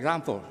me give you an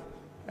example.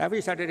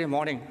 Every Saturday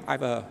morning, I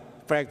have a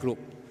prayer group.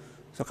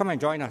 So come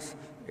and join us,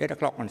 8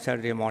 o'clock on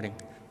Saturday morning,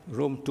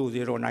 room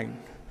 209.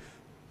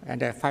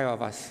 And there are 5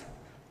 of us.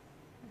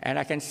 And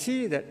I can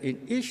see that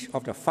in each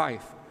of the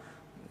 5,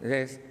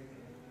 there's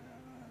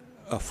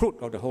a fruit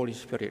of the Holy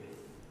Spirit.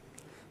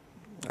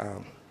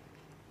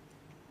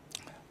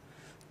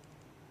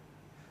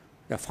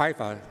 The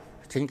 5 are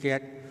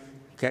Tinkiet,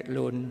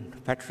 Katlun,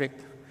 Patrick,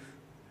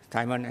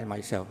 Simon, and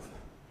myself.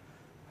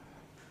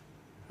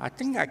 I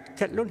think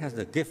Katlun has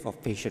the gift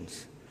of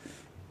patience,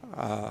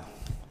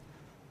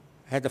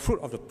 has the fruit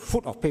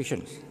of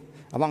patience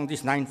among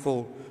these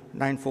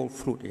ninefold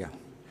fruit here.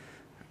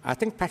 I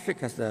think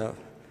Patrick has the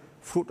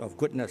fruit of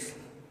goodness.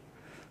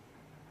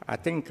 I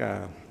think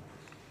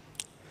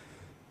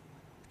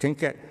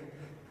Tinket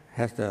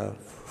has the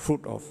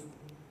fruit of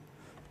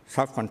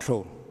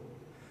self-control.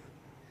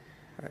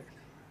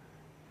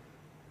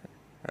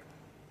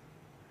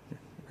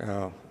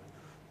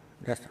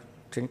 That's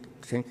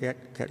Tinket,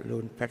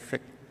 Katlun,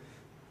 Patrick.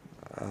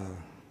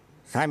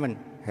 Simon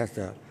has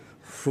the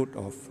fruit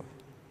of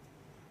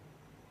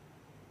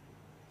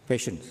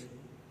patience.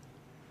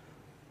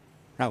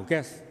 Now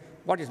guess,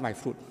 what is my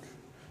fruit?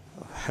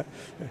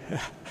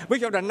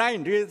 Which of the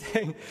 9 do you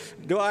think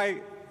do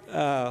I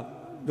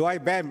do I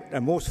bear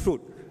the most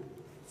fruit?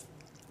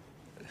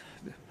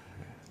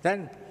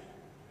 Then,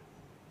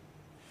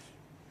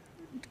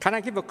 can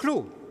I give a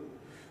clue?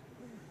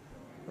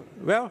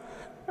 Well,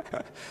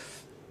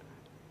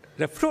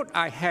 the fruit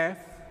I have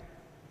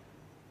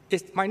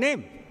is my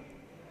name.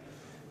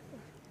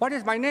 What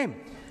is my name?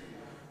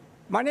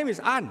 My name is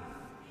Ann.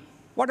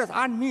 What does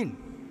Ann mean?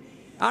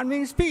 Ann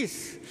means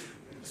peace.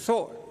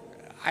 So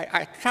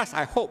I trust,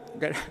 I hope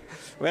that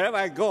wherever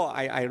I go,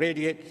 I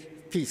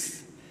radiate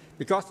peace.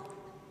 Because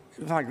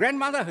my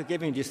grandmother who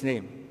gave me this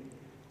name,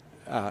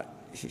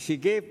 she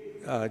gave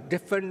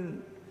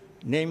different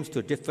names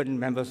to different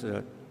members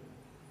of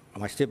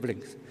my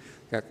siblings.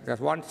 There's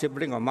one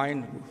sibling of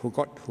mine who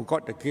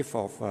got the gift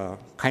of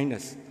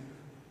kindness.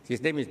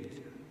 His name is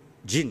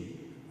Jin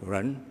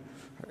Ren.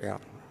 Yeah.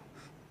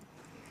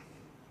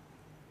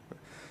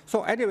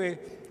 So anyway,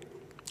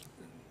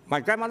 my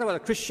grandmother was a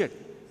Christian,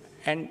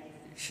 and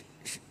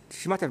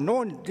she must have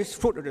known this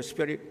fruit of the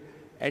Spirit,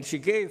 and she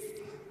gave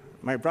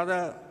my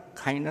brother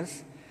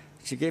kindness.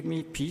 She gave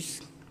me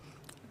peace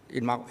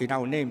in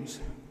our names,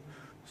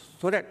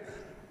 so that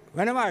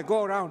whenever I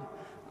go around,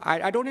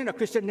 I don't need a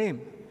Christian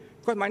name,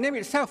 because my name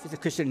itself is a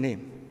Christian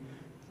name.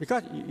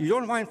 Because you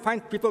don't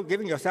find people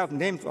giving yourself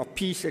names of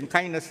peace and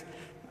kindness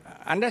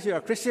unless you're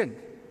a Christian.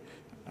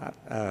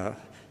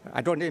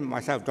 I don't name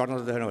myself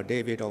Jonathan or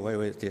David or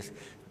whatever it is.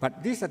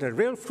 But these are the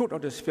real fruit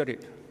of the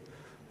Spirit.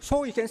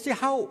 So you can see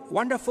how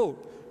wonderful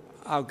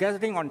our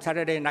gathering on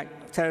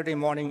Saturday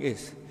morning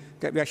is,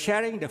 that we are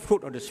sharing the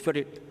fruit of the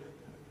Spirit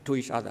to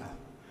each other.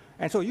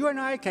 And so you and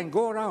I can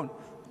go around.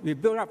 We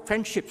build up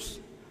friendships.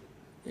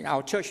 In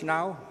our church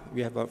now,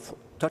 we have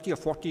 30 or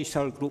 40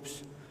 cell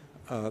groups.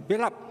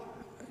 Build up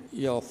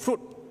your fruit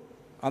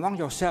among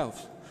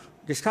yourselves.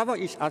 Discover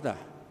each other.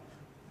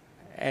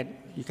 And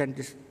you can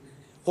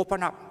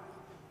open up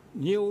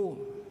new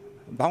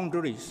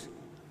boundaries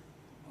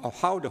of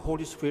how the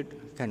Holy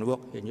Spirit can work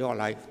in your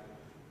life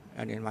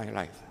and in my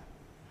life.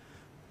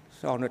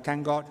 So I want to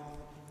thank God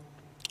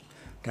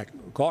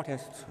that God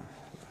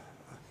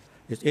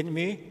is in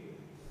me.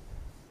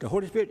 The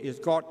Holy Spirit is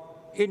God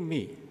in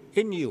me,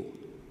 in you.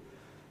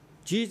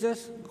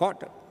 Jesus,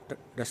 God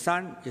the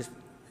Son, is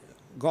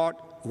God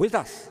with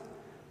us,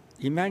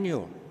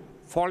 Emmanuel,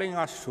 following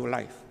us through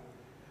life.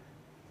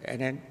 And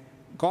then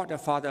God the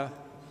Father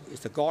is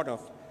the God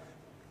of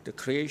the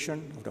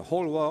creation of the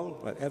whole world,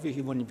 of every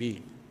human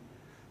being.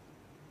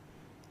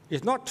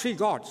 It's not three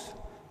gods.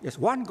 It's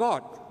one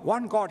God,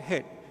 one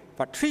Godhead,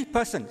 but three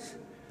persons.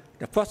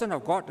 The person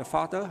of God the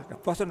Father, the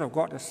person of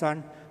God the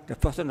Son, the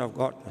person of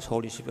God the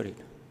Holy Spirit.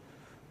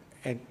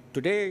 And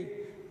today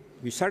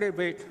we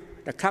celebrate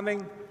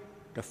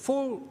the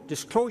full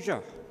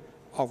disclosure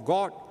of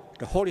God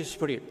the Holy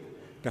Spirit,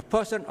 the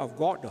person of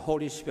God the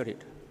Holy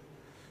Spirit.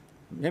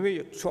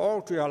 Maybe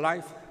all through your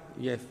life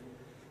you have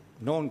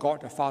known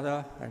God the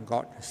Father and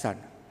God the Son.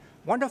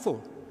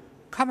 Wonderful.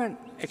 Come and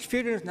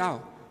experience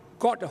now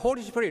God the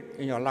Holy Spirit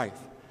in your life.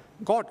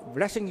 God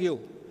blessing you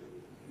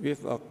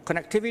with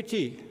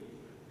connectivity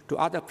to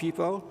other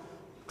people,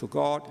 to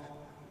God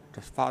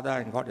the Father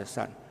and God the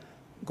Son.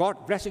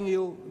 God blessing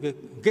you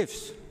with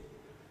gifts.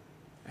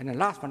 And then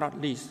last but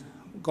not least,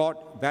 God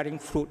bearing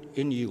fruit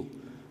in you.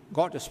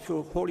 God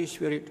the Holy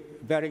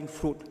Spirit bearing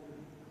fruit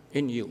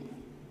in you.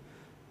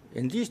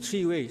 In these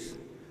three ways,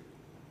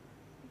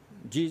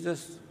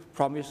 Jesus'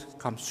 promise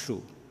comes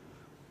true.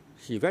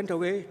 He went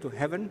away to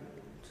heaven,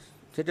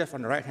 seated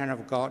on the right hand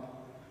of God,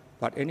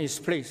 but in his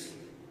place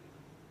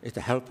is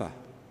the helper.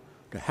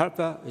 The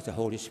helper is the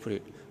Holy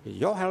Spirit.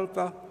 Your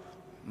helper,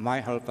 my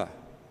helper.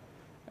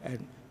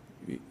 And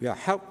we are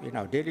helped in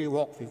our daily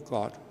walk with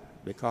God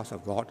because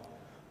of God,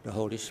 the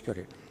Holy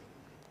Spirit.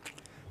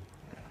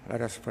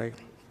 Let us pray.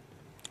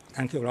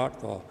 Thank you, Lord,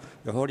 for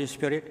the Holy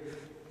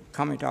Spirit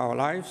come into our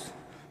lives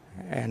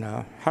and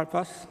help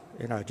us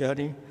in our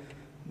journey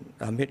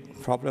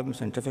amid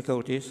problems and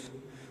difficulties.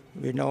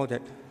 We know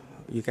that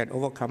you can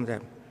overcome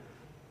them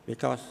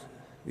because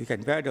we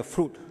can bear the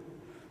fruit,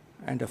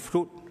 and the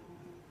fruit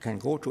can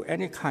go to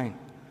any kind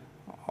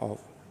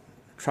of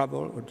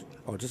trouble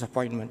or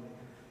disappointment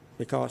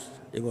because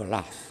it will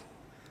last.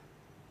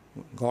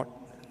 God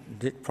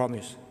did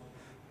promise,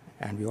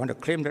 and we want to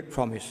claim that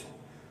promise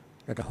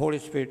that the Holy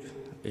Spirit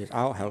is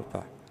our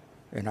helper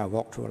in our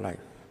walk through life.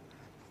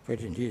 Pray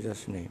in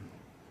Jesus' name.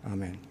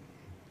 Amen.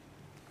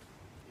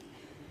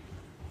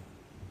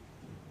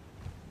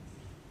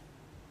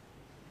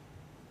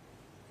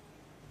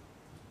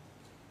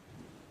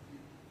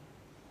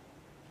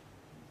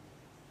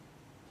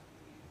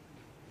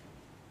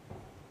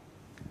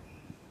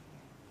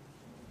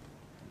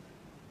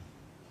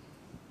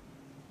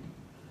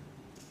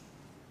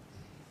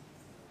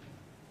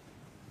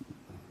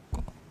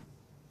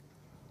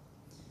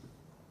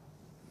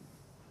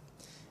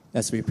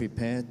 As we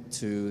prepare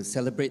to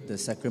celebrate the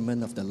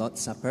sacrament of the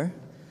Lord's Supper,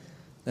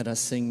 let us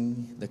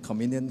sing the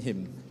communion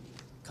hymn,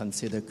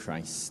 Consider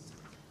Christ.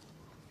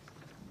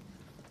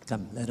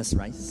 Come, let us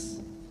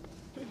rise.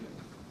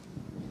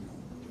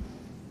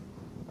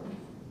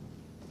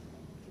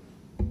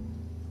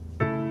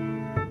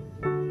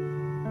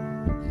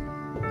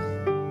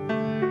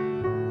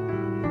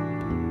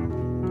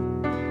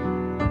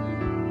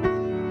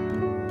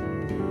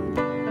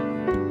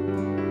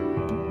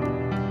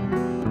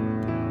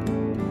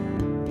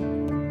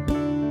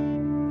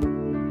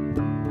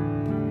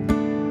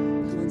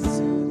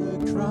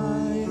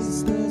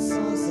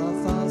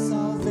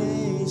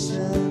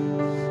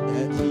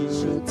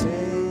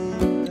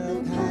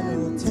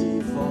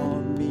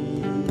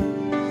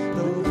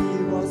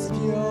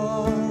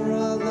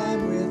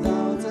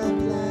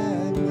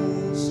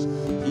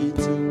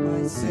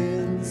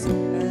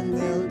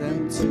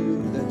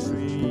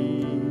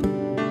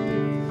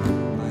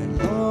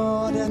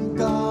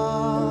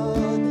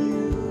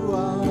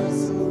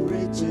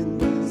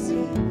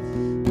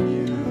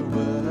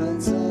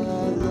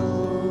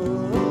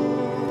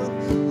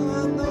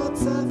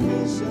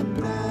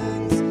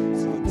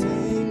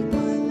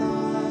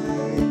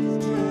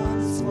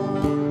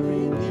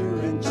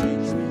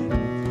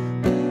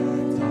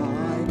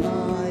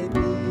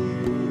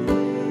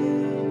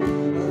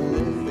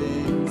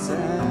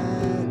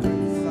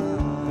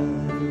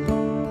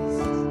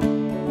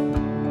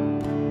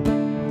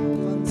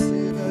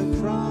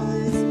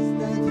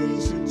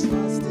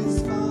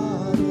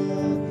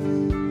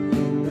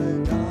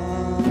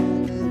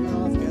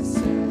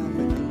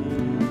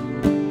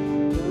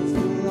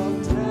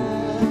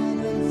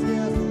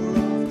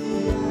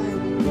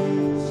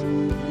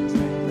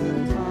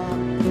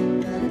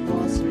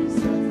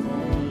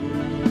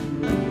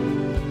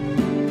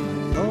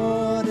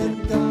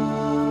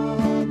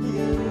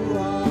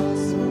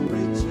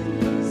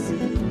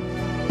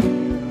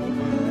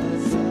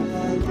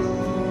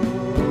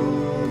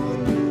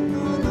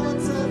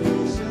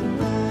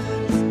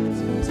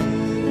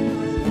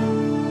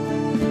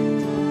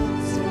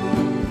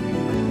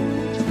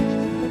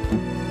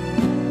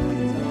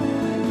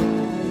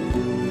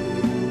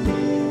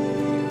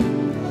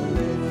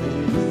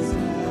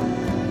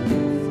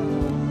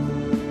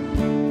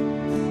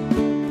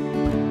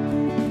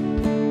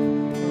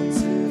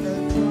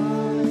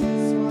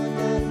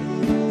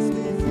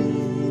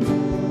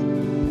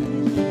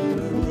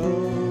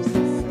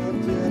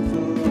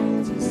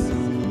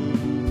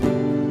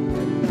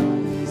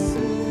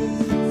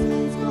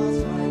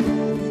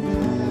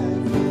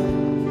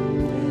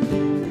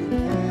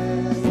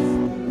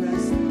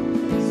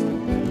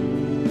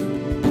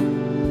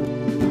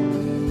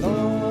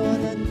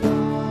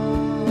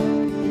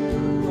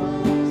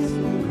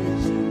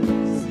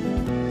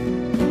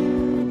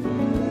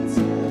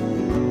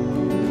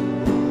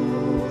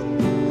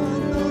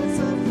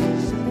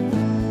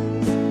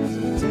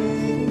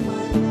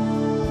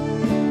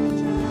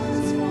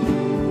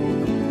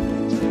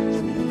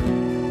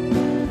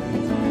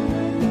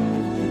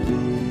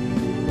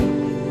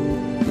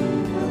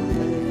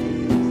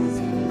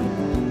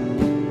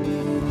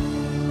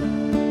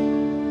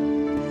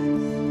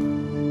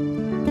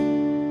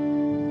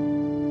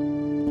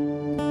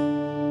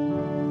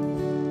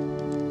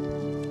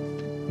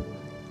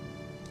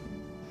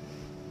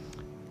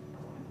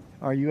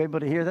 Are you able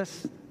to hear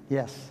this?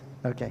 Yes.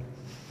 Okay.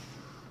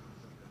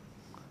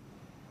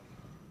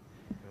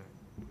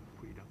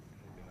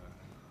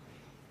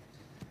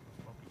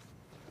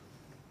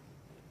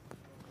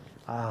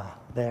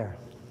 There.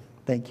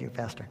 Thank you,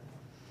 Pastor.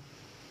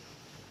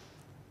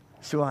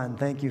 Soo Ann,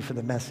 thank you for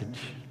the message.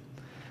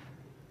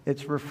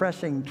 It's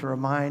refreshing to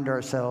remind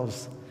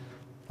ourselves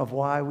of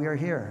why we are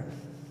here.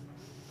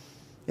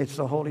 It's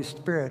the Holy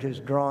Spirit who's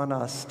drawn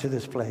us to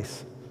this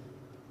place.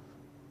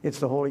 It's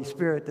the Holy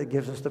Spirit that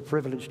gives us the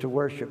privilege to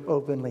worship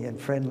openly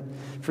and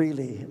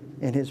freely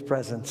in His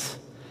presence.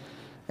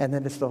 And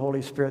then it's the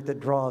Holy Spirit that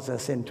draws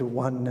us into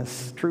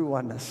oneness, true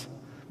oneness,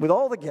 with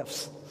all the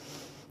gifts.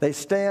 They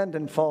stand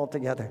and fall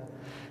together.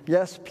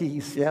 Yes,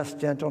 peace. Yes,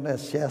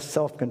 gentleness. Yes,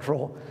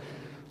 self-control.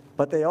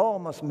 But they all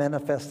must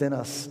manifest in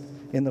us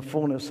in the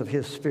fullness of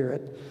His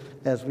Spirit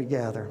as we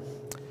gather.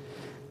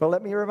 Well,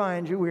 let me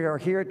remind you, we are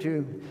here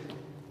to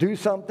do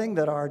something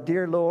that our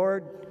dear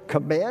Lord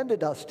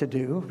commanded us to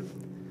do.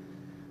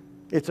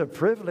 It's a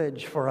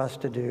privilege for us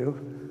to do.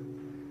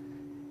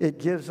 It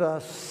gives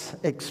us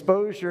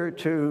exposure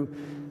to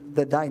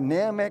the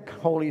dynamic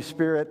Holy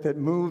Spirit that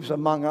moves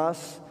among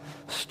us,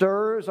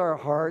 stirs our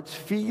hearts,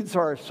 feeds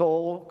our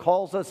soul,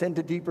 calls us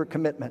into deeper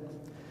commitment.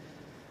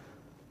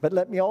 But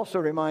let me also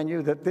remind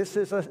you that this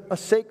is a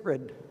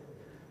sacred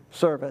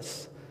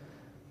service.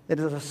 It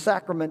is a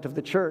sacrament of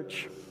the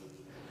church.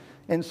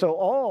 And so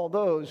all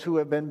those who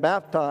have been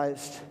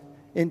baptized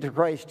into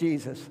Christ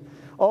Jesus,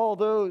 all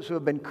those who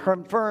have been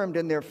confirmed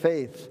in their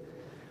faith,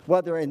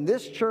 whether in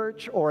this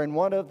church or in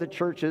one of the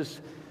churches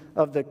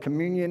of the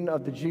communion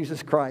of the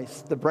Jesus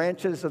Christ, the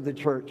branches of the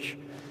church,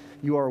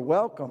 you are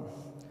welcome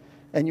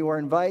and you are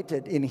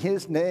invited in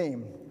His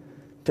name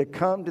to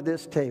come to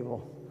this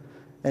table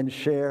and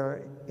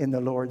share in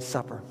the Lord's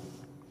Supper.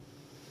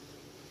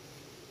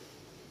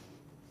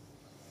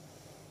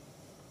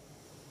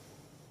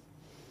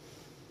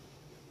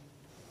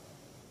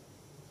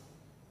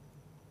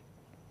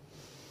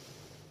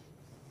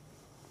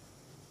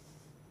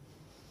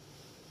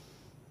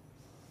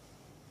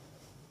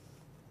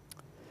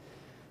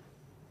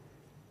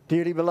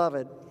 Dearly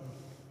beloved,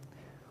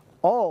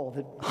 all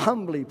that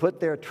humbly put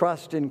their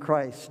trust in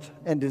Christ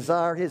and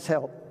desire His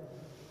help,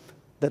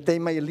 that they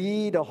may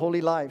lead a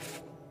holy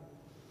life,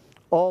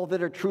 all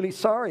that are truly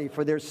sorry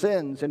for their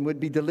sins and would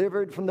be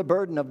delivered from the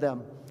burden of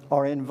them,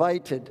 are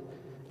invited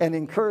and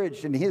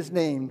encouraged in His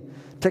name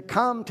to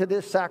come to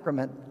this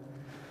sacrament.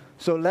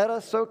 So let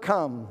us so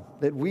come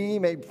that we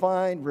may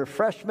find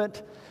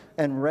refreshment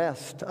and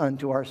rest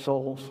unto our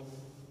souls.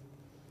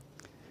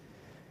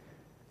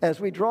 As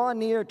we draw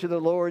near to the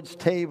Lord's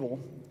table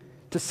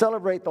to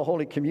celebrate the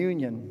Holy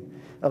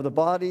Communion of the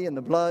body and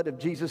the blood of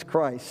Jesus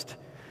Christ,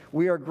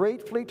 we are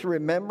gratefully to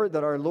remember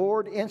that our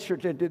Lord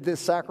instituted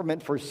this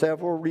sacrament for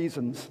several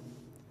reasons.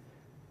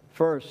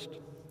 First,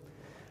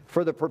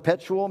 for the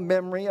perpetual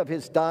memory of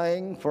His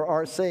dying for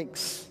our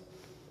sakes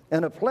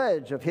and a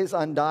pledge of His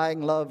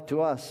undying love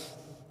to us.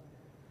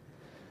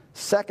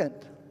 Second,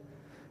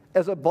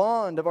 as a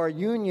bond of our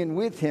union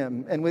with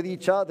Him and with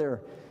each other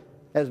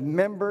as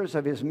members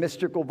of His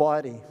mystical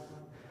body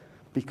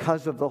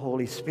because of the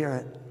Holy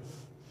Spirit.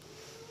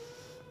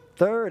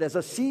 Third, as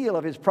a seal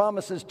of His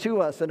promises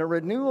to us and a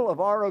renewal of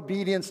our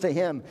obedience to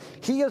Him.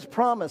 He has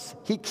promised,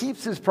 He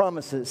keeps His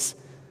promises,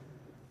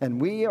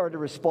 and we are to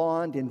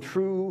respond in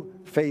true,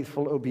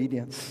 faithful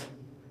obedience.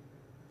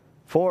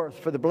 Fourth,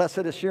 for the blessed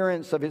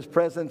assurance of His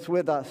presence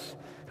with us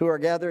who are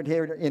gathered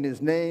here in His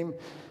name.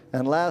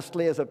 And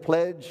lastly, as a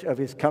pledge of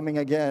His coming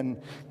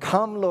again.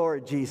 Come,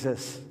 Lord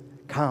Jesus,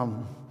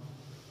 come.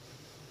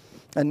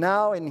 And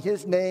now, in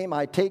His name,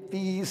 I take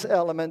these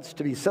elements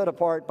to be set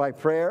apart by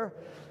prayer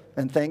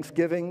and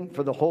thanksgiving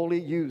for the holy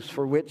use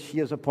for which He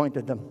has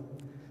appointed them.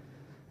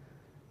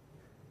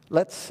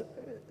 Let's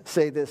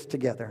say this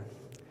together.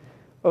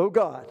 O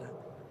God,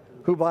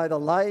 who by the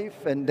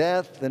life and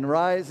death and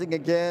rising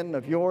again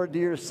of your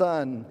dear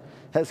Son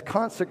has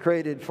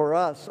consecrated for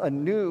us a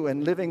new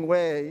and living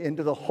way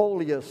into the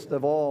holiest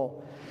of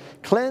all,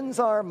 cleanse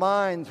our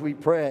minds, we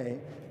pray,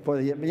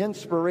 for the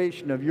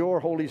inspiration of your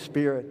Holy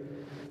Spirit,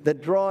 that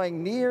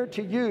drawing near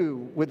to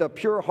you with a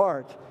pure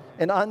heart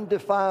and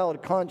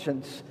undefiled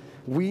conscience,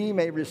 we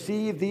may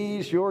receive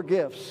these your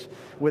gifts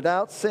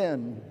without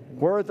sin,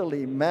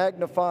 worthily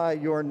magnify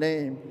your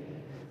name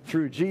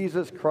through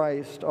Jesus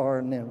Christ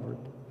our Lord.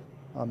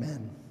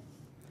 Amen.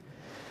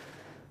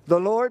 The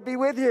Lord be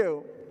with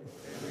you.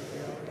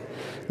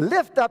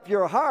 Lift up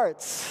your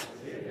hearts.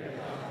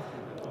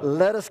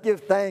 Let us give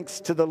thanks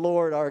to the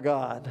Lord our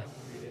God.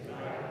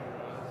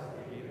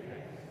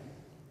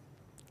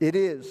 It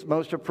is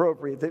most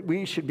appropriate that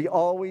we should be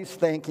always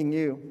thanking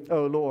you,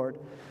 O Lord,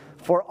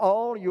 for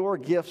all your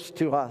gifts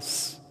to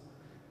us.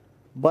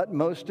 But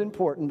most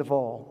important of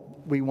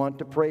all, we want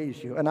to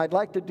praise you. And I'd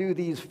like to do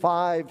these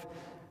 5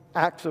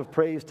 acts of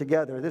praise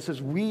together. This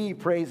is we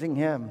praising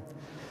Him.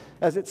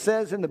 As it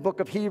says in the book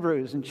of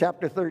Hebrews in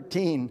chapter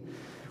 13,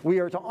 we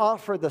are to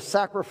offer the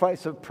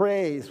sacrifice of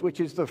praise,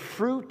 which is the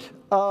fruit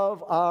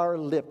of our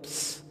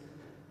lips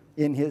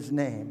in His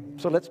name.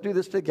 So let's do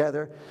this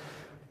together.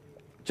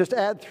 Just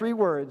add 3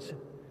 words.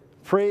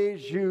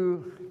 Praise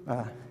you.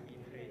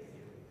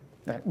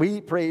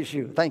 We praise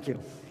you. Thank you.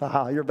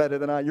 You're better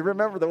than I. You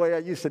remember the way I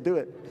used to do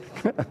it.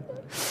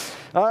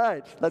 All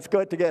right, let's go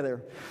it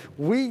together.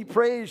 We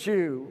praise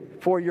you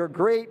for your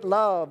great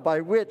love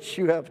by which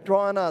you have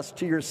drawn us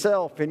to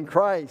yourself in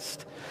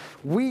Christ.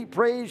 We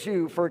praise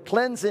you for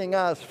cleansing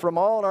us from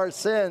all our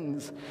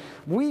sins.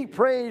 We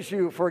praise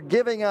you for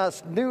giving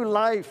us new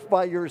life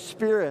by your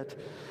Spirit.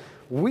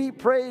 We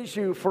praise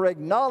you for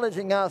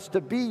acknowledging us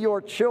to be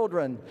your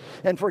children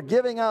and for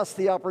giving us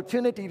the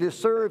opportunity to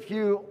serve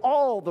you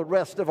all the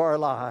rest of our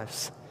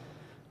lives.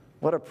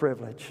 What a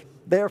privilege.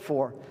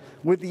 Therefore,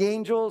 with the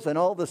angels and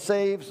all the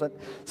saved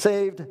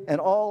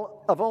and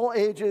all of all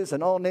ages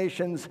and all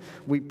nations,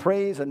 we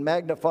praise and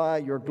magnify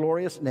your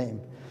glorious name,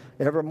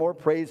 evermore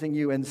praising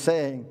you and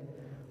saying,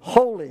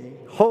 Holy,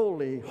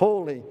 holy,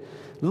 holy,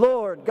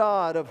 Lord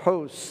God of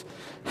hosts,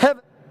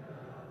 heaven.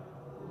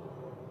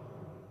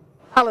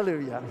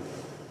 Hallelujah.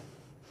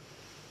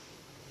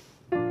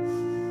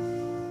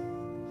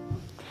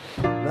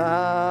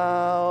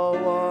 Thou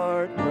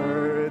art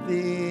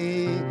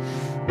worthy,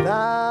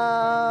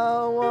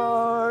 thou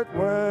art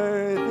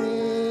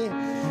worthy,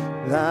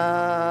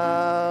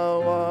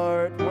 thou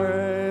art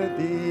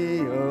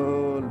worthy,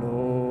 O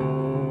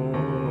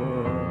Lord,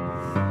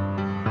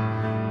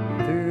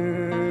 to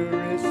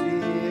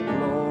receive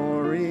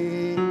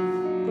glory,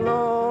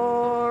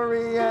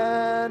 glory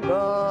and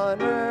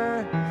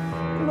honor,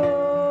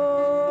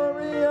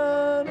 glory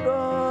and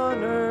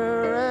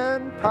honor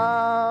and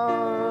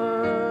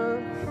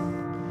power.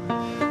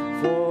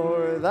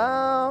 For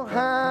thou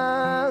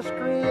hast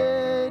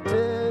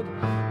created,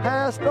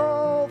 hast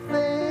all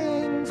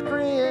things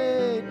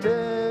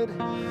created.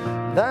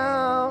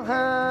 Thou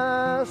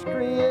hast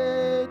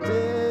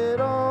created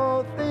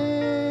all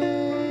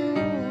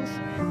things,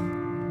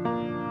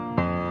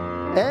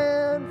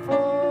 and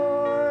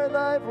for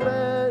thy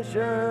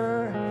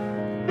pleasure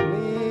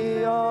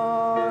we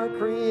are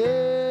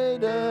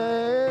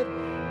created.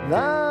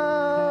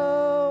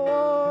 Thou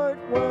art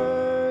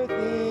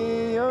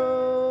worthy,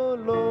 O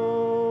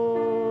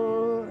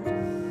Lord.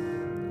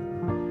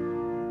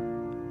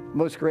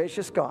 Most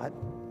gracious God,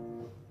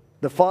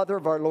 the Father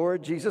of our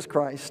Lord Jesus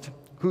Christ,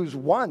 whose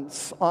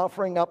once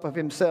offering up of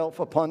himself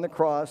upon the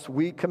cross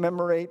we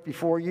commemorate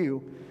before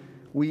you,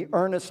 we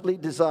earnestly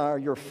desire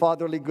your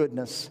fatherly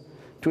goodness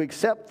to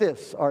accept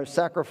this, our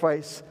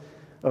sacrifice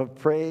of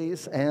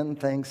praise and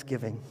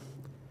thanksgiving.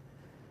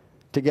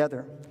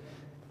 Together,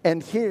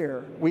 and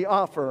here we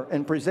offer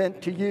and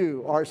present to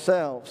you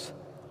ourselves,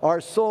 our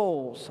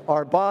souls,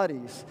 our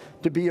bodies,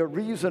 to be a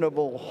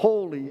reasonable,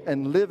 holy,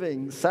 and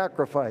living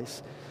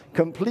sacrifice,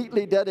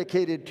 completely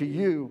dedicated to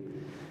you.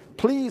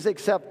 Please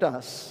accept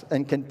us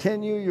and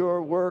continue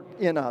your work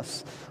in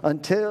us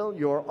until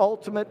your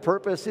ultimate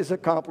purpose is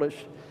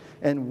accomplished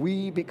and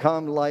we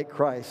become like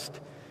Christ.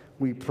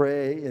 We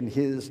pray in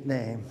his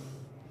name.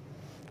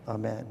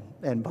 Amen.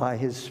 And by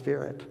his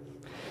Spirit.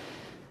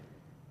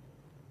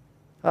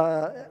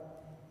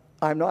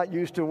 I'm not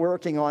used to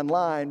working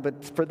online,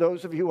 but for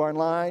those of you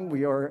online,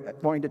 we are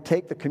going to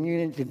take the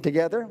communion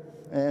together,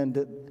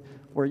 and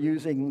we're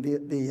using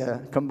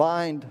the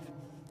combined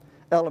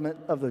element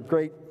of the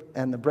grape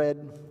and the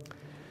bread.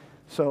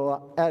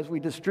 So as we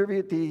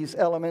distribute these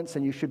elements,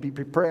 and you should be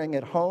preparing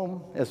at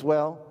home as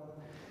well,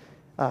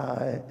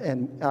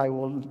 and I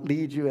will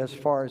lead you as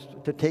far as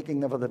to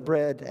taking of the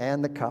bread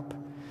and the cup.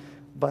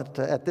 But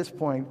at this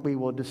point, we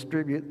will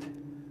distribute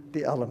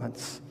the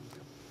elements.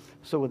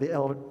 So with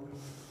the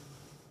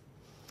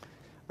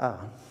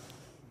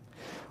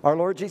our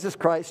Lord Jesus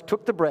Christ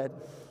took the bread,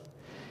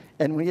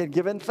 and when he had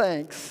given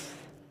thanks,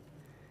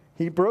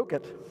 he broke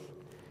it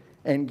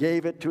and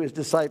gave it to his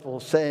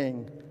disciples,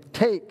 saying,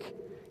 "Take,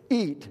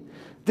 eat.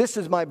 This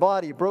is my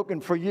body broken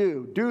for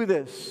you. Do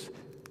this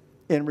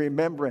in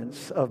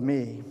remembrance of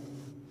me."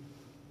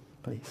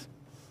 Please.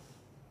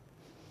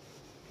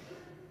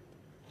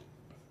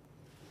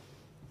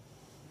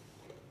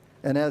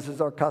 And as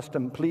is our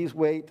custom, please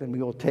wait, and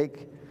we will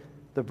take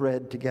the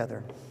bread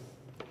together.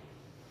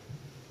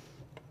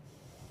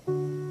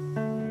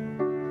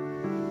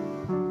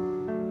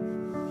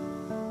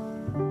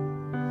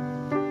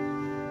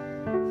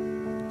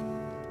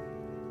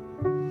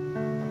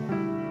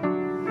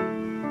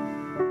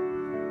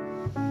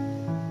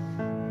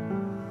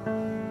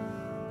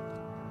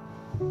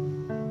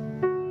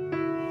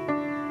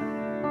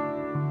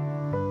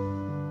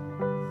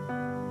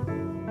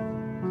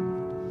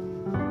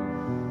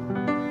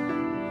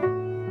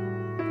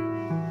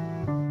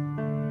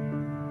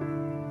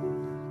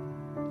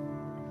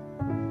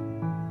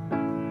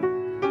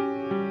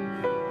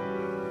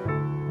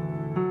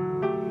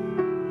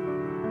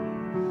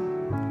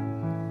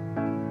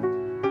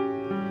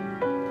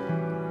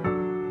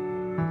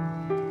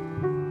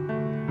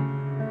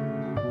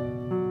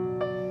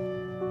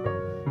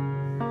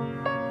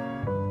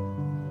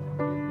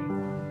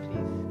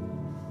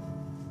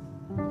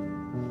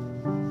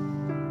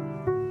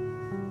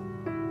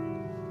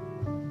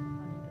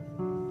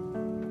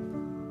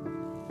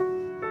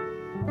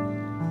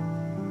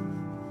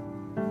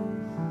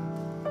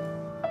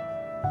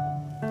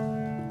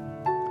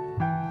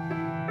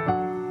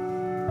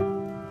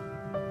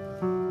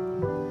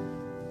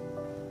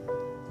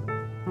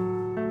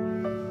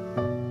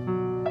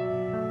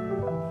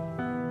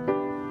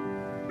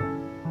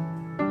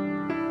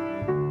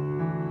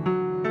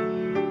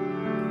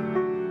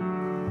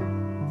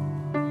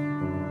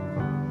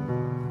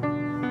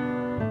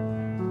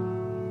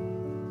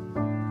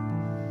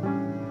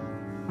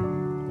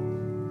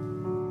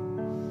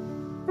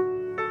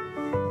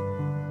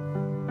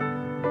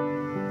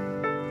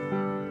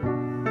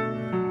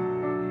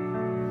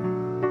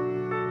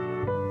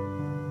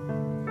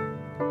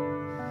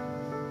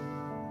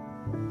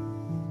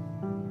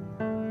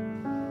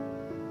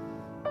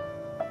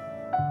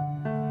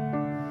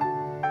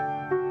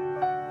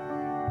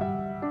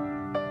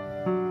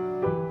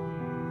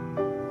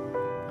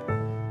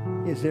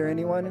 Is there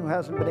anyone who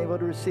hasn't been able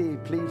to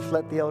receive? Please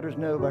let the elders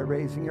know by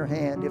raising your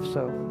hand, if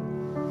so.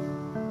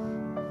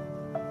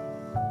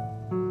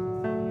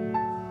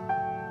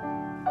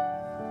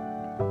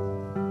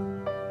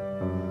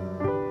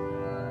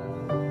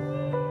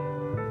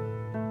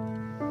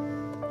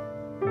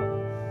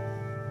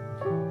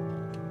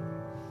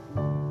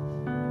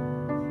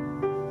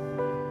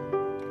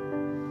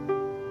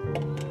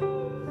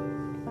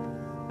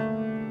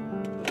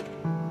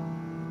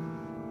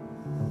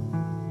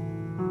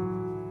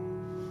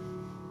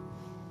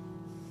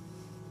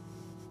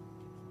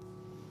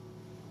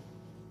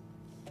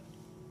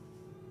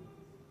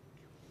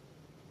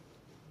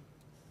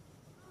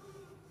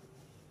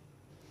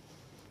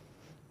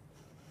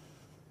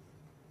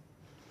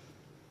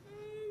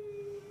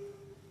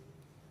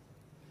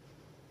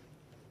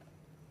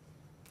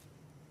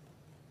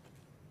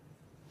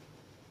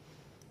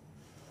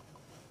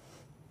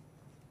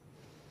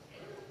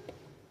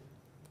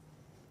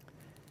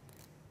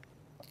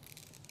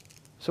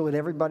 So would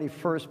everybody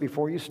first,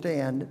 before you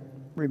stand,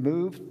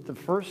 remove the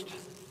first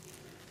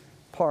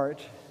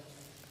part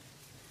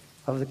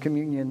of the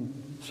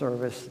communion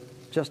service,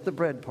 just the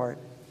bread part,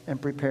 and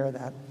prepare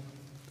that.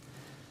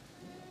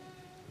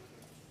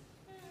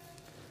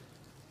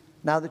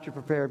 Now that you're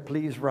prepared,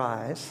 please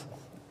rise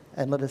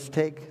and let us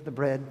take the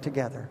bread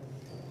together.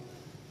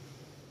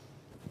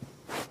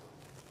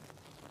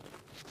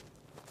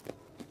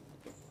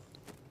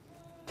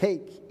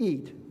 Take,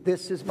 eat.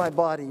 This is my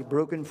body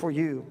broken for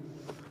you.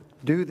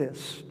 Do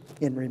this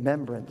in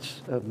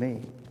remembrance of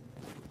me.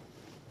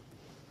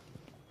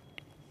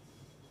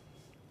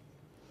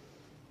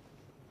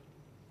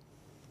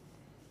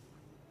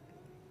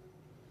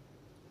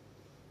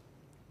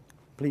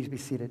 Please be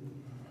seated.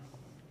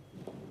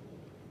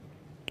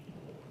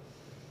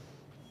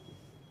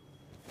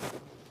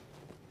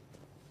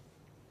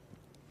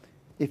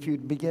 If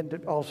you'd begin to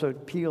also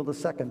peel the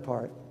second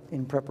part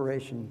in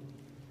preparation.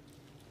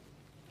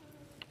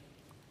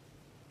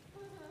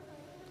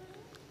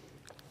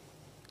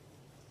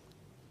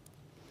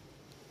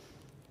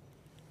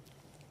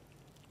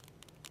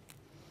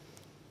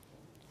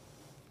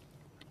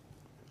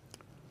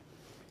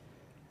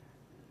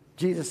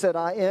 Jesus said,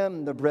 I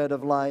am the bread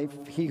of life.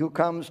 He who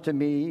comes to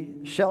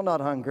me shall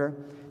not hunger,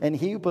 and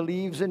he who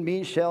believes in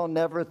me shall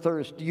never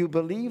thirst. Do you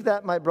believe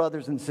that, my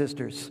brothers and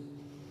sisters?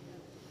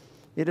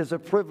 It is a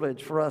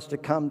privilege for us to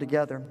come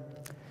together.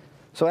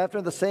 So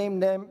after the same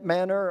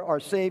manner,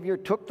 our Savior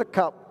took the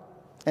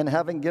cup, and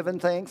having given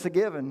thanks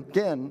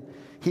again,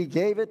 he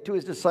gave it to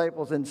his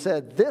disciples and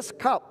said, this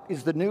cup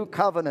is the new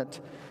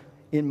covenant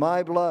in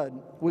my blood,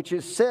 which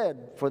is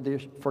shed for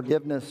the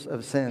forgiveness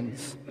of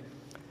sins.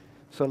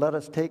 So let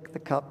us take the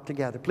cup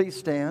together. Please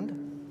stand,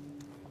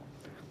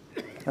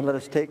 and let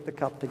us take the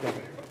cup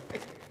together.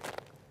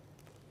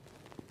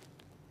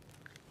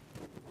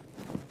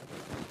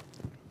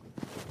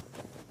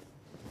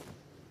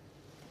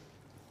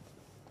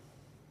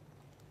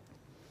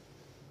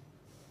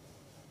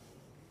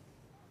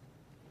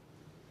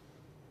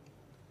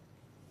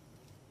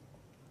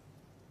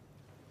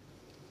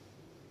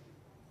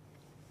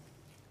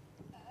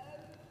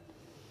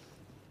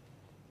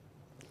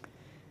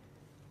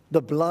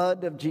 The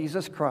blood of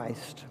Jesus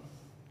Christ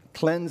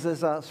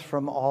cleanses us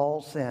from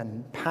all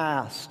sin,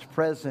 past,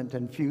 present,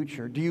 and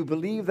future. Do you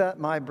believe that,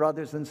 my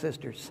brothers and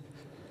sisters?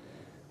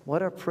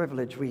 What a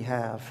privilege we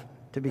have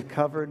to be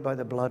covered by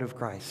the blood of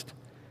Christ.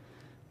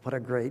 What a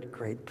great,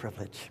 great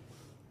privilege.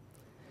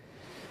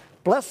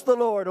 Bless the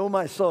Lord, O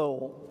my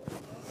soul.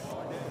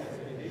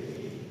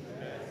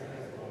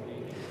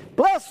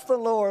 Bless the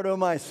Lord, O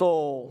my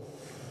soul.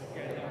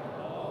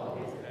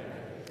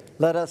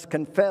 Let us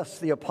confess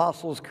the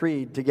Apostles'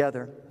 Creed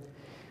together.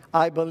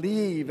 I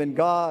believe in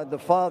God, the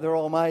Father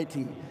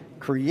Almighty,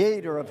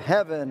 creator of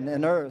heaven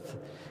and earth.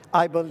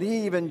 I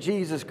believe in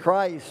Jesus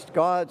Christ,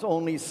 God's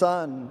only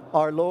Son,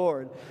 our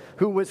Lord,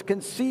 who was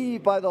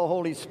conceived by the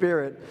Holy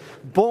Spirit,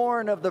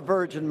 born of the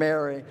Virgin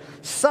Mary,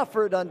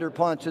 suffered under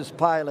Pontius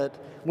Pilate,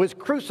 was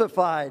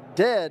crucified,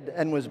 dead,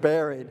 and was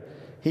buried.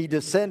 He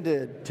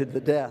descended to the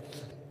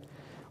death.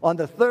 On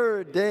the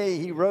third day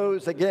he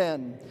rose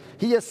again.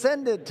 He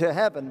ascended to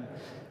heaven,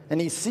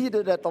 and he's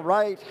seated at the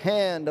right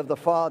hand of the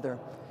Father,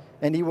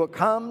 and he will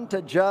come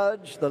to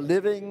judge the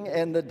living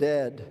and the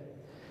dead.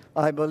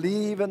 I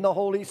believe in the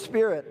Holy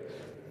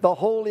Spirit, the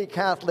Holy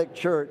Catholic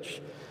Church,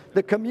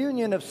 the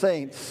communion of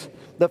saints,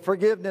 the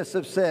forgiveness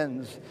of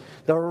sins,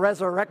 the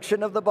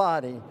resurrection of the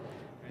body,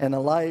 and the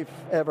life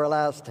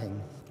everlasting.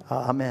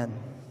 Amen.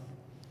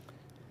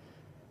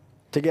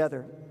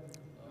 Together,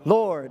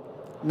 Lord,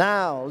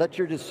 now let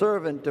your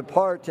servant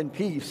depart in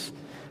peace,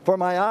 for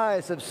my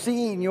eyes have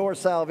seen your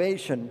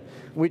salvation,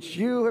 which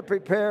you have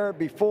prepared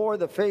before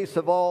the face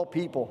of all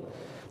people,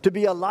 to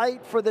be a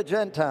light for the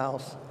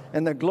Gentiles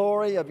and the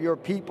glory of your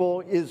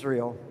people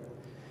Israel.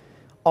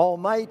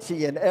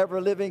 Almighty and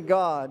ever-living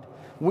God,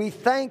 we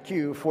thank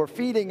you for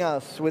feeding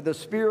us with the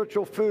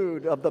spiritual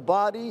food of the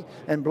body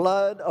and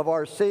blood of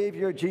our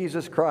Savior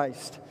Jesus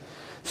Christ.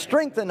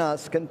 Strengthen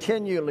us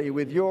continually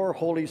with your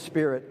Holy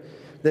Spirit,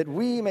 that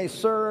we may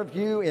serve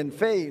you in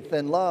faith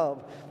and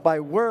love by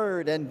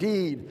word and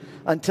deed,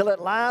 until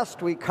at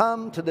last we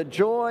come to the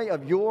joy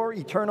of your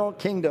eternal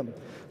kingdom,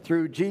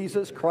 through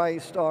Jesus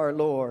Christ our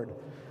Lord.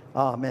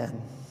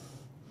 Amen.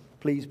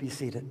 Please be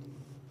seated.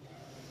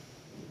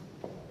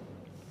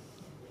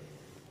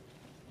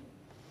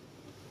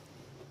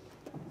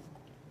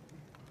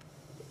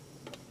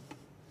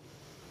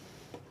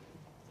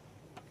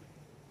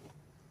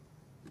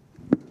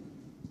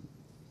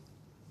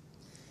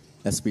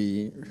 As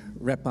we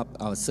wrap up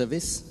our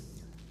service,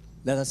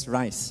 let us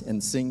rise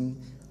and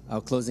sing our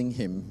closing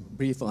hymn,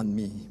 Breathe on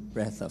Me,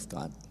 Breath of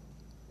God.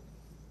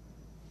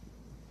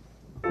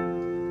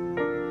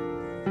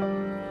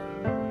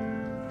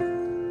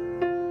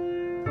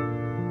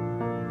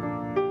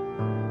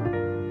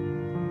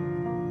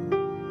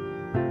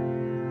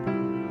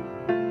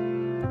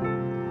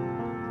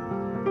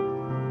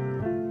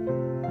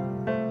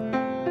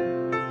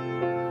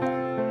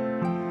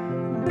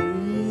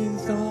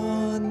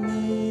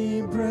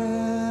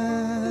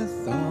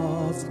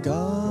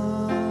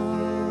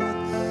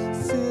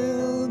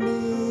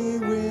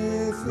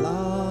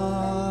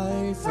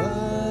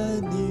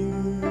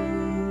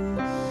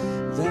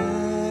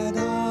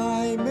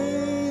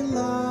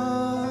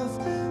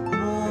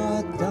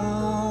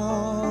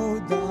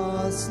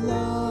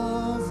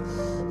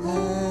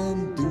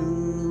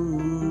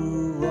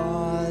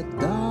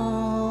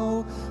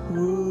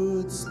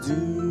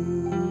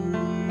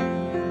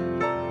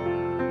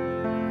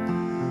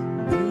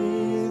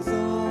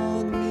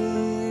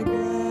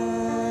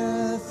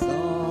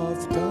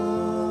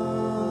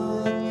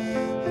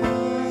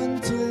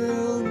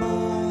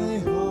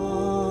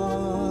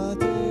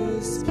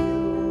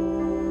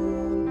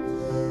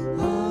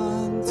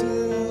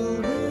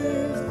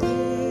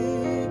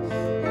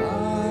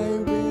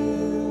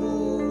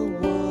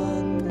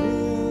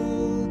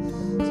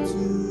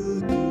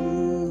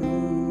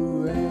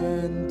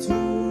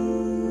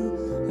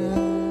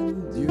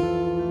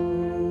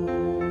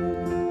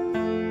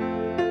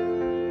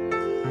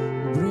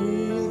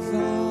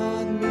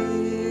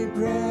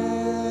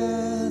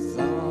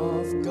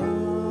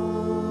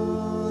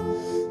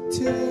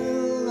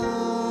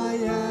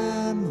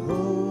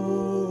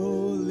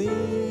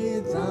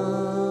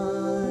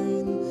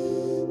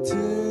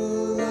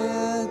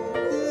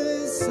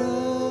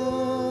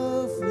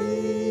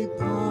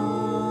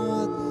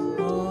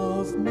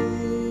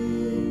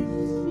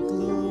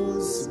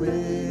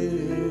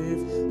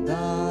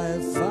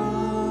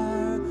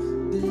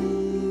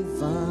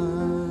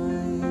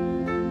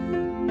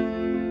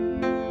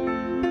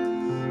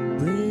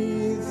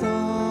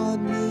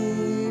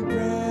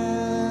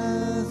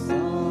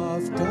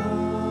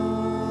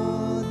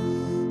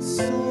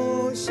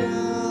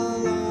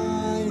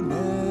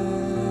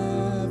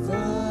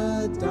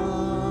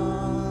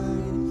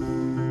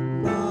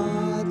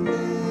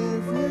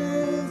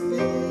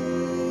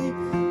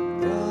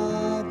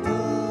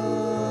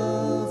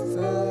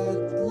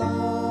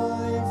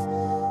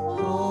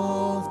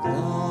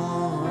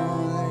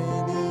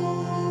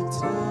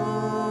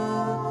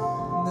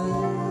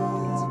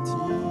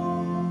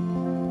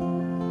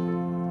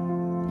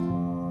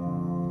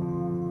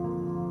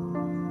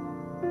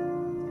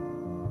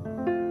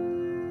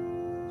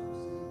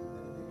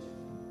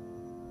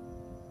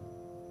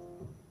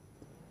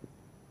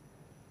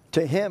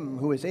 To him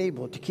who is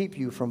able to keep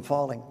you from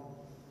falling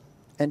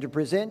and to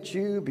present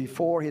you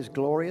before his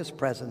glorious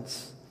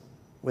presence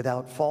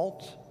without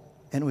fault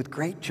and with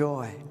great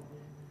joy.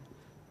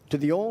 To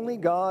the only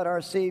God,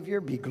 our Savior,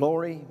 be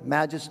glory,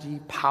 majesty,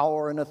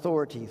 power, and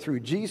authority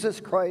through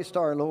Jesus Christ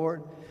our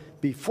Lord,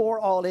 before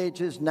all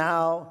ages,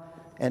 now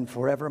and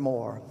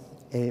forevermore.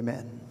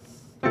 Amen.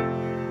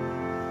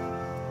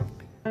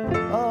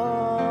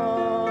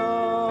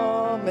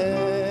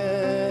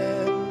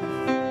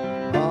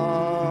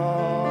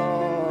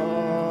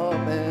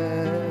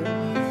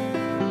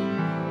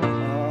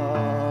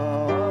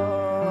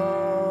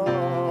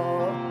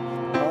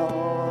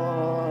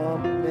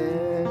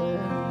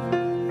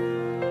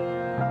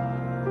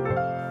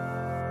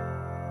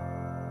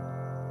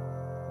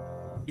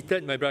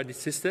 My brothers and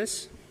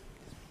sisters,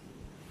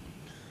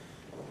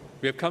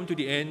 we have come to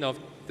the end of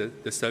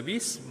the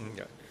service.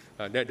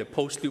 That the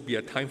post will be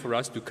a time for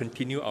us to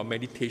continue our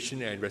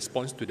meditation and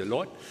response to the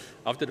Lord.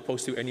 After the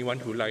post, anyone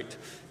who would like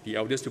the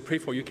elders to pray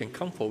for you can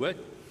come forward.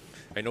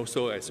 And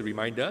also, as a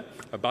reminder,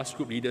 bus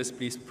group leaders,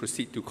 please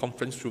proceed to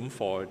conference room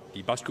for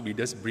the bus group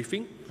leaders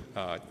briefing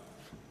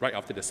right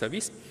after the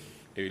service.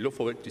 And we look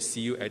forward to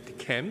see you at the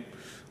camp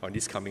on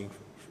this coming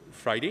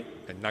Friday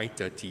at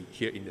 9:30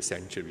 here in the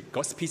sanctuary.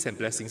 God's peace and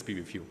blessings be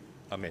with you.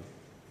 Amen.